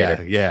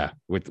incinerator. Yeah,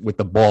 with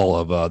the ball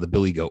of the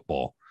Billy Goat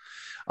ball.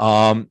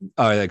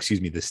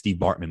 Excuse me, the Steve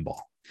Bartman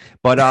ball.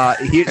 But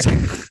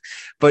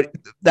but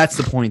that's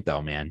the point,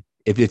 though, man.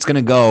 If it's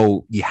gonna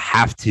go, you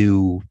have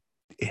to.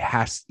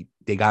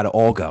 They got to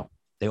all go.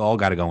 They all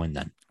got to go in.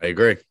 Then I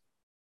agree.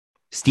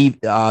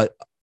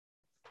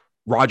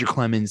 Roger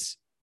Clemens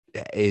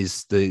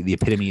is the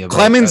epitome of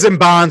Clemens and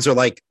Bonds are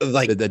like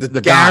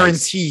the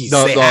guarantees.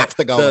 They have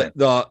to go in.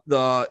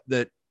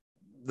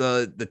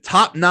 The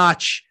top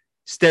notch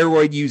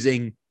steroid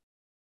using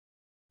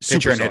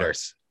pitcher and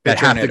hitters that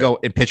have to go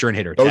in pitcher and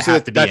hitter.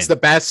 That's the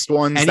best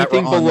ones.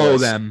 Anything below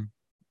them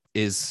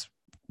is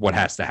what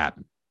has to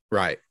happen.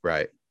 Right.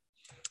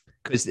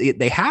 Because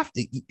they have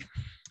to.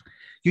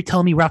 You're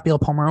telling me Rafael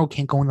Palmeiro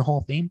can't go in the Hall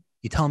of Fame?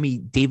 You're telling me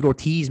David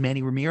Ortiz,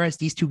 Manny Ramirez,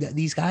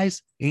 these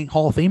guys ain't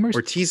Hall of Famers?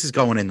 Ortiz is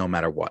going in no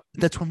matter what.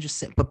 That's what I'm just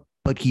saying.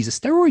 But he's a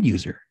steroid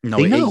user. No,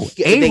 they know.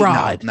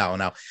 A-Rod.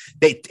 No.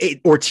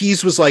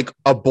 Ortiz was like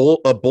a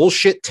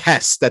bullshit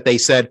test that they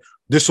said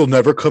this will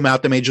never come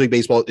out to Major League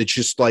Baseball. It's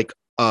just like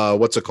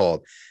what's it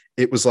called?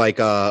 It was like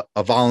a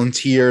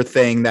volunteer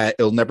thing that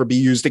it'll never be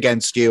used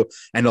against you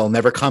and it'll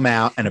never come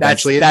out. And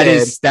eventually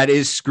that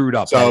is screwed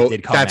up. So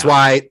that's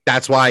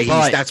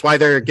why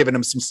they're giving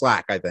him some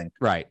slack, I think.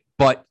 Right.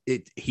 But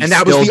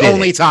that was the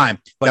only time.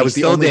 That was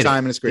the only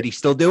time in his career. Did he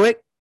still do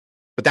it?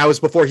 But that was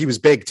before he was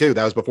big too.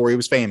 That was before he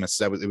was famous.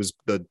 It was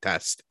the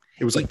test.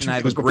 It was like I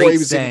have a great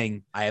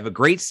saying. I have a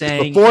great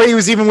saying before he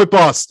was even with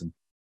Boston.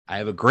 I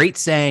have a great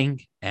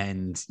saying,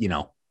 and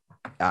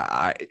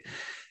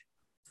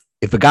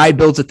if a guy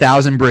builds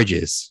 1,000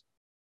 bridges,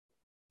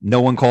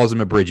 no one calls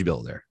him a bridge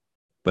builder.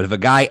 But if a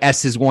guy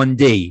S's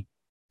 1D,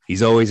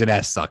 he's always an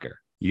S sucker.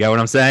 You get what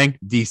I'm saying?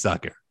 D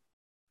sucker.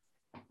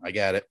 I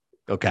get it.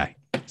 Okay.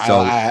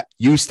 So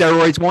use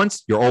steroids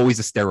once, you're always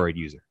a steroid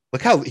user.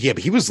 Look how, but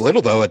he was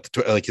little though at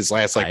like his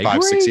last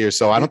 5-6 years.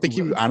 So I don't think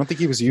he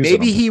was using.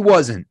 Maybe he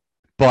wasn't,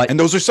 and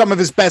those are some of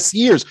his best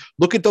years.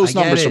 Look at those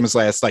numbers from his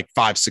last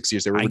 5-6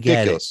 years. They were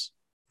ridiculous.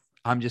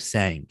 I'm just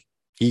saying.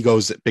 He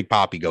goes, Big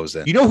Papi goes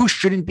in. You know who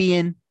shouldn't be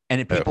in,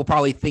 and people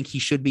probably think he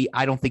should be.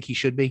 I don't think he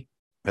should be.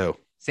 Who?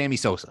 Sammy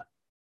Sosa.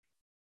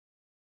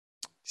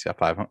 He's got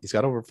 500. He's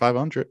got over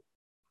 500.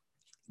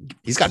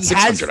 He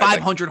has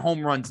 500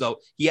 home runs though.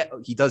 He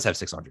does have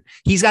 600.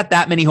 He's got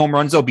that many home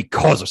runs though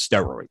because of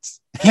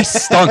steroids. He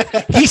stunk.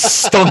 He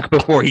stunk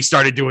before he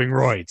started doing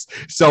roids.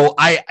 So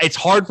it's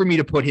hard for me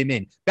to put him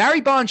in. Barry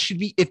Bonds should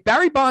be. If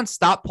Barry Bonds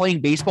stopped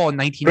playing baseball in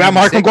 1996, what about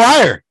Mark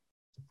McGwire?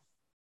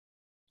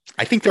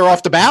 I think they're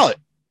off the ballot.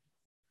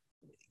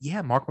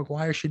 Yeah, Mark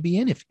McGwire should be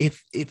in.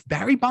 If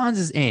Barry Bonds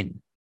is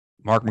in,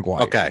 Mark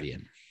McGwire should be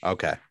in.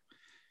 Okay.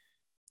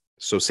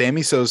 So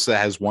Sammy Sosa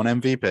has 1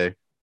 MVP.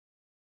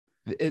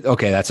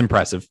 Okay, that's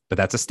impressive, but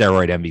that's a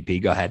steroid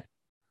MVP. Go ahead.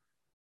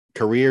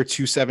 Career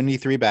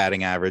 273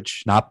 batting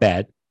average. Not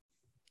bad.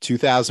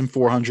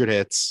 2,400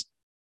 hits.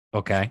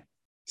 Okay.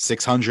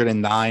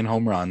 609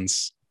 home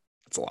runs.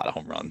 That's a lot of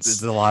home runs.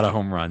 It's a lot of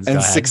home runs. And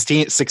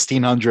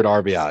 1,600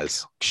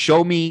 RBIs.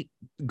 Show me,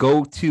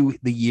 go to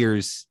the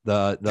years,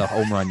 the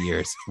home run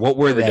years. What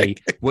were they?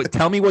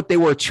 Tell me what they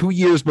were 2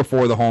 years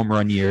before the home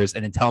run years,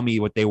 and then tell me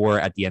what they were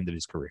at the end of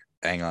his career.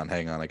 Hang on.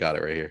 I got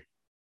it right here.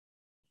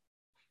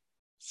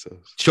 So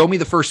show me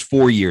the first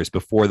 4 years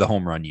before the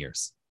home run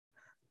years,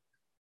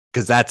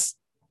 because that's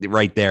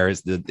right there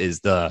is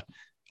the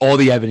all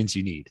the evidence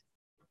you need.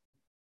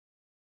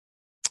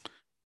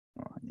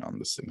 Oh, hang on,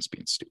 this thing's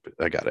being stupid.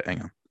 I got it.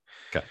 Hang on.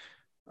 Okay.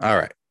 All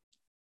right.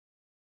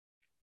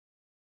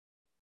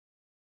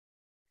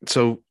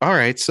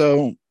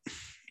 So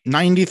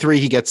 93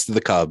 he gets to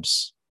the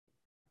Cubs.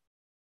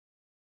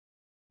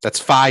 That's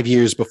 5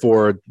 years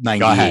before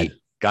 98.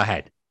 Go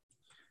ahead.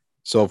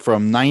 So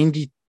from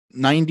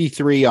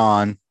 93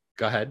 on.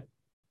 Go ahead.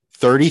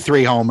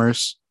 33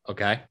 homers.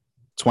 Okay.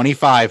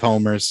 25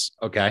 homers.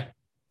 Okay.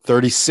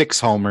 36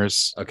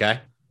 homers. Okay.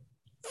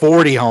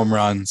 40 home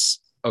runs.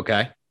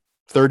 Okay.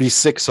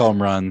 36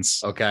 home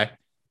runs. Okay.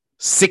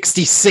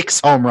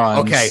 66 home runs.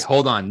 Okay,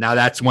 hold on. Now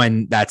that's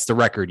the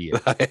record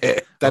year.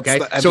 Okay.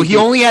 So he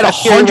only had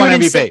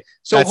 100.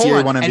 So that's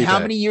hold on. MVP. And how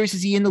many years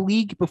is he in the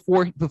league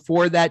before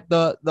that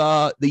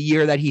the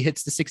year that he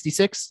hits the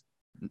 66?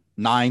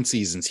 9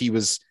 seasons. He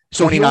was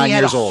 29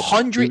 years old.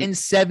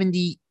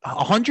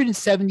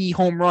 170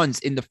 home runs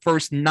in the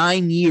first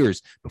 9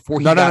 years before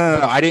he No.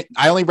 I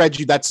only read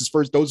you that's his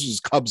first. Those are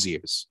his Cubs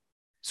years.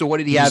 So what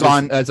did he have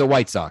as a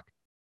White Sox?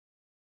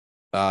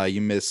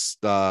 You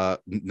missed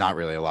not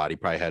really a lot. He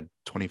probably had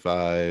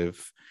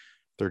 25,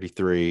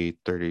 33,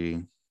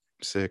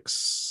 36,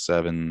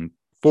 7,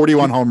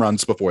 41 home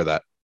runs before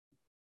that.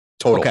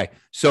 Total. Okay.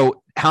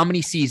 So how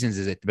many seasons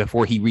is it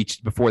before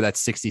that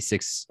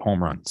 66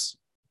 home runs?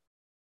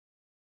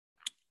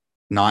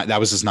 That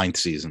was his 9th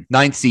season.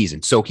 9th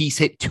season. So he's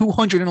hit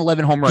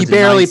 211 home runs. He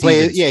barely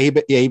played. Yeah,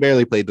 he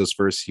barely played those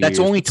first years. That's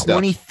only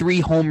 23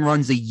 home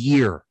runs a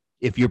year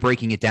if you're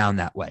breaking it down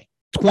that way.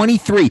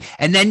 23,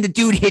 and then the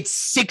dude hits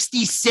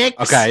 66.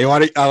 Okay, you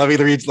want to?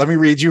 Let me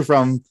read you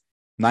from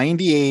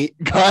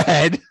 98. Go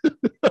ahead.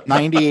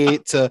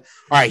 98 to all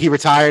right. He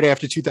retired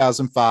after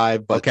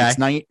 2005, but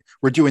okay.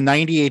 We're doing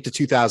 98 to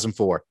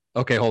 2004.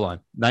 Okay, hold on.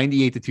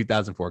 98 to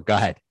 2004. Go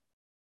ahead.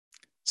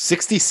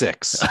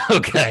 66.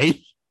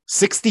 Okay.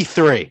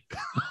 63.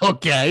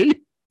 Okay.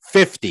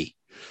 50.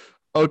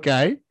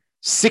 Okay.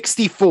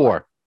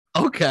 64.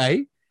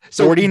 Okay.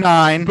 So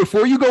 49.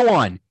 Before you go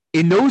on,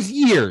 in those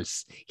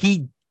years,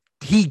 he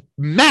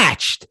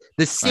matched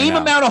the same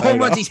amount of home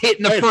runs he's hit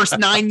in the first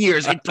 9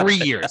 years in 3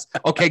 years.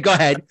 Okay, go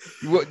ahead.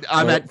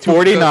 I'm at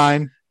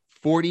 49.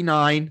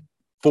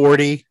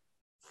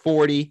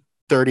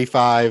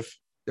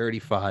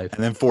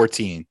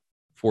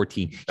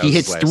 14. He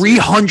hits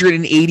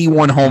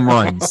 381 home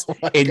runs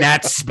in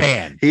that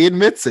span. He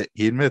admits it.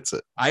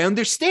 I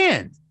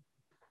understand.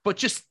 But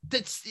just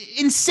that's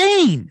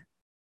insane.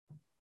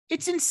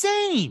 It's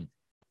insane.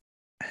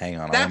 Hang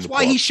on. That's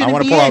why he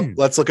shouldn't be in.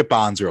 Let's look at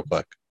Bonds real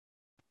quick.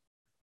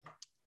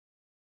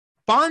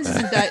 Bonds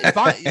isn't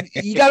that.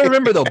 You got to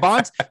remember though,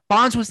 Bonds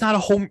was not a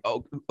home.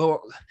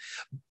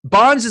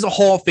 Bonds is a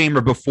Hall of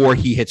Famer before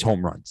he hits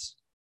home runs,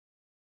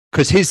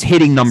 because his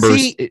hitting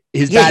numbers,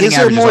 his batting averages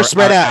are more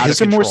spread out.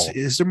 His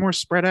are more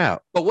spread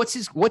out. But what's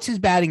his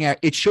batting average?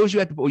 It shows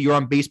you you're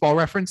on Baseball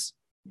Reference.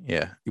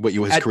 Yeah,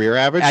 his career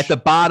average at the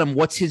bottom.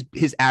 What's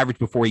his average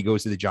before he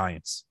goes to the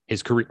Giants?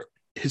 His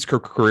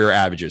career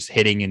averages,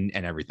 hitting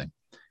and everything.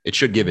 It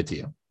should give it to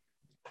you.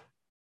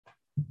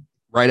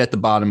 Right at the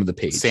bottom of the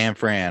page. San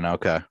Fran.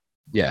 Okay.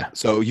 Yeah.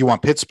 So you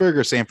want Pittsburgh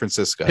or San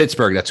Francisco?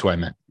 Pittsburgh. That's who I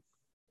meant.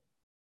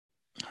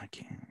 I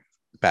can't.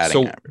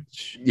 Batting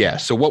average. Yeah.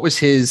 So what was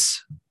his?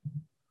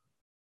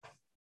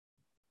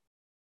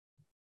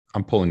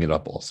 I'm pulling it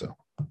up also.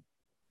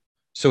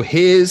 So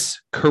his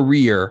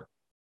career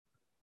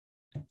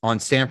on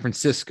San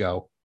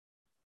Francisco,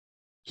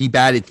 he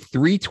batted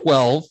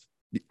 .312.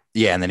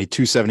 Yeah. And then he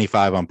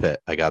 275 on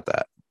Pitt. I got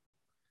that.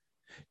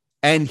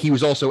 And he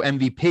was also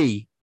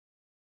MVP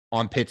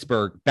on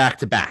Pittsburgh back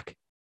to back.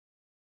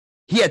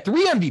 He had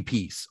 3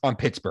 MVPs on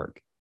Pittsburgh.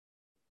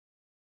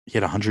 He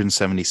had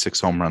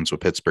 176 home runs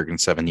with Pittsburgh in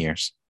 7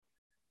 years.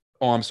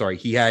 Oh, I'm sorry.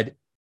 He had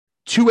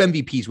 2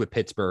 MVPs with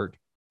Pittsburgh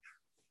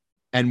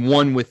and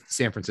 1 with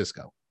San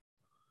Francisco.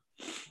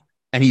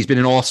 And he's been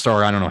an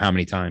all-star, I don't know how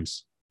many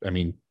times. I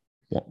mean,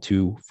 1,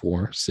 2,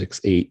 4,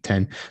 6, 8,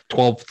 10,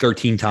 12,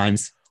 13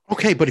 times.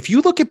 Okay, but if you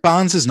look at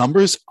Bonds'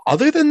 numbers,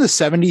 other than the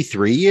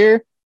 73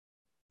 year,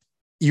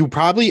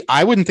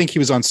 I wouldn't think he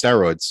was on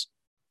steroids.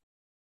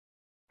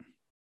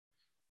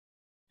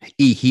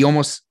 He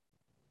almost,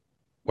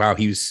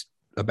 he was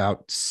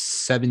about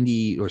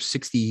 70 or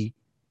 60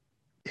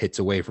 hits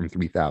away from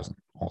 3,000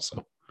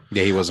 also.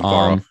 Yeah, he wasn't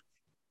far off.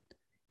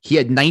 He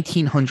had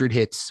 1,900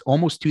 hits,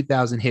 almost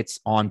 2,000 hits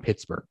on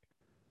Pittsburgh.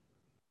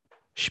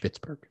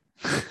 Spitzberg.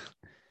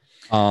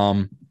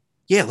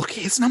 Yeah, look at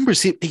his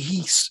numbers.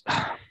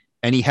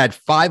 And he had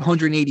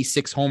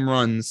 586 home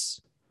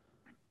runs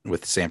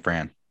with San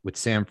Fran.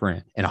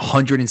 And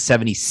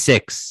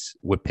 176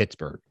 with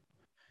Pittsburgh.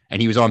 And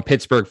he was on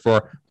Pittsburgh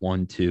for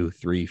 1, 2,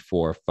 3,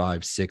 4,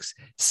 5, 6,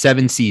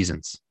 7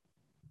 seasons.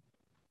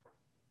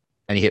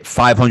 And he hit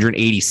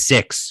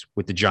 586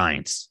 with the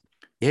Giants.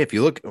 Yeah, if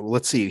you look,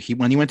 let's see.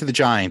 When he went to the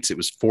Giants, it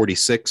was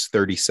 46,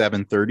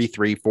 37,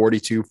 33,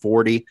 42,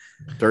 40,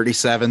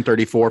 37,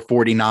 34,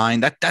 49.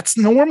 That's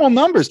normal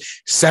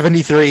numbers.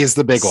 73 is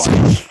the big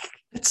one.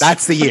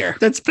 That's the year.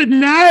 That's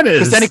bananas.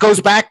 Because then it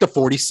goes back to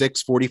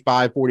 46,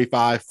 45,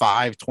 45,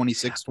 5,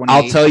 26, 28.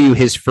 I'll tell you,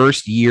 his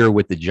first year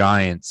with the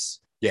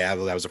Giants. Yeah,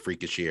 that was a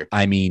freakish year.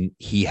 I mean,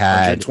 he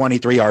had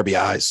 23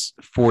 RBIs,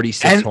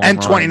 46 and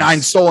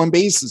 29 stolen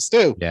bases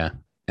too. Yeah.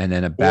 And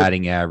then a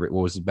batting average.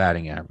 What was his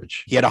batting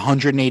average? He had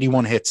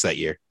 181 hits that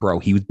year. Bro,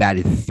 he was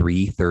batted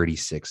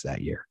 .336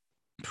 that year.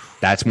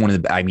 That's one of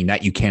the,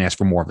 that you can't ask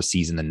for more of a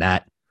season than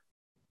that.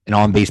 An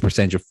on-base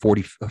percentage of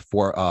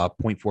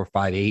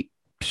 44.458.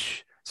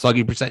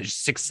 Slugging percentage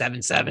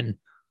 677.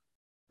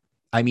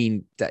 I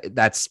mean,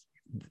 that's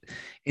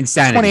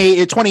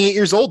insanity. 28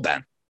 years old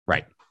then.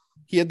 Right.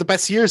 He had the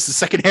best years the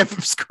second half of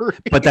his career.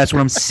 But that's what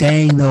I'm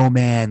saying though,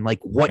 man. Like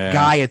what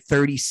guy at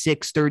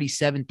 36,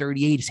 37,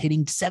 38 is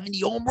hitting 70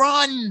 home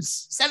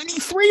runs,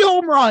 73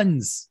 home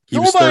runs?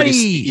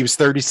 Nobody. He was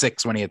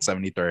 36 when he had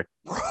 73.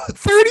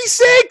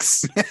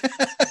 36.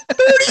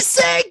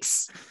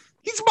 36.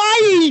 He's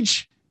my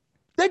age.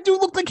 That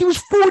dude looked like he was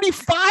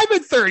 45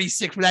 at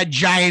 36 with that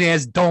giant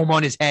ass dome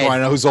on his head. Oh, I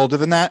know who's older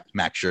than that?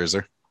 Max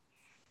Scherzer.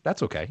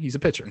 That's okay. He's a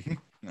pitcher.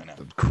 I know.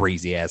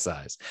 Crazy ass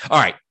eyes. All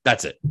right.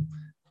 That's it.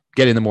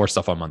 Get into more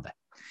stuff on Monday.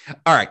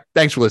 All right.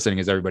 Thanks for listening,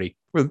 everybody.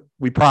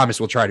 We promise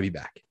we'll try to be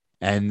back.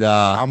 And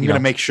I'm going to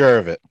make sure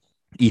of it.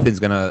 Ethan's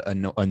going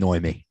to annoy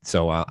me.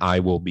 So I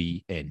will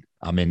be in.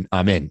 I'm in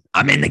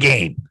the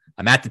game.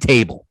 I'm at the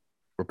table.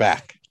 We're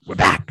back.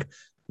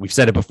 We've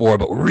said it before,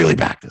 but we're really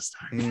back this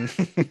time.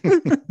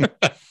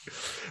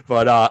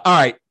 But all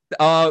right.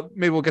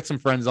 Maybe we'll get some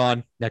friends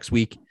on next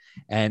week.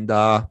 And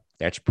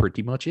that's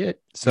pretty much it.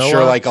 So I'm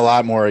sure a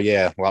lot more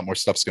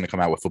stuff's going to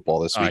come out with football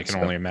this week. I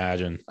can only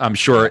imagine. I'm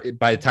sure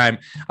by the time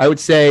I would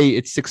say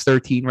it's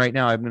 6:13 right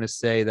now, I'm going to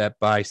say that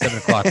by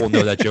 7:00 we'll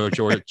know that Joe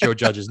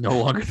Judge is no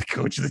longer the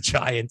coach of the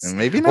Giants. And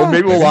maybe not. Or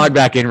maybe we'll log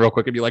back in real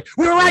quick and be like,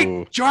 we're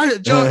right.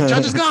 Judge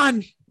is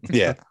gone.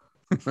 Yeah.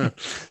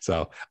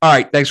 So, all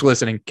right. Thanks for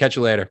listening. Catch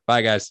you later.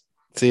 Bye, guys.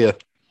 See ya.